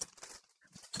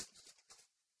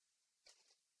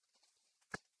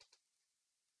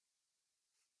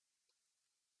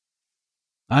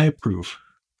 I approve.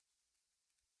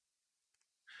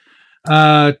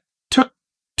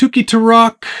 Tuki to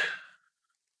Rock.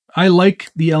 I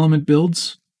like the element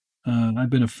builds.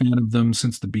 I've been a fan of them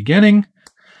since the beginning.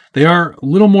 They are a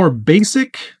little more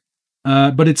basic,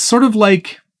 but it's sort of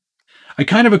like, I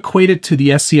kind of equate it to the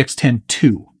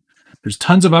SCX-10-2. There's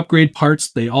tons of upgrade parts.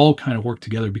 They all kind of work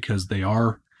together because they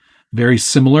are very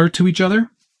similar to each other in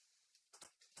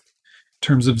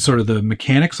terms of sort of the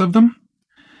mechanics of them.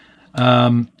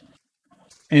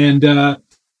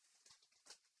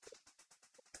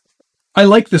 I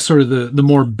like this sort of the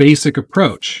more basic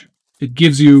approach. It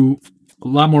gives you a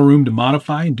lot more room to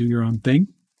modify and do your own thing.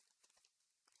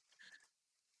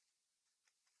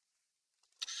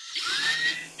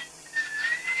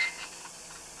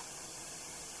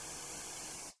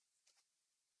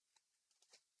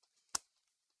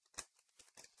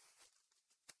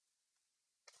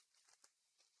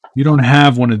 You don't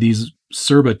have one of these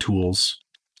Serba tools,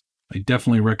 I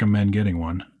definitely recommend getting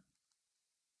one.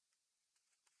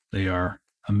 They are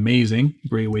amazing.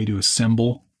 Great way to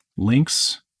assemble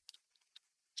links.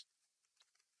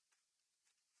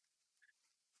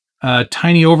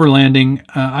 Tiny overlanding.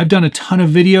 I've done a ton of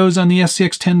videos on the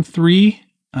SCX-10-3.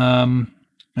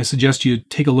 I suggest you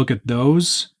take a look at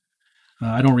those.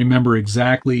 I don't remember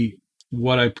exactly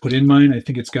what I put in mine. I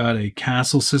think it's got a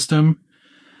castle system,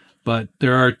 but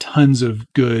there are tons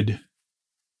of good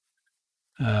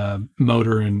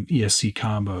motor and ESC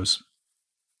combos.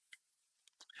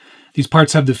 These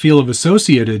parts have the feel of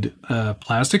associated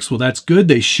plastics. Well, that's good.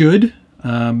 They should,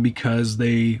 because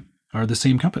they are the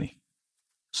same company.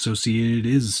 Associated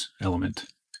is Element.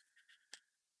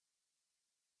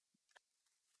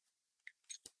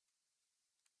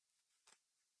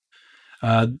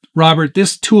 Robert,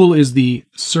 this tool is the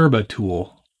Serba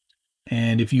tool.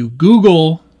 And if you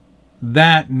Google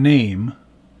that name,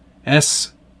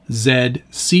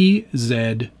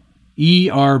 SZCZERBA,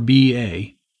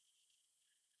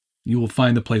 you will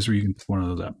find the place where you can pick one of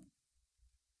those up.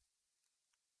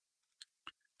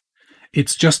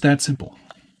 It's just that simple.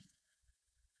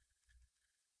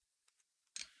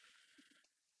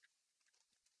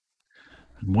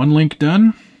 One link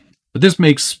done. But this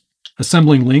makes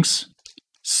assembling links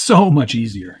so much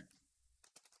easier.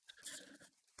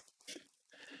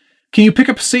 Can you pick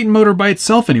up a Satan motor by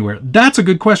itself anywhere? That's a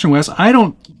good question, Wes. I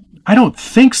don't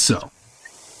think so.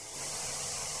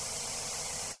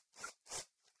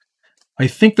 I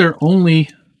think they're only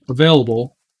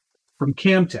available from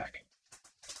Camtech.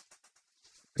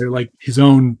 They're like his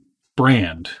own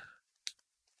brand.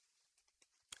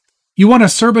 You won a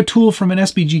Serba tool from an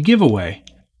SBG giveaway.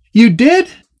 You did?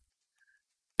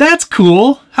 That's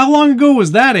cool. How long ago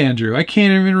was that, Andrew? I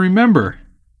can't even remember.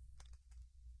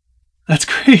 That's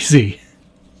crazy.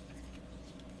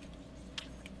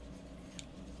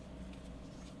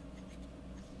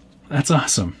 That's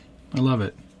awesome. I love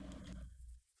it.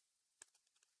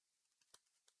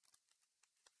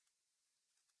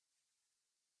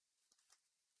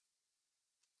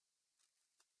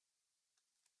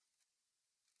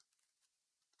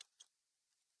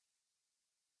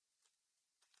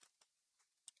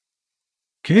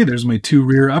 Okay, there's my two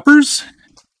rear uppers.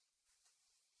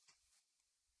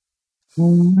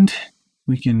 And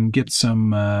we can get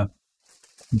some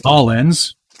ball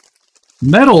ends.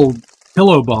 Metal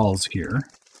pillow balls here,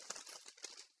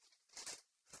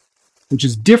 which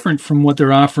is different from what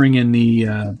they're offering in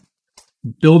the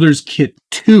Builder's Kit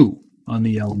 2 on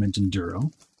the Element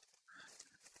Enduro.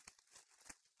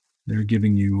 They're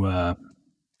giving you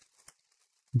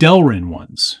Delrin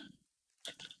ones.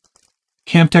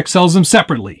 Camtech sells them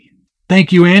separately.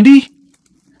 Thank you, Andy.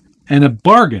 And a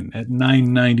bargain at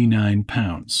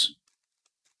 £9.99.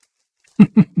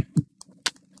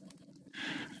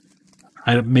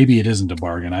 Maybe it isn't a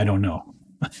bargain. I don't know.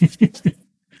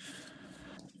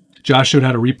 Josh showed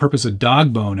how to repurpose a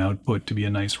dog bone output to be a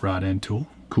nice rod end tool.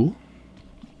 Cool.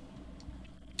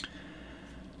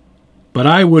 But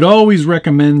I would always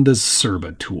recommend the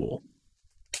Serba tool.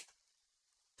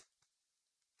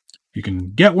 You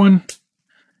can get one.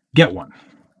 Get one.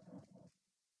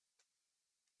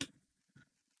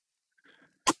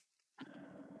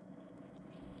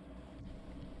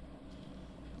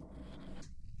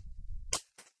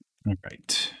 All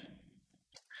right.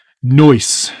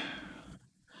 Nice.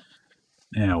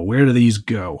 Now, where do these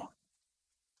go?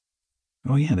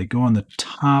 Oh, yeah, they go on the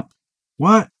top.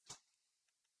 What?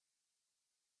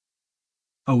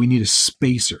 Oh, we need a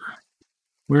spacer.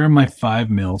 Where are my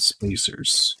 5mm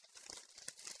spacers?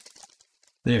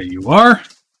 There you are.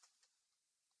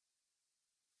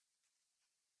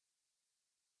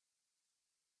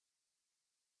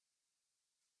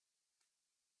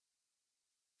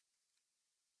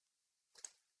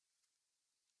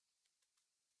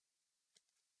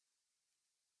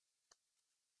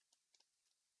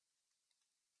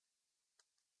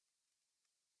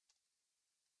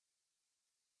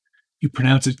 You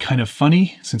pronounce it kind of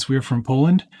funny since we're from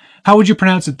Poland. How would you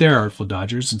pronounce it there, Artful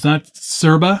Dodgers? It's not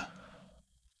Serba?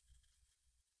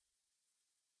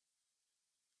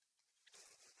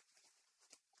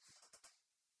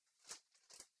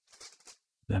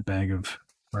 That bag of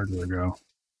hardware go.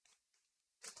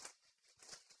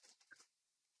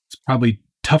 It's probably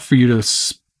tough for you to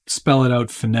spell it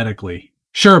out phonetically.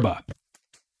 Sherba.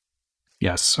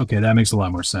 Yes, okay, that makes a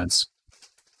lot more sense.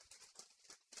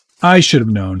 I should have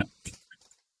known.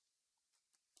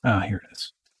 Ah, here it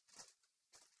is.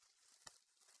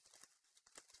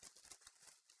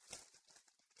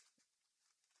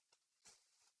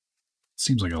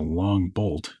 Seems like a long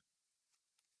bolt.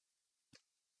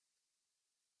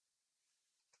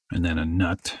 And then a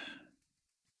nut.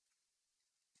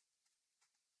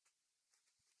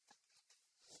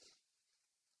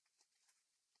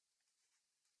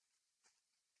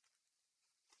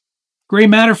 Gray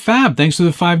Matter Fab, thanks for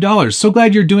the $5. So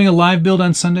glad you're doing a live build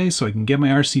on Sunday so I can get my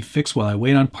RC fixed while I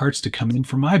wait on parts to come in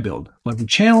for my build. Love your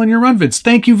channel and your run vids.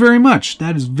 Thank you very much.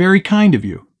 That is very kind of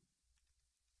you.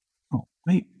 Oh,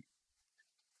 wait.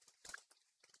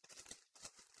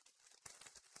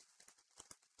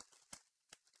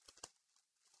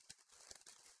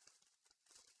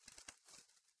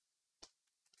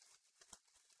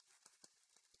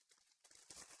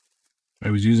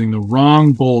 I was using the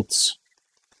wrong bolts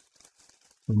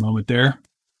for a moment there.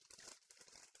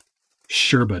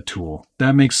 Sherba tool.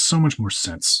 That makes so much more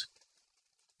sense.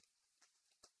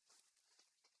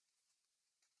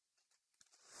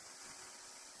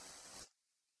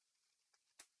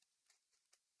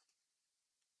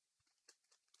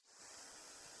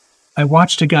 I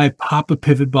watched a guy pop a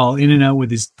pivot ball in and out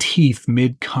with his teeth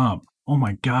mid-comp. Oh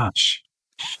my gosh.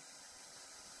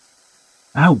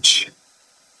 Ouch.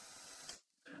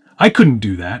 I couldn't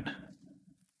do that.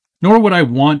 Nor would I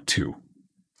want to.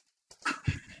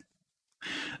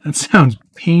 That sounds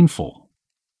painful.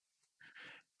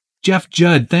 Jeff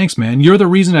Judd, thanks, man. You're the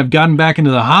reason I've gotten back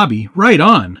into the hobby. Right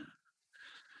on.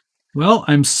 Well,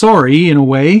 I'm sorry in a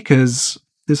way, because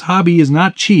this hobby is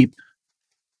not cheap.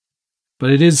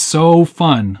 But it is so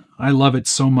fun. I love it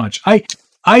so much.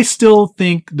 I still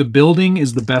think the building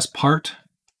is the best part.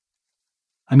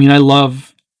 I mean, I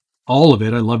love all of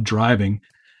it. I love driving.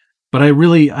 But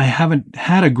I haven't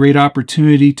had a great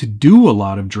opportunity to do a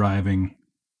lot of driving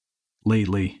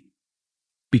lately.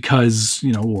 Because,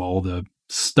 you know, all the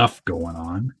stuff going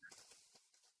on.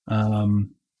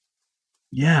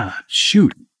 Yeah,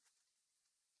 shoot.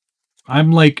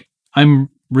 I'm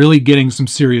really getting some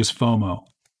serious FOMO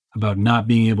about not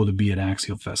being able to be at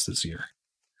Axial Fest this year.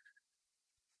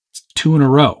 It's 2 in a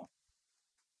row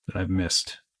that I've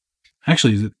missed.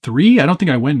 Actually, is it 3? I don't think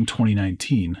I went in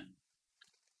 2019. I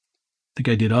think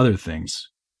I did other things.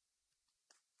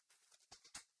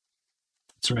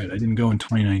 That's right, I didn't go in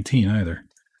 2019 either.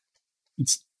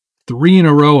 It's 3 in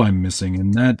a row I'm missing,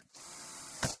 and that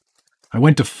I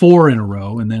went to 4 in a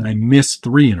row, and then I missed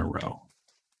 3 in a row.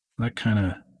 That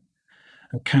kind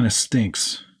of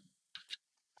stinks.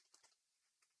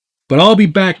 But I'll be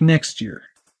back next year.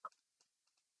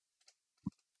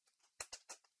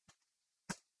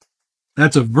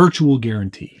 That's a virtual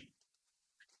guarantee.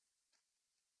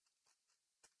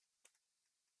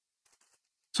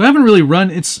 So I haven't really run.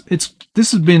 This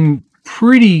has been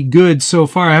pretty good so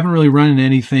far. I haven't really run into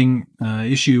anything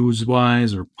issues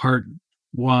wise or part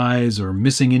wise or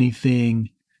missing anything.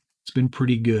 It's been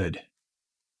pretty good.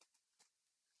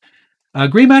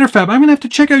 Gray Matter Fab, I'm going to have to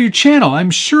check out your channel.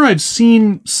 I'm sure I've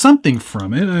seen something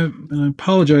from it. I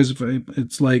apologize if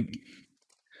it's like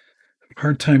a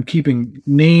hard time keeping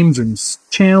names and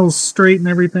channels straight and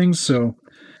everything, so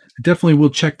I definitely will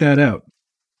check that out.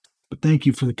 But thank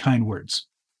you for the kind words.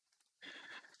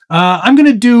 I'm going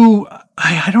to do,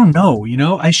 I don't know, you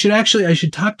know, I should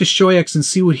talk to Shoyax and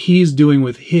see what he's doing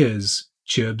with his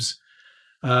Chibs.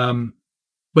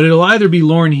 But it'll either be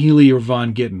Loren Healy or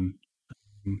Von Gittin.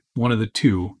 One of the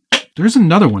two. There's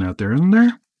another one out there, isn't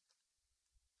there?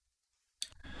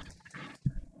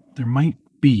 There might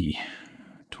be.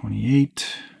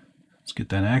 28. Let's get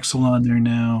that axle on there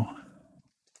now.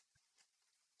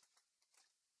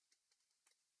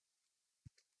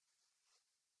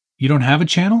 You don't have a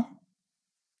channel?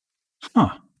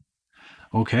 Huh.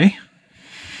 Okay.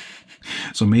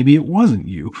 So maybe it wasn't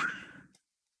you.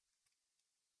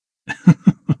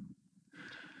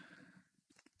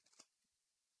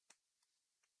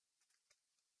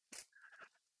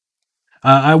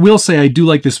 I will say I do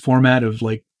like this format of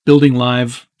like building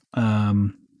live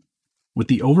with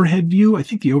the overhead view. I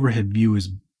think the overhead view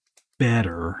is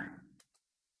better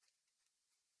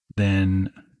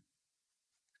than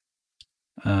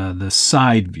the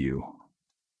side view.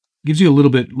 It gives you a little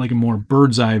bit like a more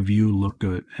bird's eye view look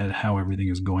at how everything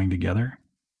is going together.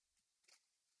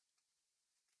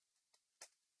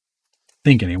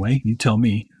 Think anyway, you tell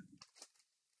me.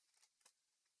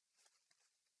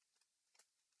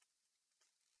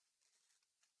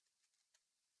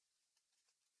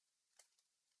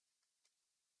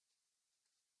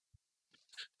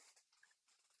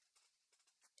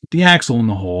 The axle in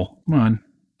the hole. Come on.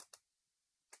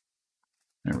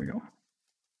 There we go.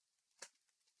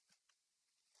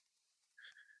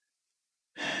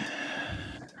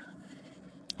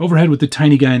 Overhead with the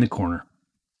tiny guy in the corner.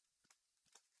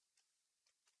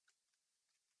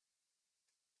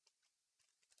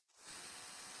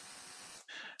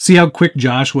 See how quick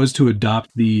Josh was to adopt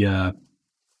the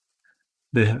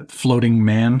floating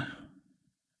man?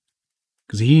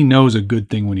 Because he knows a good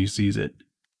thing when he sees it.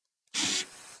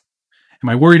 Am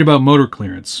I worried about motor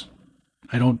clearance?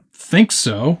 I don't think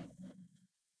so.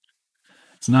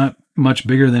 It's not much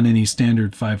bigger than any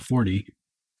standard 540.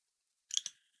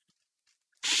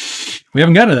 We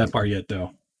haven't got to that part yet,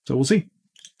 though. So we'll see.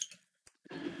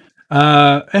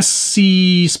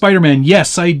 SC Spider-Man.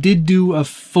 Yes, I did do a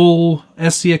full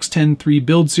SCX-10-3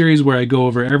 build series where I go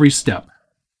over every step.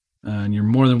 And you're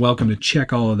more than welcome to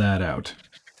check all of that out.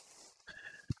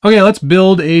 Okay, let's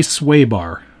build a sway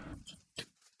bar,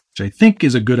 which which I think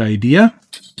is a good idea.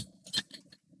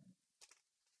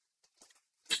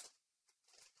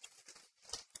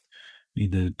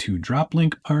 Need the 2 drop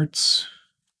link parts.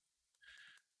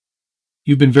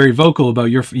 You've been very vocal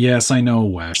about your... Yes, I know,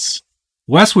 Wes.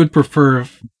 Wes would prefer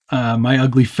if my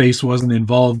ugly face wasn't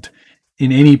involved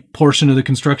in any portion of the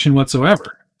construction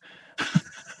whatsoever.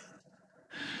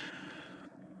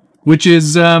 Which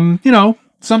is, you know,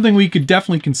 something we could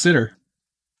definitely consider.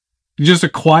 Just a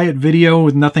quiet video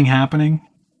with nothing happening.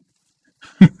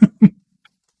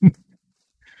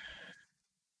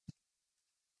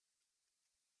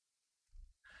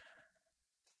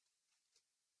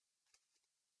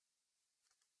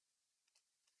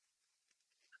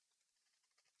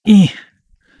 Eh.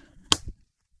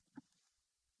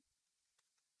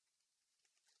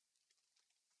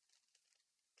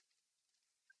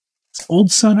 Is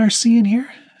Old Sun RC in here?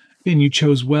 And you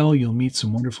chose well. You'll meet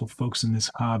some wonderful folks in this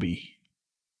hobby.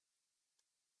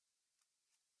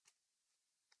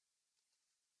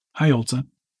 Hi, Old Sun.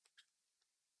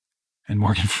 And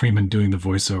Morgan Freeman doing the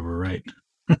voiceover, right?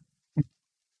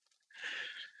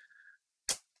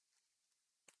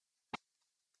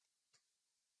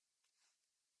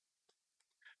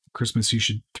 Christmas, you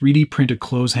should 3D print a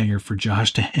clothes hanger for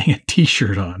Josh to hang a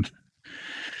t-shirt on.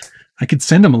 I could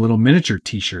send him a little miniature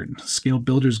t-shirt. Scale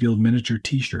Builders Guild miniature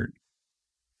t-shirt.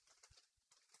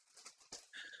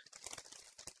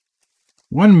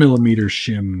 1mm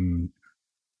shim.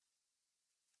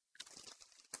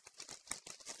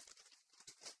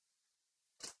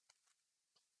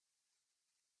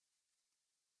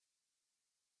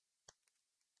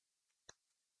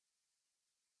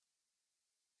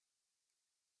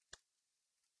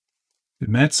 Did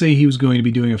Matt say he was going to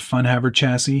be doing a Funhaver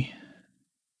chassis?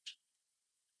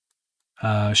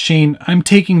 Shane, I'm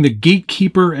taking the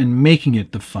Gatekeeper and making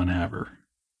it the Funhaver.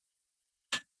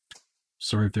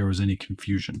 Sorry if there was any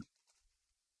confusion.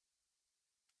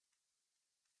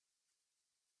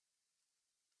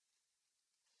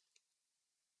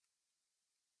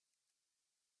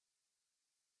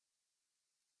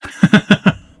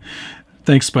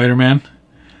 Thanks, Spider-Man.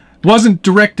 It wasn't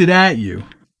directed at you,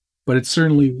 but it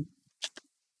certainly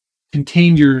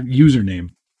contained your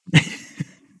username.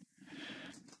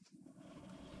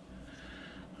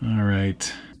 All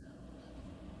right.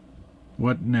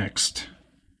 What next?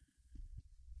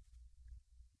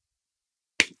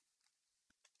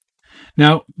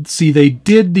 Now, see, they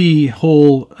did the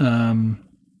whole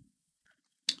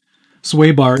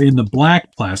sway bar in the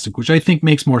black plastic, which I think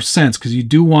makes more sense because you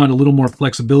do want a little more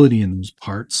flexibility in those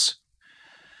parts,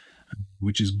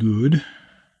 which is good.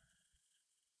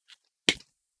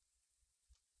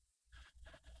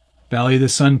 Valley of the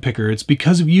Sun Picker. It's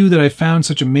because of you that I found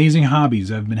such amazing hobbies.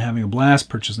 I've been having a blast.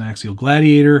 Purchased an Axial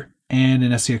Gladiator and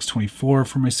an SCX-24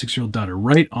 for my 6-year-old daughter.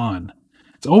 Right on.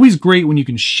 It's always great when you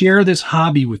can share this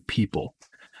hobby with people,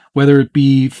 whether it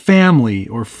be family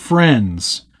or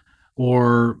friends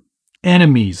or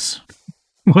enemies,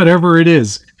 whatever it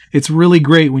is. It's really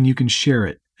great when you can share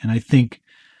it. And I think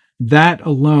that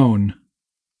alone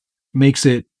makes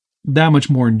it that much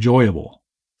more enjoyable.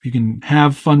 You can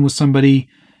have fun with somebody.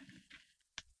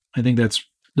 I think that's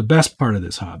the best part of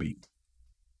this hobby.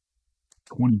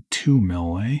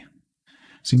 22mm, eh?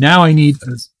 See, now I need...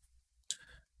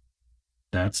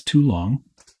 That's too long.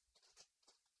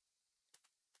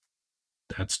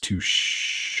 That's too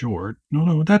short.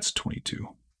 No, that's 22.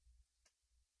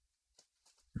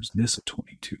 Where's this a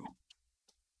 22?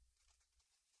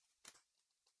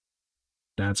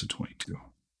 That's a 22.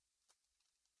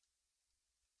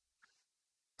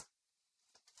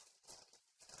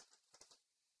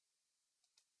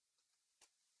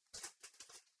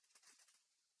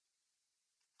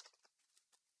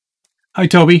 Hi,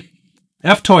 Toby.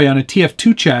 F-Toy on a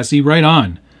TF2 chassis, right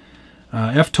on.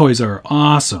 F-Toys are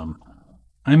awesome.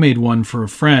 I made one for a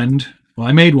friend. Well,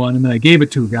 I made one and then I gave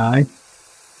it to a guy.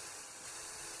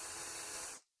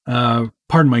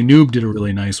 Pardon My Noob did a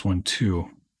really nice one too.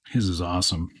 His is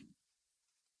awesome.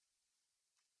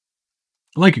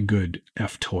 I like a good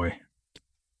F-Toy.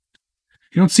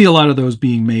 You don't see a lot of those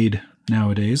being made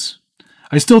nowadays.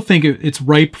 I still think it's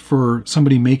ripe for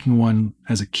somebody making one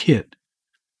as a kit.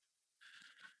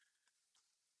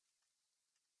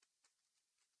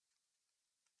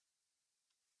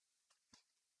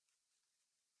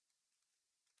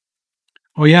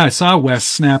 Oh yeah, I saw Wes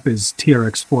snap his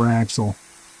TRX-4 axle.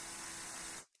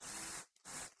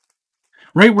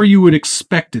 Right where you would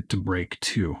expect it to break,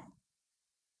 too.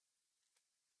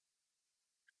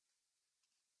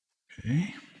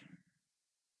 Okay.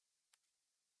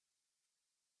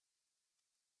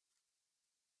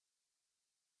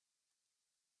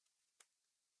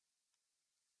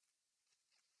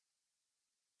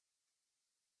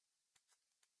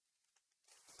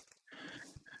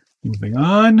 Moving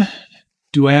on.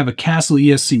 Do I have a Castle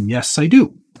ESC? Yes, I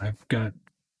do. I've got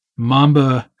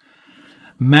Mamba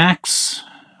Max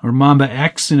or Mamba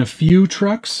X in a few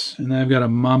trucks, and then I've got a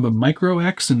Mamba Micro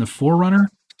X in the 4Runner.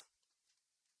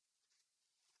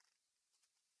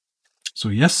 So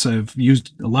yes, I've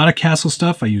used a lot of Castle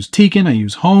stuff. I use Tekin, I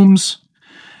use Holmes,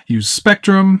 I use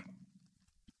Spectrum.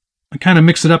 I kind of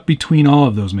mix it up between all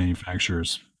of those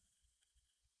manufacturers.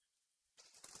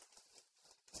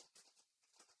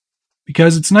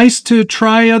 Because it's nice to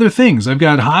try other things. I've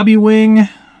got Hobby Wing,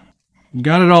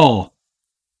 got it all.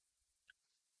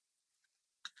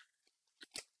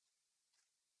 I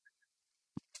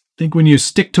think when you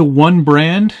stick to one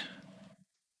brand,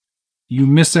 you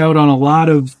miss out on a lot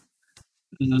of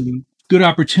good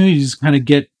opportunities to kind of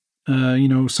get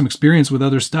some experience with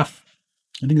other stuff.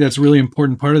 I think that's a really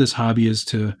important part of this hobby, is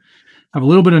to have a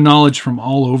little bit of knowledge from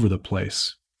all over the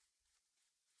place.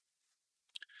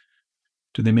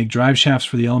 Do they make drive shafts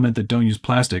for the Element that don't use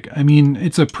plastic? I mean,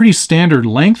 it's a pretty standard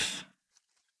length,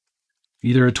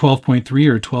 either a 12.3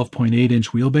 or a 12.8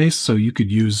 inch wheelbase. So you could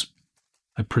use,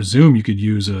 I presume you could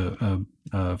use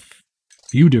a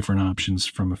few different options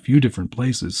from a few different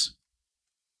places.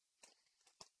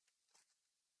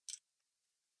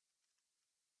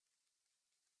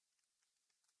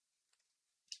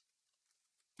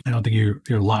 I don't think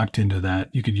you're locked into that.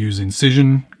 You could use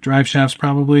incision drive shafts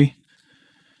probably.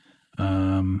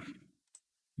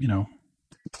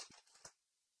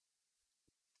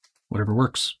 Whatever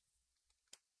works.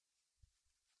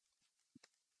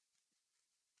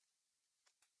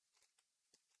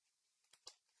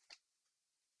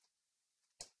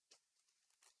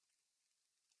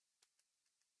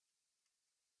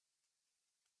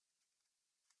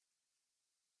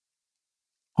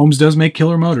 Holmes does make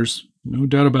killer motors. No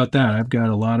doubt about that. I've got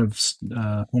a lot of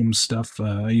Holmes stuff.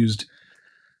 I used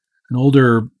an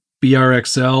older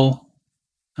BRXL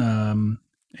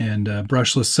and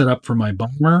brushless setup for my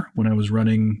bomber when I was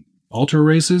running ultra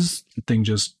races. The thing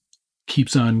just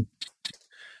keeps on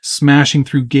smashing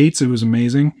through gates. It was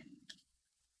amazing.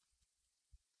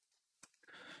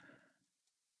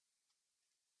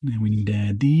 And we need to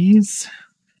add these.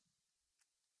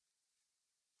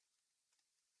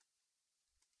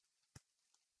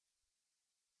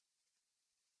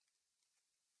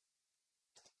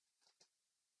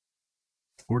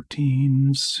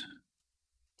 $14s.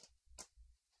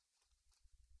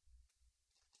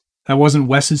 That wasn't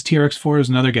Wes's TRX4, it was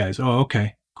another guy's. Oh,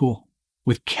 okay, cool.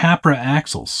 With Capra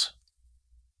axles.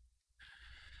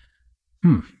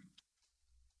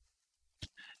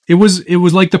 It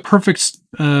was like the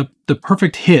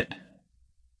perfect hit.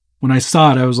 When I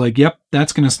saw it, I was like, yep,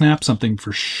 that's going to snap something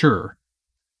for sure.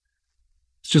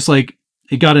 It's just like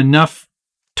it got enough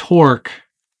torque.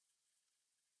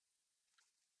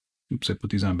 Oops, I put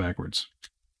these on backwards.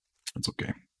 That's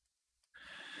okay.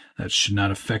 That should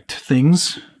not affect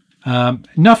things.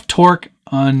 Enough torque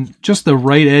on just the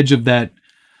right edge of that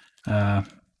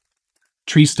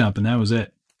tree stump, and that was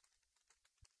it.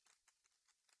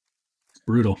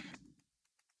 Brutal.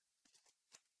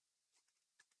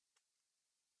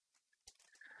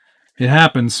 It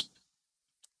happens.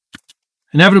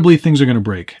 Inevitably, things are going to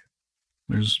break.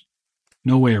 There's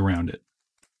no way around it.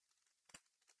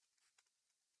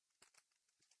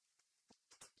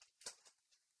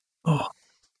 Oh,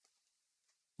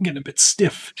 I'm getting a bit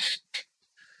stiff.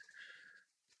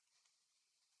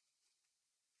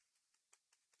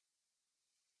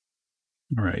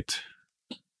 All right.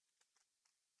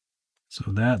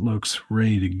 So that looks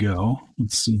ready to go.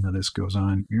 Let's see how this goes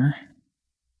on here.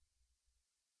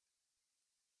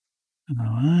 Oh,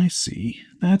 I see.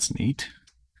 That's neat.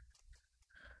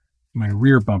 My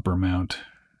rear bumper mount.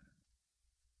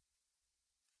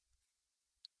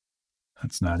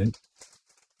 That's not it.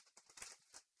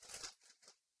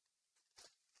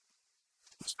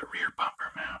 It's the rear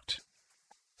bumper mount.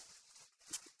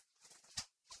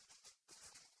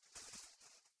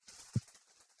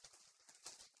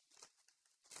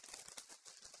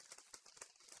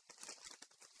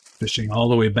 Fishing all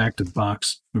the way back to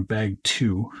box or bag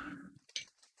 2.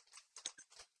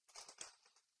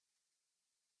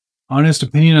 Honest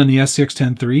opinion on the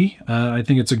SCX-10 III. I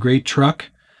think it's a great truck.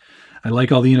 I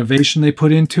like all the innovation they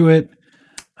put into it.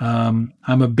 I'm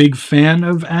a big fan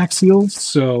of axials,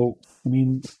 so I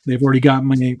mean they've already got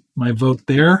my vote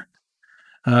there.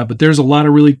 But there's a lot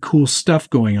of really cool stuff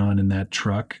going on in that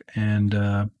truck, and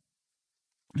I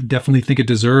definitely think it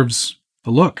deserves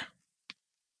a look.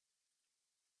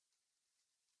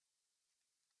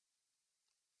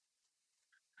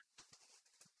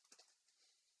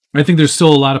 I think there's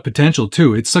still a lot of potential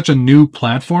too. It's such a new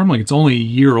platform, like it's only a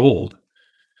year old.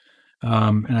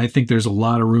 And I think there's a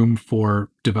lot of room for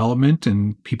development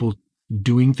and people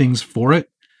doing things for it.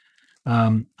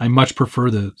 I much prefer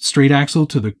the straight axle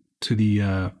to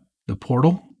the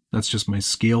portal. That's just my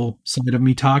scale side of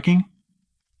me talking.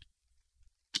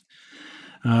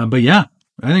 But yeah,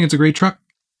 I think it's a great truck.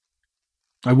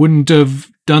 I wouldn't have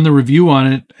done the review on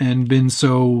it and been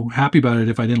so happy about it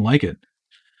if I didn't like it.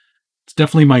 It's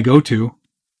definitely my go-to.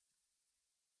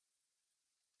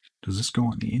 Does this go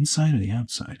on the inside or the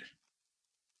outside?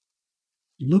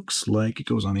 Looks like it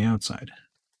goes on the outside.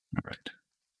 All right.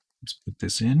 Let's put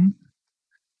this in.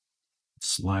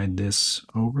 Slide this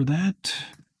over that.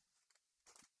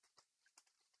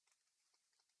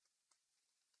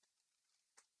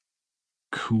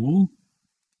 Cool.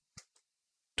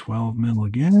 12 mil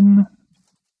again.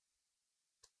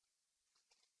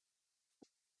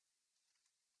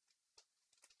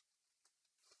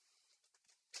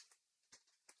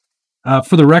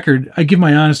 For the record, I give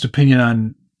my honest opinion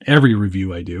on every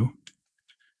review I do.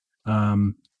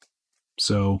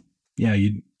 So yeah,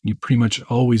 you pretty much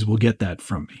always will get that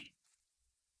from me.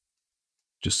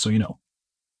 Just so you know.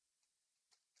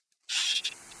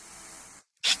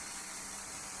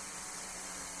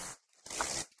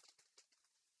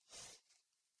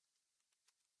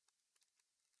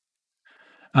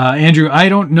 Andrew, I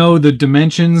don't know the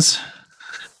dimensions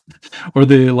or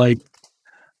the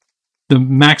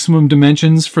maximum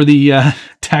dimensions for the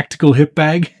tactical hip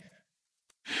bag,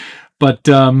 but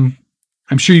I'm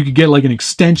sure you could get like an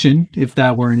extension if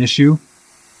that were an issue.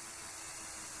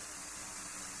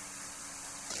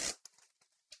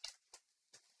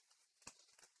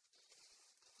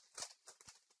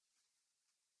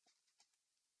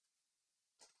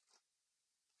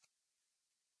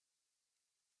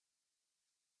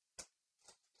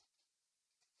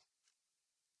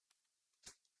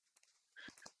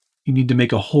 You need to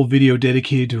make a whole video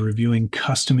dedicated to reviewing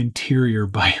custom interior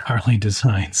by Harley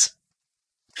Designs.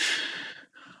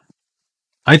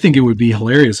 I think it would be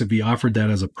hilarious if he offered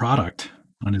that as a product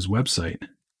on his website.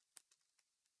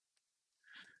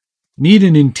 Need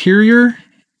an interior?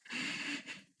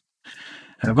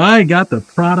 Have I got the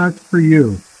product for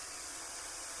you?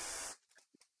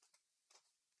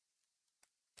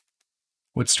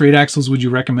 What straight axles would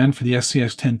you recommend for the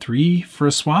SCX 10.3 for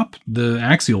a swap? The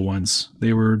axial ones.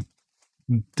 They were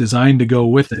designed to go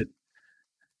with it.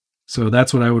 So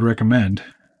that's what I would recommend.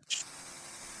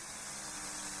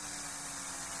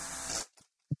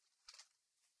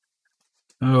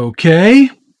 Okay.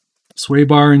 Sway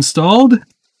bar installed.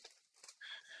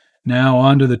 Now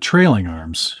onto the trailing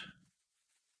arms.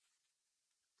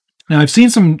 Now I've seen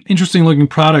some interesting looking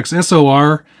products.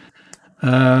 SOR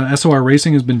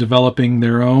Racing has been developing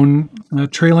their own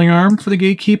trailing arm for the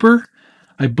Gatekeeper.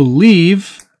 I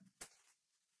believe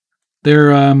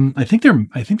they're I think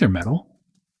they're metal.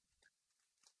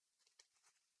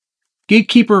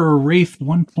 Gatekeeper or Wraith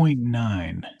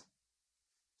 1.9.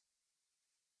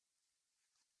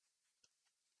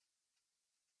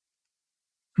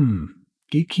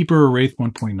 Gatekeeper or Wraith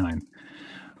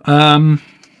 1.9.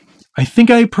 I think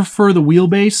I prefer the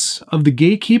wheelbase of the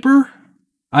Gatekeeper.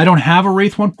 I don't have a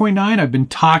Wraith 1.9. I've been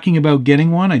talking about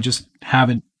getting one. I just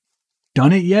haven't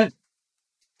done it yet.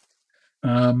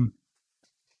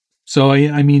 So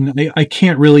I mean, I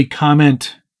can't really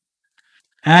comment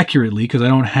accurately because I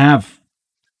don't have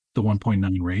the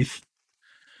 1.9 Wraith.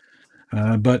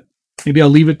 But maybe I'll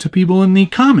leave it to people in the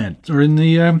comment or in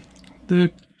the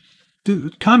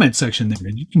comment section there.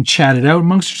 You can chat it out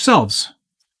amongst yourselves.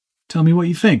 Tell me what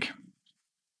you think.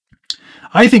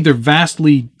 I think they're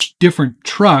vastly different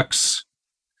trucks.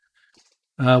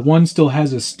 One still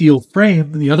has a steel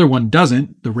frame, the other one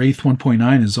doesn't. The Wraith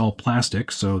 1.9 is all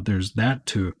plastic, so there's that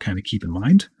to kind of keep in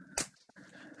mind.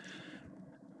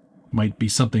 Might be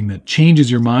something that changes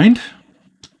your mind.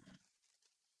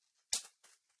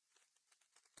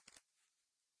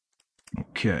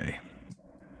 Okay.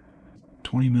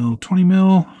 20 mil, 20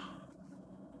 mil.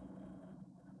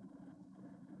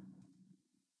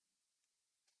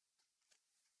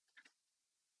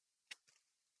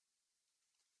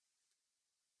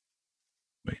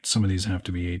 Wait, some of these have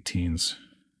to be 18s.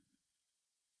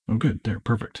 Oh, good. They're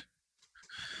perfect.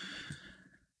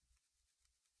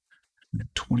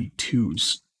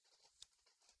 22s.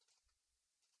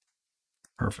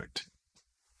 Perfect.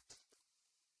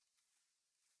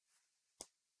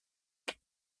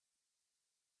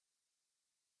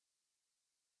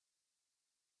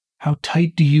 How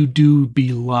tight do you do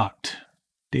be locked?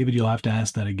 David, you'll have to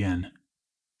ask that again.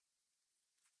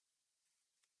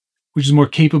 Which is more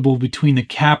capable between the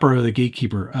Capra or the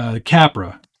Gatekeeper? The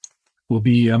Capra will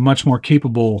be a much more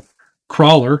capable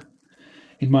crawler.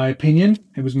 in my opinion.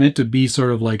 It was meant to be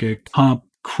sort of like a comp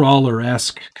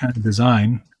crawler-esque kind of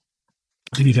design.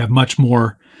 I think you'd have much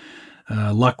more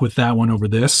luck with that one over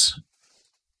this.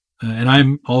 And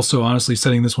I'm also honestly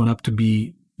setting this one up to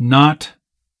be not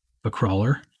a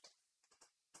crawler,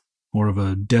 more of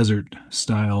a desert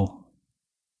style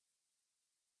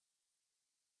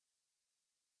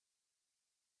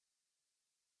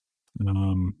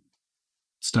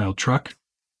style truck.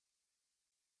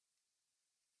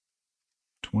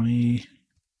 20.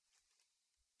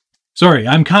 Sorry,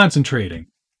 I'm concentrating.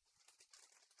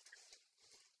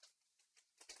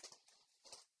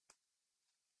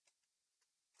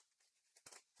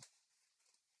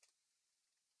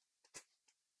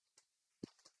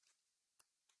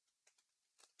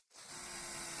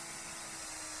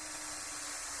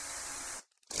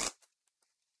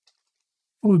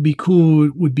 What would be cool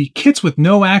would be kits with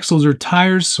no axles or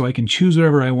tires, so I can choose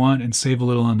whatever I want and save a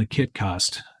little on the kit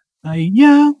cost.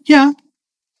 Yeah.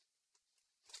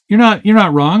 You're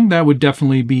not wrong. That would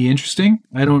definitely be interesting.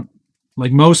 I don't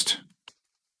like most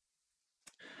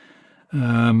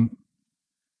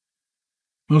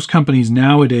companies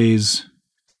nowadays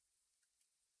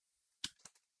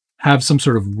have some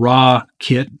sort of raw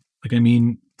kit. Like, I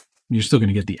mean, you're still going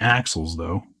to get the axles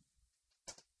though.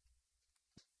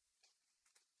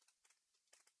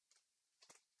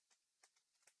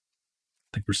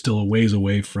 I think we're still a ways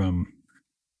away from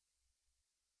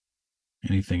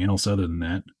anything else other than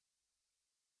that.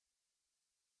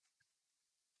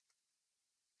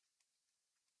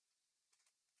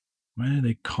 Why do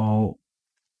they call...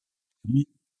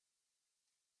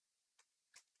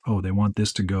 Oh, they want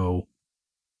this to go...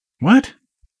 What?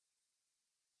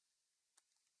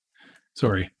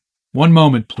 Sorry. One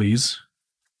moment, please.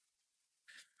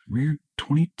 Rear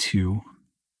 22.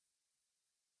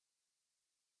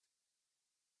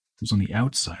 It was on the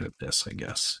outside of this, I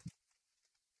guess.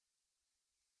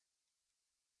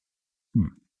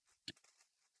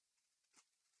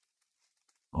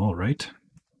 All right.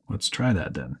 Let's try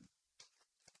that then.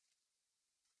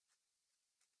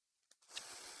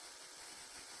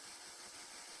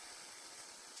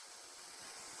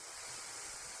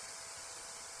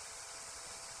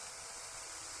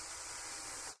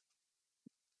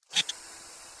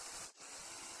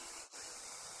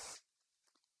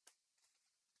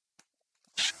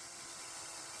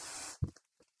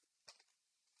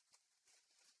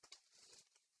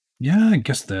 Yeah, I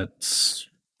guess that's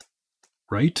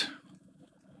right.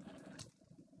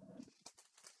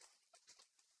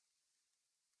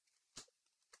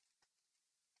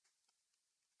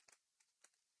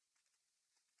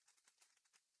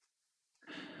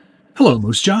 Hello,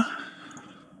 Moose Jaw.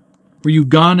 Were you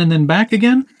gone and then back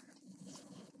again?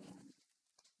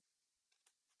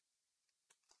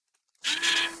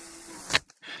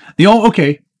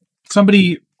 Okay.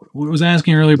 Somebody was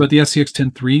asking earlier about the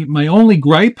SCX-10 III. My only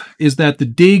gripe is that the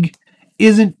dig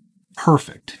isn't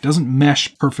perfect. It doesn't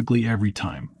mesh perfectly every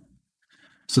time.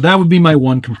 So that would be my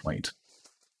one complaint.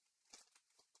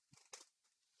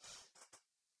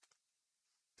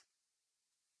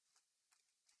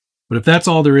 But if that's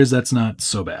all there is, that's not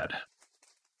so bad.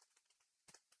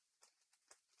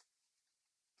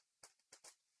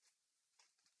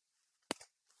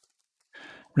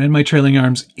 Ran my trailing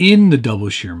arms in the double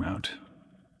shear mount.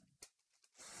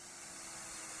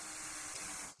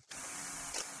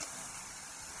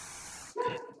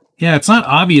 Yeah, it's not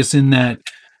obvious in that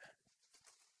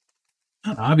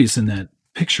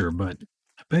picture, but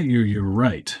I bet you're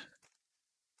right.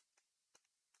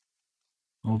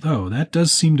 Although that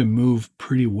does seem to move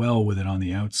pretty well with it on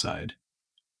the outside.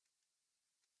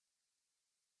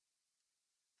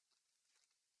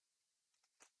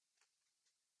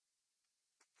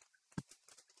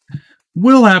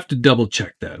 We'll have to double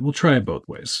check that. We'll try it both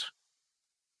ways.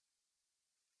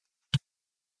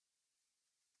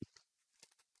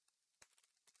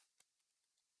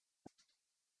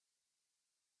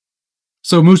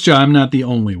 So, Moose Jaw, I'm not the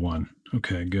only one.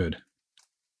 Okay, good.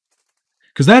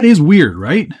 Because that is weird,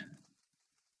 right?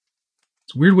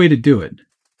 It's a weird way to do it.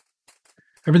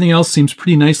 Everything else seems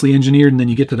pretty nicely engineered, and then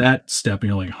you get to that step, and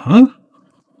you're like, huh?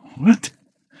 What?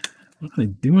 What are they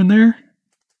doing there?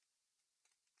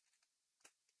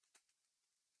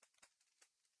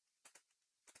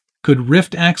 Could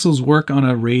rift axles work on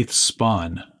a Wraith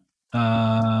spawn?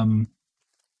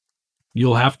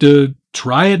 You'll have to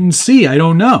try it and see. I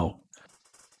don't know.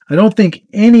 I don't think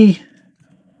any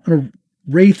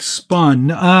Wraith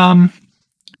spawn. I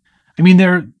mean,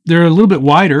 they're a little bit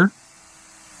wider.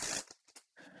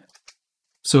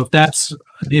 So if that's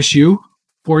an issue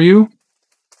for you,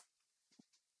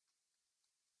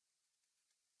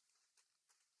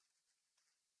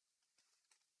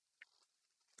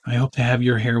 I hope to have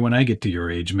your hair when I get to your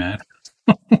age, Matt.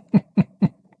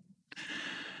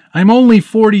 I'm only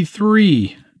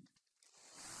 43.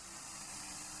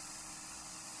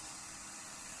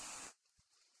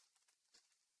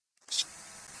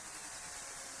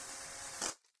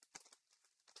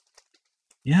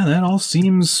 Yeah, that all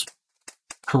seems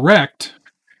correct.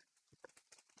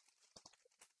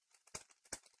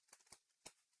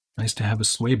 Nice to have a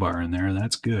sway bar in there.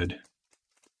 That's good.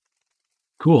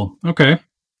 Cool. Okay.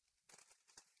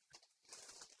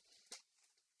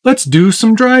 Let's do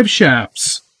some drive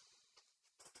shafts.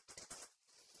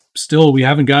 Still, we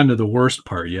haven't gotten to the worst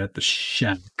part yet, the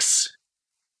shafts.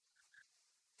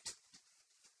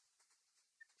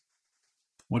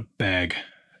 What bag?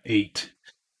 8.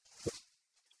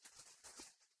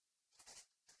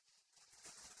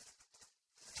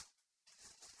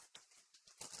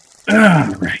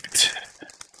 All right.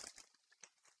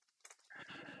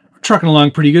 We're trucking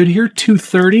along pretty good here.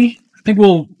 2:30. I think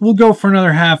we'll go for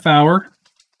another half hour,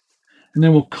 and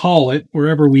then we'll call it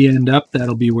wherever we end up.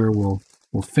 That'll be where we'll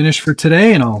finish for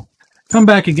today, and I'll come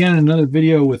back again in another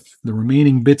video with the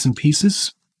remaining bits and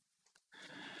pieces.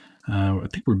 I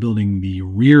think we're building the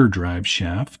rear drive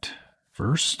shaft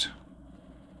first.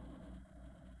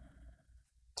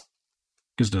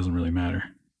 This doesn't really matter.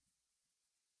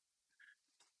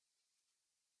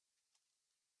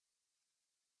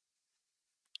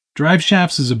 Drive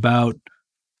shafts is about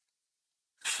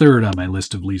third on my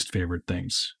list of least favorite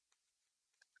things.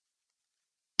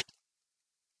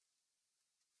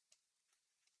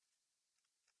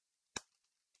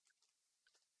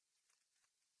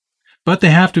 But they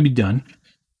have to be done.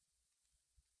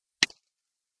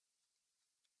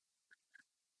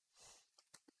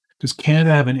 Does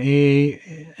Canada have an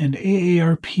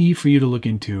AARP for you to look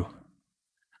into?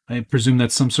 I presume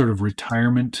that's some sort of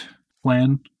retirement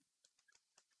plan.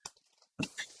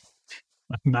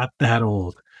 I'm not that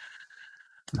old.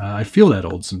 I feel that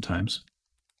old sometimes.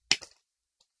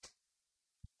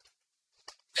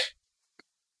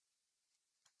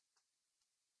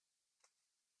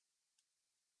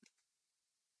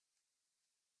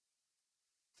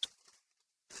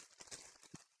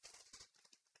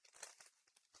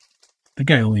 I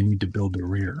think I only need to build the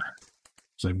rear,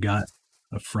 because I've got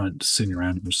a front sitting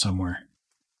around here somewhere.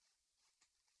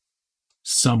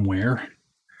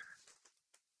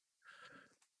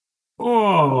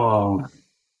 Oh!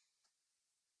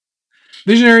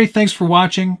 Visionary, thanks for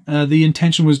watching. The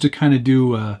intention was to kind of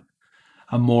do a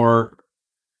more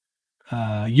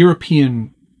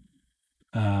European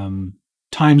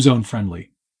time zone friendly.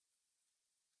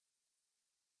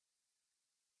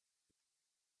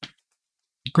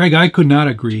 Greg, I could not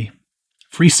agree.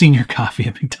 Free senior coffee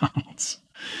at McDonald's.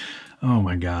 Oh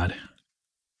my God.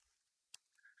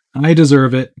 I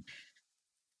deserve it.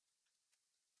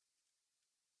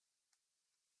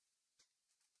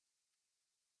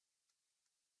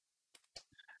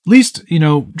 At least, you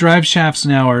know, drive shafts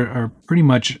now are pretty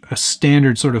much a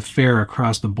standard sort of fare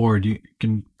across the board. You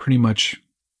can pretty much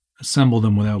assemble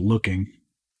them without looking.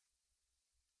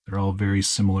 They're all very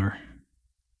similar.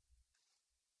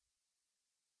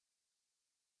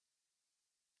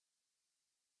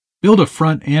 Build a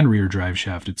front and rear drive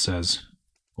shaft, it says.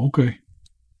 Okay.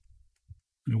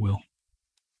 I will.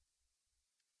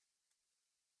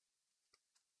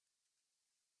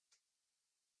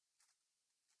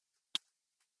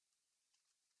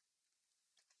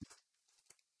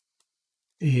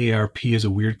 AARP is a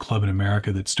weird club in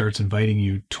America that starts inviting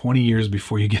you 20 years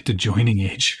before you get to joining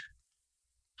age.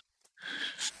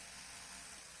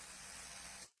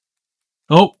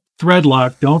 Oh, thread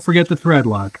lock. Don't forget the thread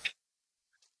lock,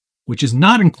 which is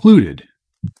not included.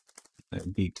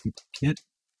 That Gatekeeper Kit.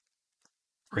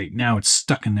 Right now it's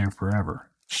stuck in there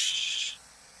forever.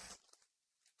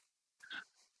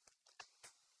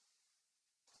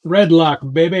 Thread lock,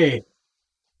 baby.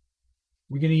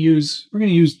 We're gonna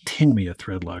use Tamiya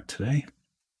thread lock today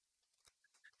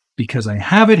because I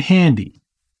have it handy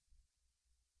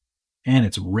and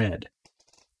it's red.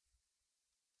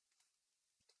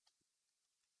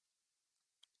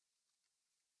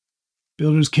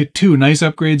 Builder's Kit 2, nice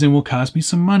upgrades and will cost me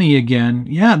some money again.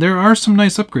 Yeah, there are some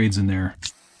nice upgrades in there.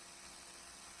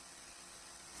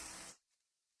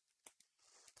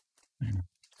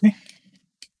 Okay.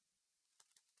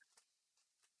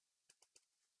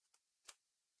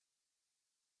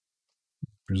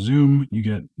 Presume you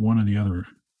get one of the other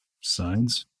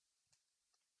sides.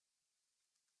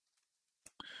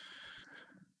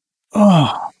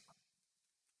 Oh.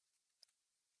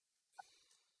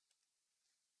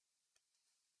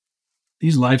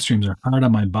 These live streams are hard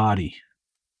on my body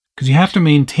because you have to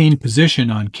maintain position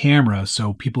on camera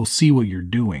so people see what you're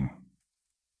doing.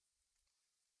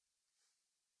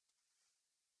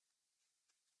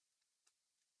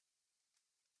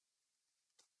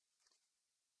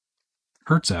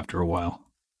 hurts after a while.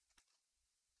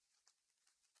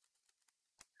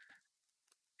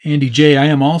 Andy J, I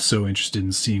am also interested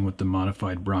in seeing what the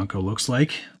modified Bronco looks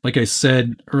like. Like I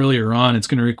said earlier on, it's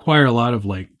going to require a lot of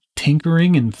like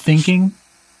tinkering and thinking.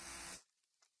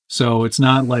 So it's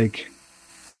not like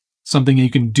something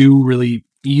you can do really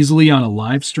easily on a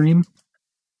live stream.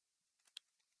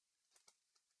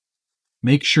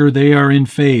 Make sure they are in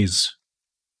phase.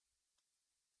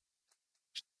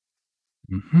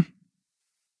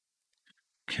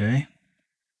 Okay.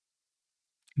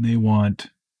 They want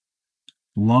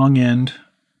long end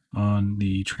on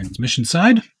the transmission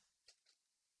side, which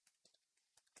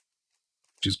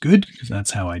is good because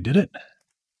that's how I did it.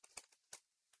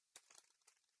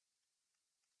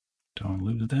 Don't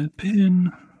lose that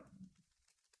pin.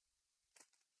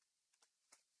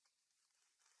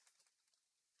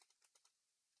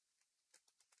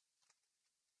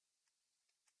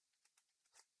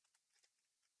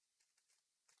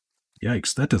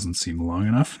 Yikes, that doesn't seem long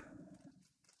enough.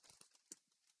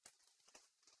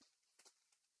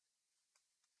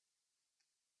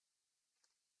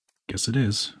 Guess it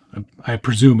is. I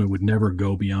presume it would never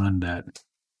go beyond that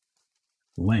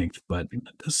length, but it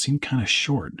does seem kind of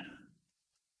short.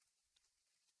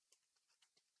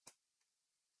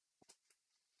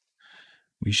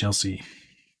 We shall see.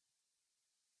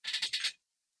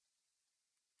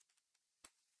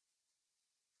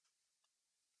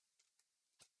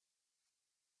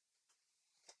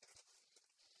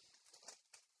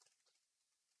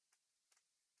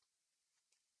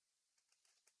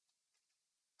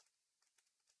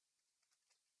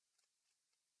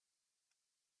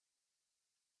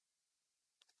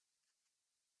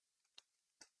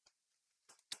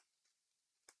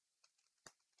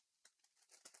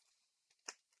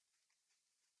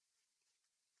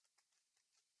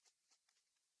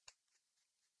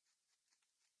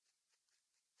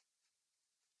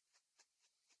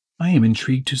 I am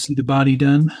intrigued to see the body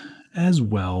done as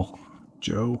well,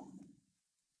 Joe.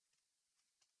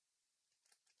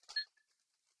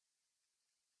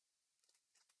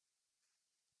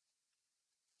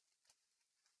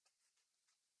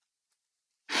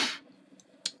 Oh,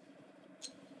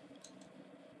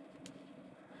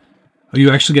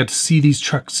 you actually got to see these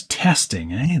trucks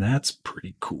testing, eh? That's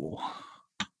pretty cool.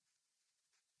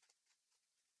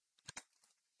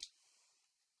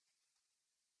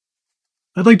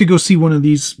 I'd like to go see one of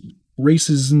these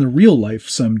races in the real life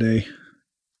someday. I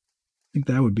think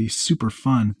that would be super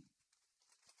fun.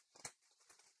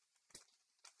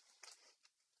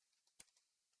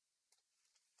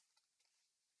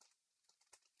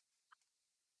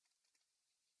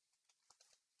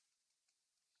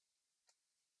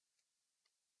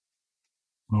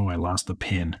 Oh, I lost the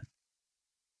pin.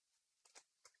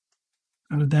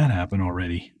 How did that happen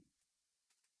already?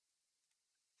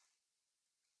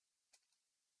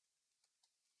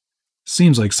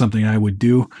 Seems like something I would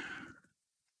do.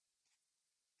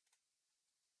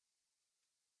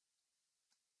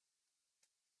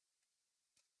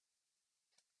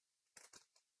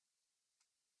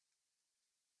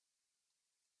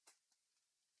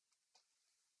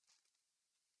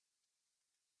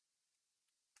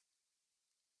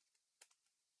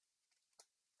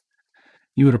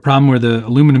 You had a problem where the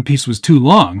aluminum piece was too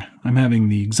long. I'm having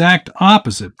the exact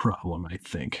opposite problem, I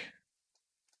think.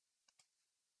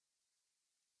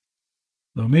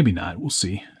 Though maybe not. We'll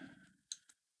see.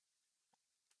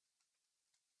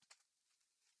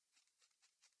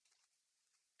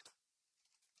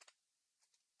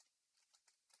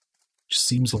 Just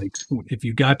seems like if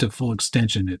you got to full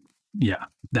extension, yeah,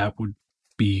 that would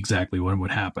be exactly what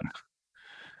would happen.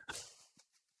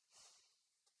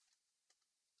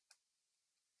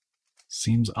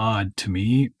 Seems odd to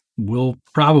me. We'll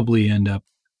probably end up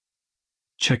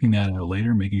checking that out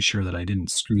later, making sure that I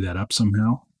didn't screw that up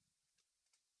somehow.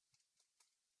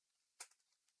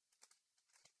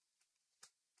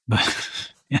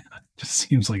 But yeah, it just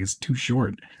seems like it's too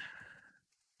short.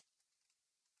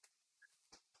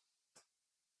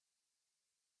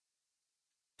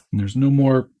 And there's no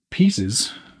more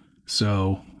pieces,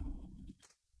 so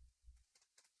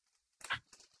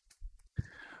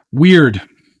weird.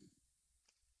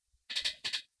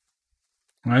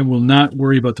 I will not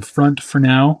worry about the front for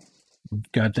now. We've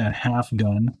got that half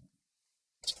done.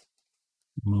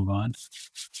 Move on.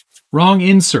 Wrong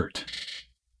insert.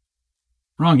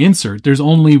 Wrong insert. There's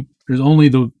only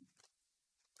the...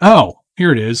 Oh,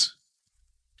 here it is.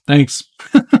 Thanks.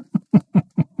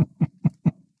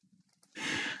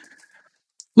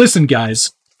 Listen,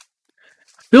 guys.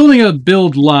 Building a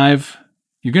build live,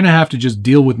 you're going to have to just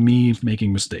deal with me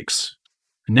making mistakes.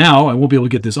 And now I won't be able to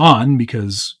get this on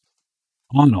because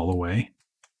on all the way.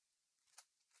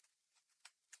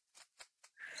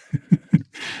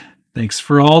 Thanks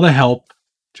for all the help,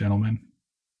 gentlemen.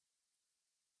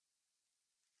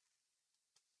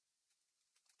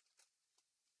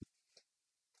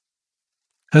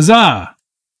 Huzzah!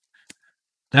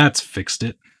 That's fixed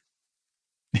it.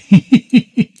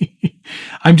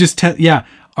 I'm just yeah.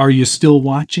 Are you still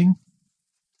watching?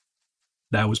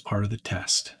 That was part of the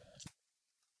test.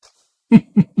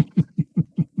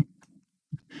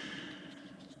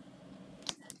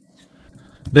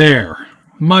 There.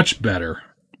 Much better.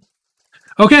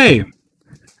 Okay.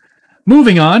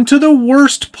 Moving on to the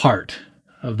worst part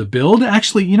of the build.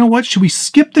 Actually, you know what? Should we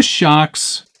skip the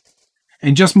shocks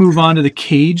and just move on to the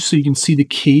cage so you can see the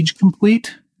cage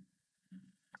complete?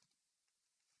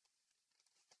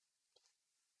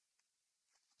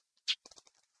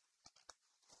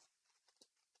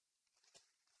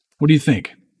 What do you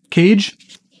think? Cage?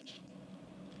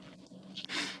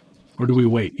 Or do we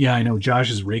wait? Yeah, I know.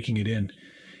 Josh is raking it in.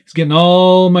 He's getting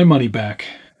all my money back.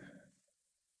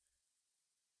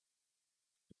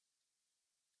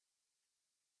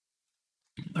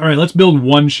 All right, let's build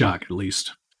one shock at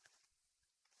least.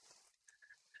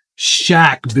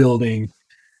 Shack building.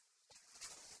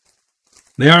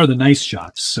 They are the nice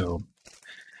shots, so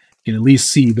you can at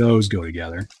least see those go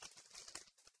together.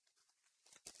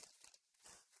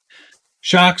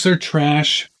 Shocks are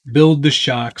trash. Build the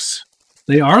shocks.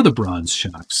 They are the bronze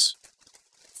shocks.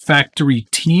 Factory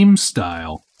team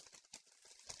style.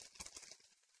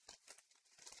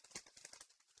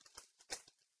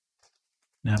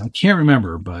 Now, I can't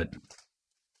remember, but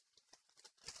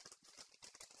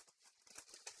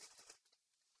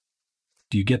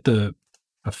do you get a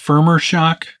firmer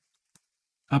shock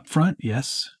up front?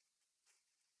 Yes.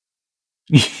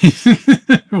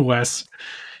 Wes,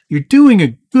 you're doing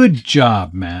a good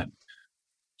job, Matt.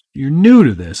 You're new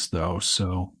to this, though,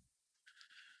 so,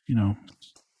 you know,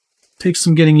 takes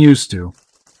some getting used to.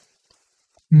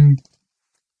 I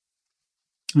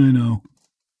know.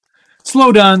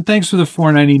 Slow down. Thanks for the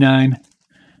 $4.99.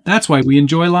 That's why we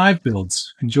enjoy live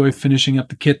builds. Enjoy finishing up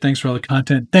the kit. Thanks for all the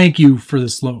content. Thank you for the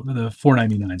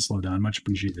 $4.99 slow down. Much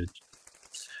appreciated.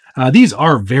 These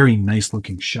are very nice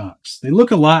looking shocks. They look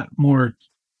a lot more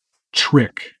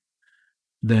trick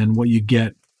than what you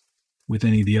get with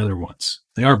any of the other ones.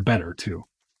 They are better too.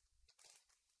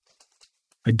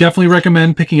 I definitely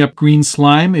recommend picking up green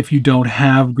slime if you don't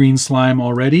have green slime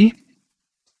already.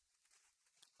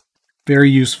 Very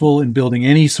useful in building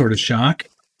any sort of shock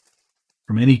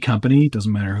from any company,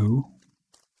 doesn't matter who.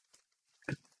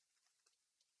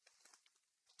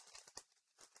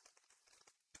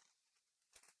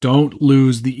 Don't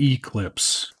lose the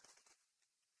eclipse,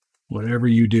 whatever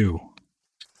you do.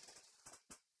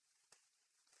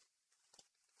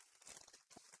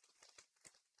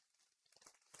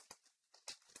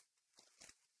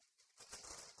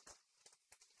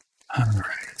 All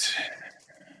right.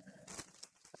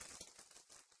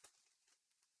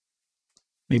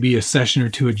 Maybe a session or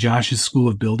two at Josh's School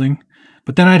of Building.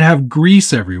 But then I'd have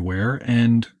grease everywhere,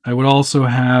 and I would also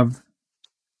have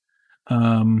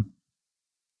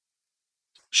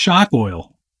shock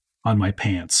oil on my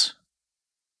pants.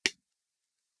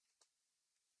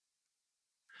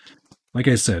 Like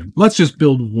I said, let's just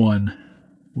build one.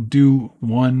 We'll do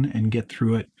one and get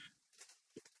through it.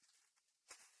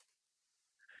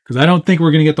 Because I don't think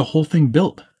we're going to get the whole thing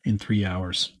built in 3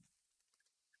 hours.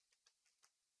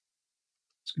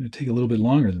 It's going to take a little bit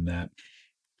longer than that.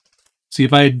 See,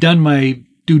 if I had done my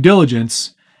due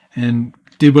diligence and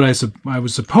did what I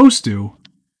was supposed to,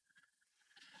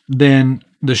 then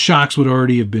the shocks would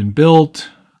already have been built.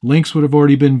 Links would have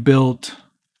already been built.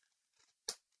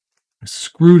 I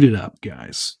screwed it up,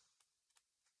 guys.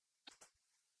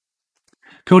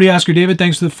 Cody Oscar David,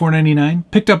 thanks for the $4.99.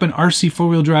 Picked up an RC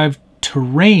four-wheel drive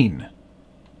Terrain.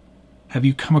 Have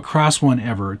you come across one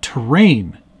ever?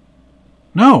 Terrain?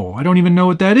 No, I don't even know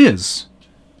what that is.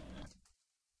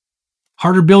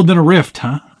 Harder build than a Rift,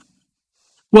 huh?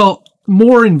 Well,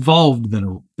 more involved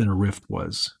than a Rift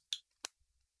was.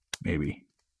 Maybe.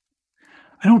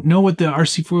 I don't know what the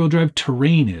RC four-wheel drive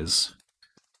Terrain is.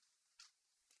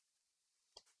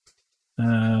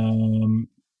 What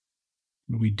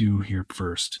do we do here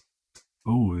first?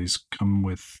 Oh, these come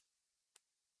with...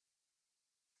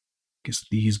 I guess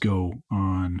these go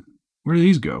on... Where do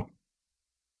these go?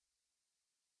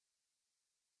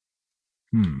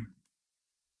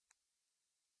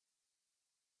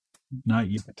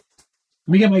 Not yet.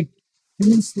 Let me get my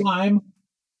green slime.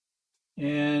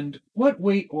 And what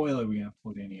weight oil are we going to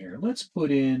put in here? Let's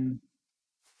put in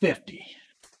 50.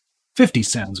 50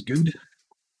 sounds good.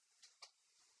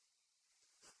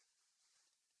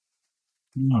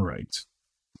 All right.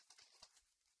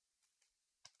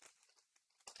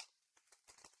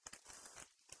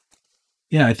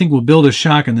 yeah, I think we'll build a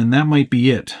shock, and then that might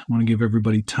be it. I want to give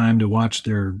everybody time to watch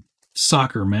their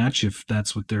soccer match if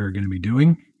that's what they're going to be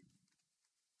doing.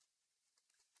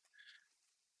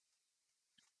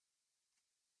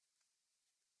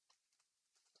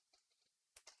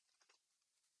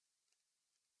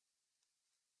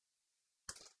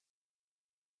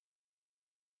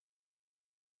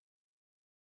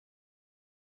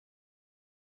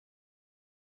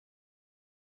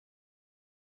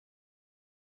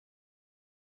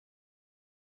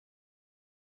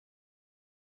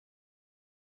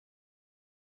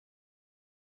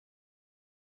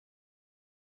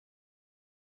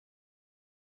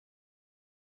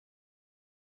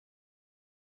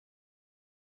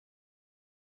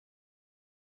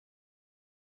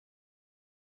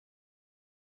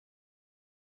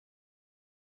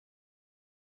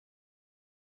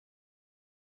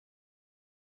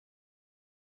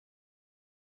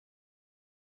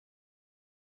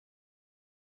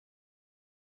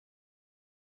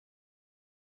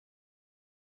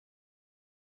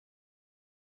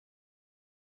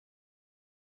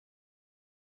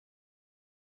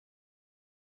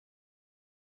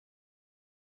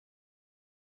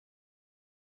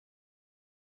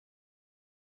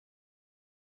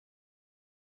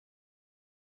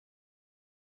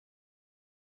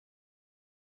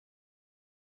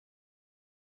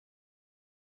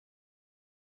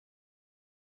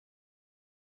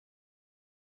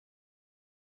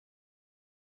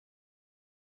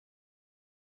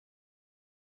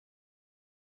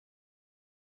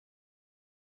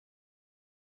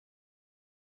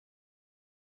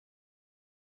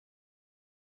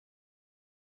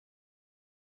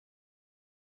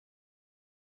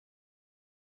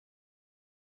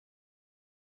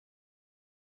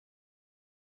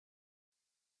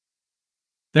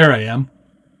 There I am.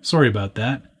 Sorry about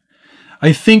that.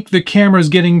 I think the camera is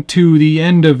getting to the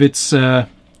end of its... I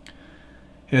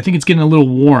think it's getting a little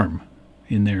warm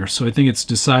in there, so I think it's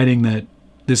deciding that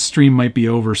this stream might be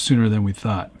over sooner than we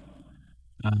thought.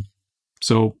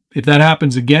 So if that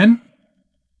happens again,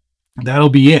 that'll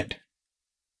be it.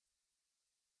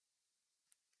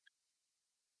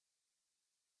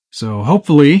 So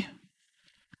hopefully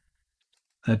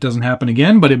that doesn't happen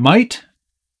again, but it might.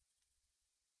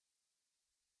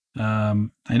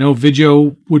 I know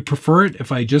Video would prefer it if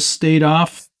I just stayed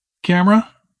off camera.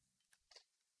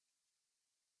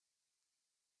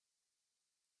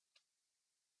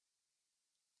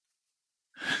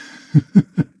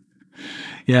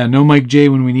 Yeah, no Mike J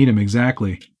when we need him,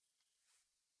 exactly.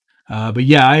 But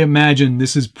yeah, I imagine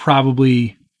this is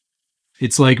probably,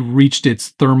 it's like reached its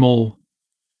thermal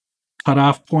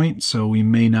cutoff point, so we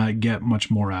may not get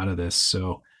much more out of this.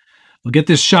 So we'll get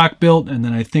this shock built, and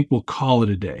then I think we'll call it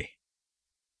a day.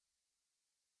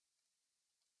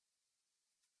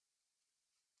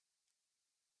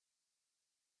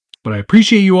 But I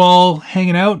appreciate you all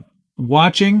hanging out,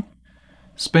 watching,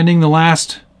 spending the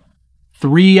last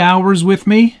 3 hours with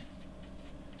me.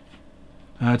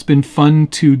 It's been fun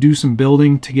to do some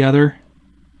building together.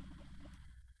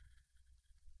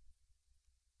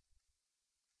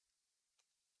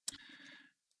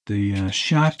 The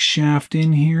shock shaft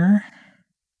in here.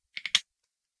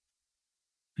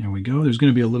 There we go. There's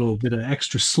going to be a little bit of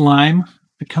extra slime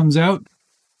that comes out.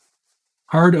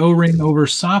 Hard O-ring over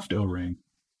soft O-ring.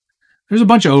 There's a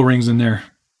bunch of O-rings in there.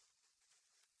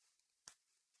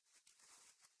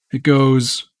 It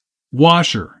goes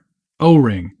washer,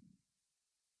 O-ring,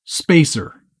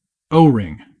 spacer,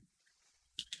 O-ring.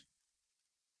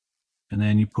 And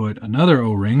then you put another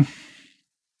O-ring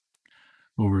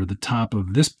over the top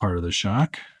of this part of the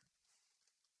shock.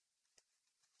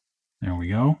 There we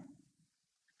go.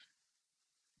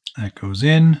 That goes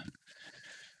in.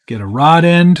 Get a rod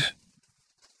end,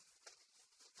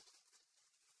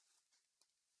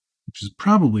 which is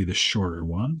probably the shorter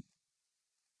one.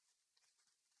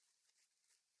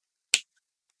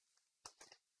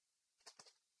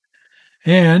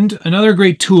 And another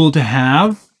great tool to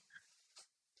have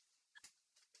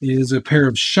is a pair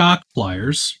of shock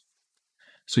pliers.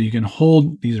 So you can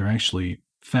hold, these are actually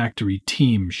factory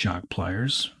team shock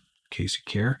pliers, in case you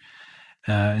care.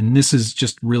 And this is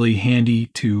just really handy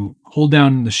to hold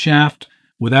down the shaft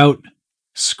without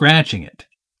scratching it.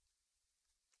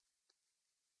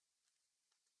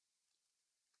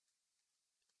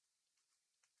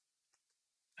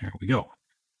 There we go.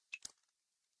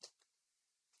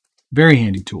 Very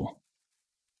handy tool.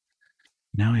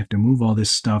 Now I have to move all this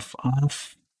stuff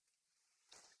off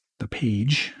the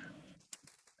page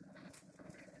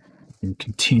and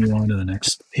continue on to the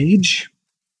next page.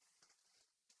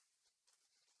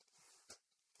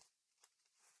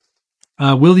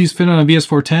 Will these fit on a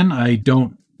VS410? I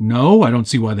don't No, I don't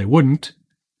see why they wouldn't.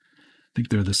 I think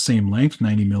they're the same length,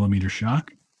 90mm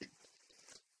shock.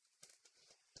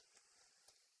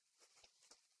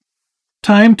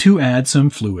 Time to add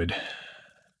some fluid.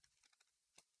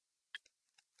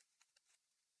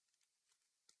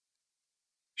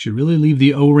 Should really leave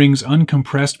the O-rings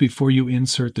uncompressed before you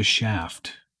insert the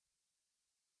shaft.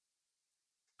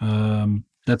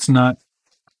 That's not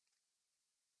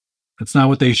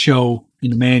what they show in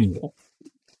the manual,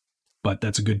 but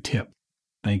that's a good tip.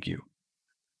 Thank you.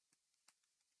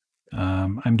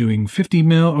 I'm doing 50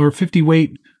 mil or 50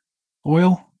 weight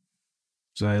oil,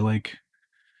 because I like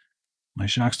my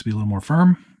shocks to be a little more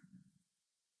firm.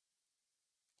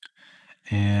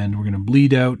 And we're going to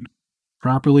bleed out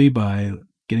properly by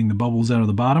getting the bubbles out of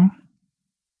the bottom.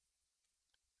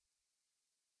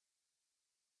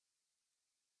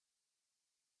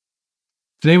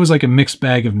 Today was like a mixed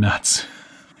bag of nuts.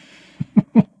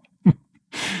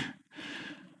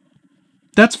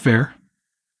 That's fair.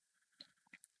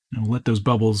 I'll let those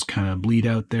bubbles kind of bleed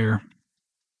out there.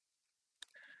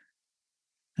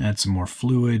 Add some more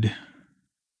fluid.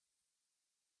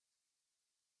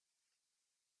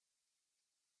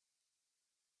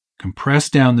 Compress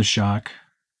down the shock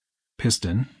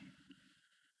piston.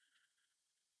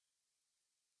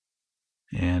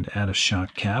 And add a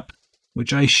shock cap,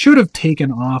 which I should have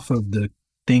taken off of the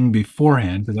thing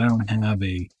beforehand because I don't have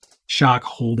a shock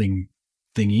holding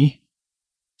thingy.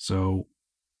 So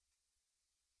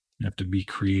I have to be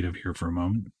creative here for a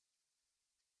moment.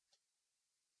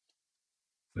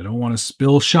 I don't want to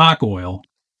spill shock oil.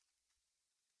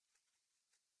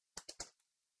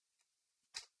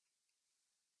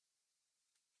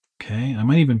 Okay, I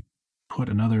might even put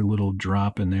another little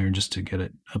drop in there just to get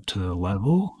it up to the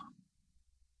level.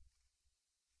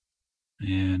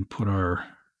 And put our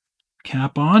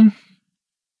cap on.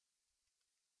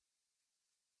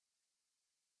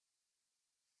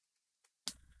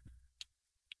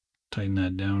 Tighten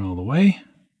that down all the way.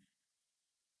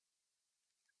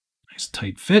 Nice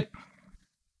tight fit.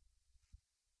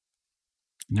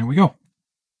 And there we go.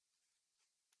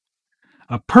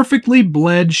 A perfectly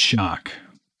bled shock.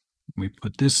 We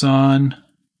put this on.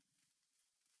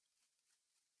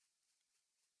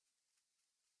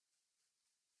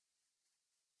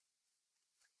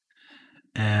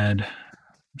 Add,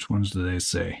 which ones do they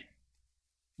say?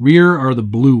 Rear are the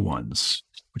blue ones,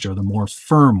 which are the more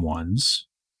firm ones.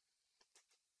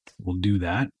 We'll do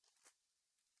that.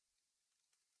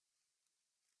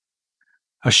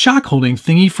 A shock holding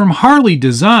thingy from Harley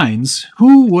Designs.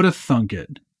 Who would have thunk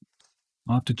it?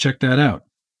 I'll have to check that out.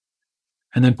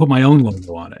 And then put my own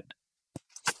logo on it.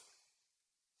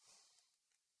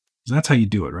 That's how you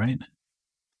do it, right?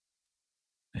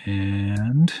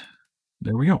 And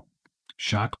there we go.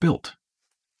 Shock built.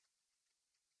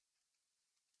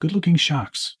 Good looking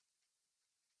shocks.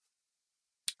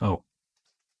 Oh,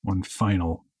 one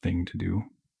final thing to do.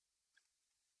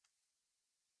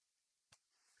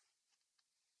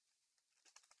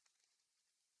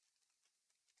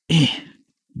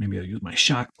 Maybe I'll use my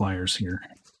shock pliers here.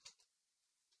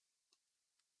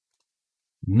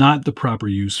 Not the proper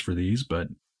use for these, but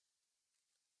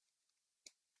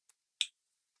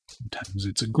sometimes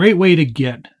it's a great way to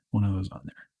get one of those on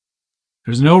there.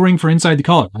 There's no ring for inside the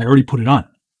collar. I already put it on.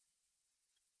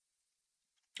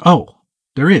 Oh,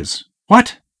 there is.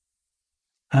 What?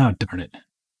 Oh, darn it.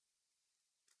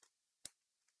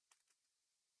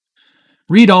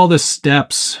 Read all the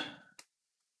steps.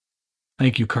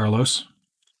 Thank you, Carlos.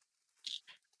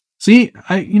 See,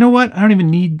 you know what? I don't even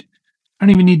need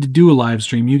to do a live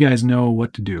stream. You guys know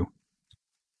what to do.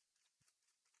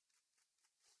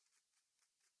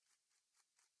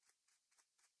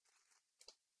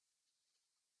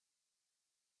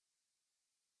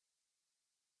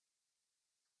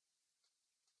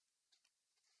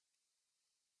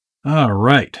 All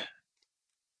right.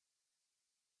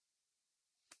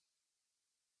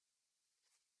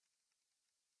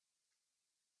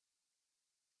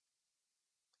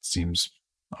 Seems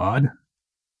odd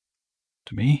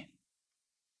to me.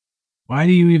 Why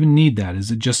do you even need that?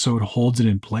 Is it just so it holds it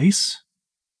in place?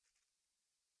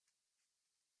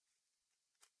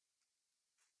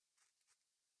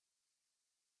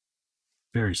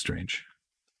 Very strange.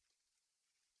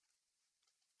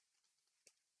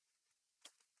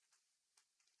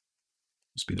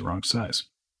 Must be the wrong size.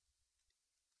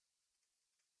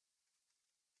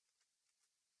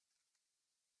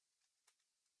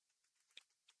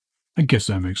 I guess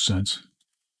that makes sense.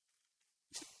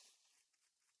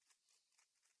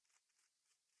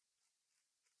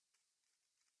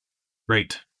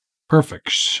 Great.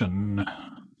 Perfection.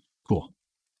 Cool.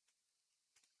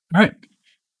 All right.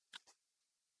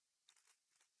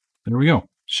 There we go.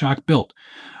 Shock built.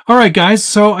 All right, guys.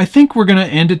 So I think we're going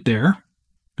to end it there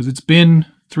because it's been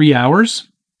 3 hours.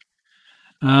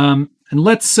 And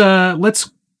let's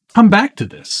come back to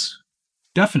this.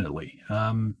 Definitely.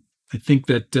 I think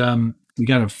that we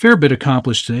got a fair bit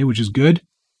accomplished today, which is good.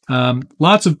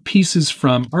 Lots of pieces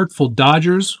from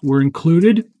ArtfulDodgers were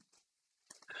included.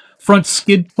 Front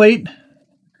skid plate,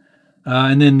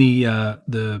 and then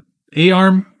the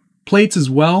A-arm plates as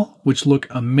well, which look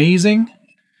amazing.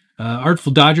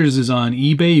 ArtfulDodgers is on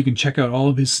eBay. You can check out all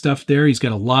of his stuff there. He's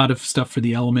got a lot of stuff for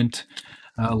the Element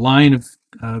line of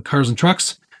cars and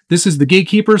trucks. This is the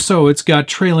Gatekeeper, so it's got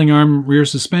trailing arm rear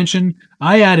suspension.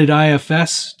 I added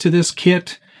IFS to this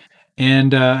kit,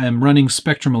 and am running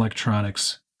Spectrum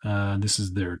Electronics. This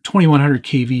is their 2100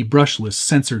 kV brushless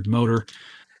censored motor,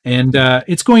 and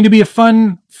it's going to be a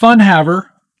fun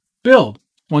haver build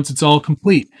once it's all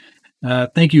complete.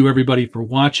 Thank you everybody for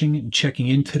watching and checking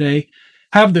in today.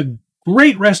 Have the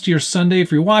great rest of your Sunday.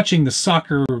 If you're watching the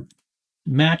soccer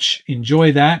match,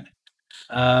 enjoy that.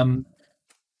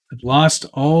 I've lost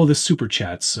all the super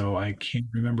chats, so I can't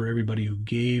remember everybody who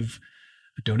gave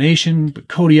a donation, but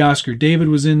Cody Oscar David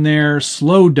was in there.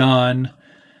 Slow Don.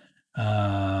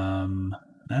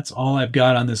 That's all I've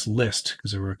got on this list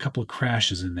because there were a couple of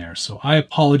crashes in there. So I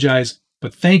apologize,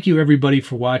 but thank you everybody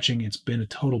for watching. It's been a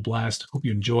total blast. I hope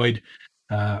you enjoyed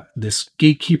this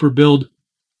Gatekeeper build.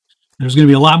 There's going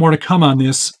to be a lot more to come on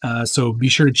this, so be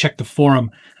sure to check the forum.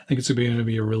 I think it's going to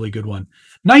be a really good one.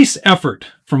 Nice effort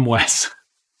from Wes.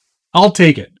 I'll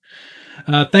take it.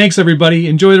 Thanks, everybody.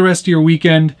 Enjoy the rest of your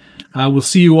weekend. We'll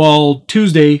see you all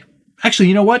Tuesday. Actually,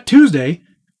 you know what? Tuesday,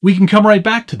 we can come right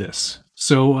back to this.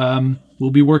 So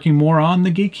we'll be working more on the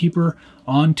Gatekeeper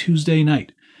on Tuesday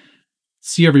night.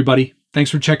 See you, everybody. Thanks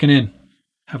for checking in.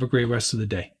 Have a great rest of the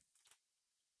day.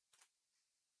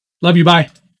 Love you.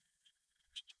 Bye.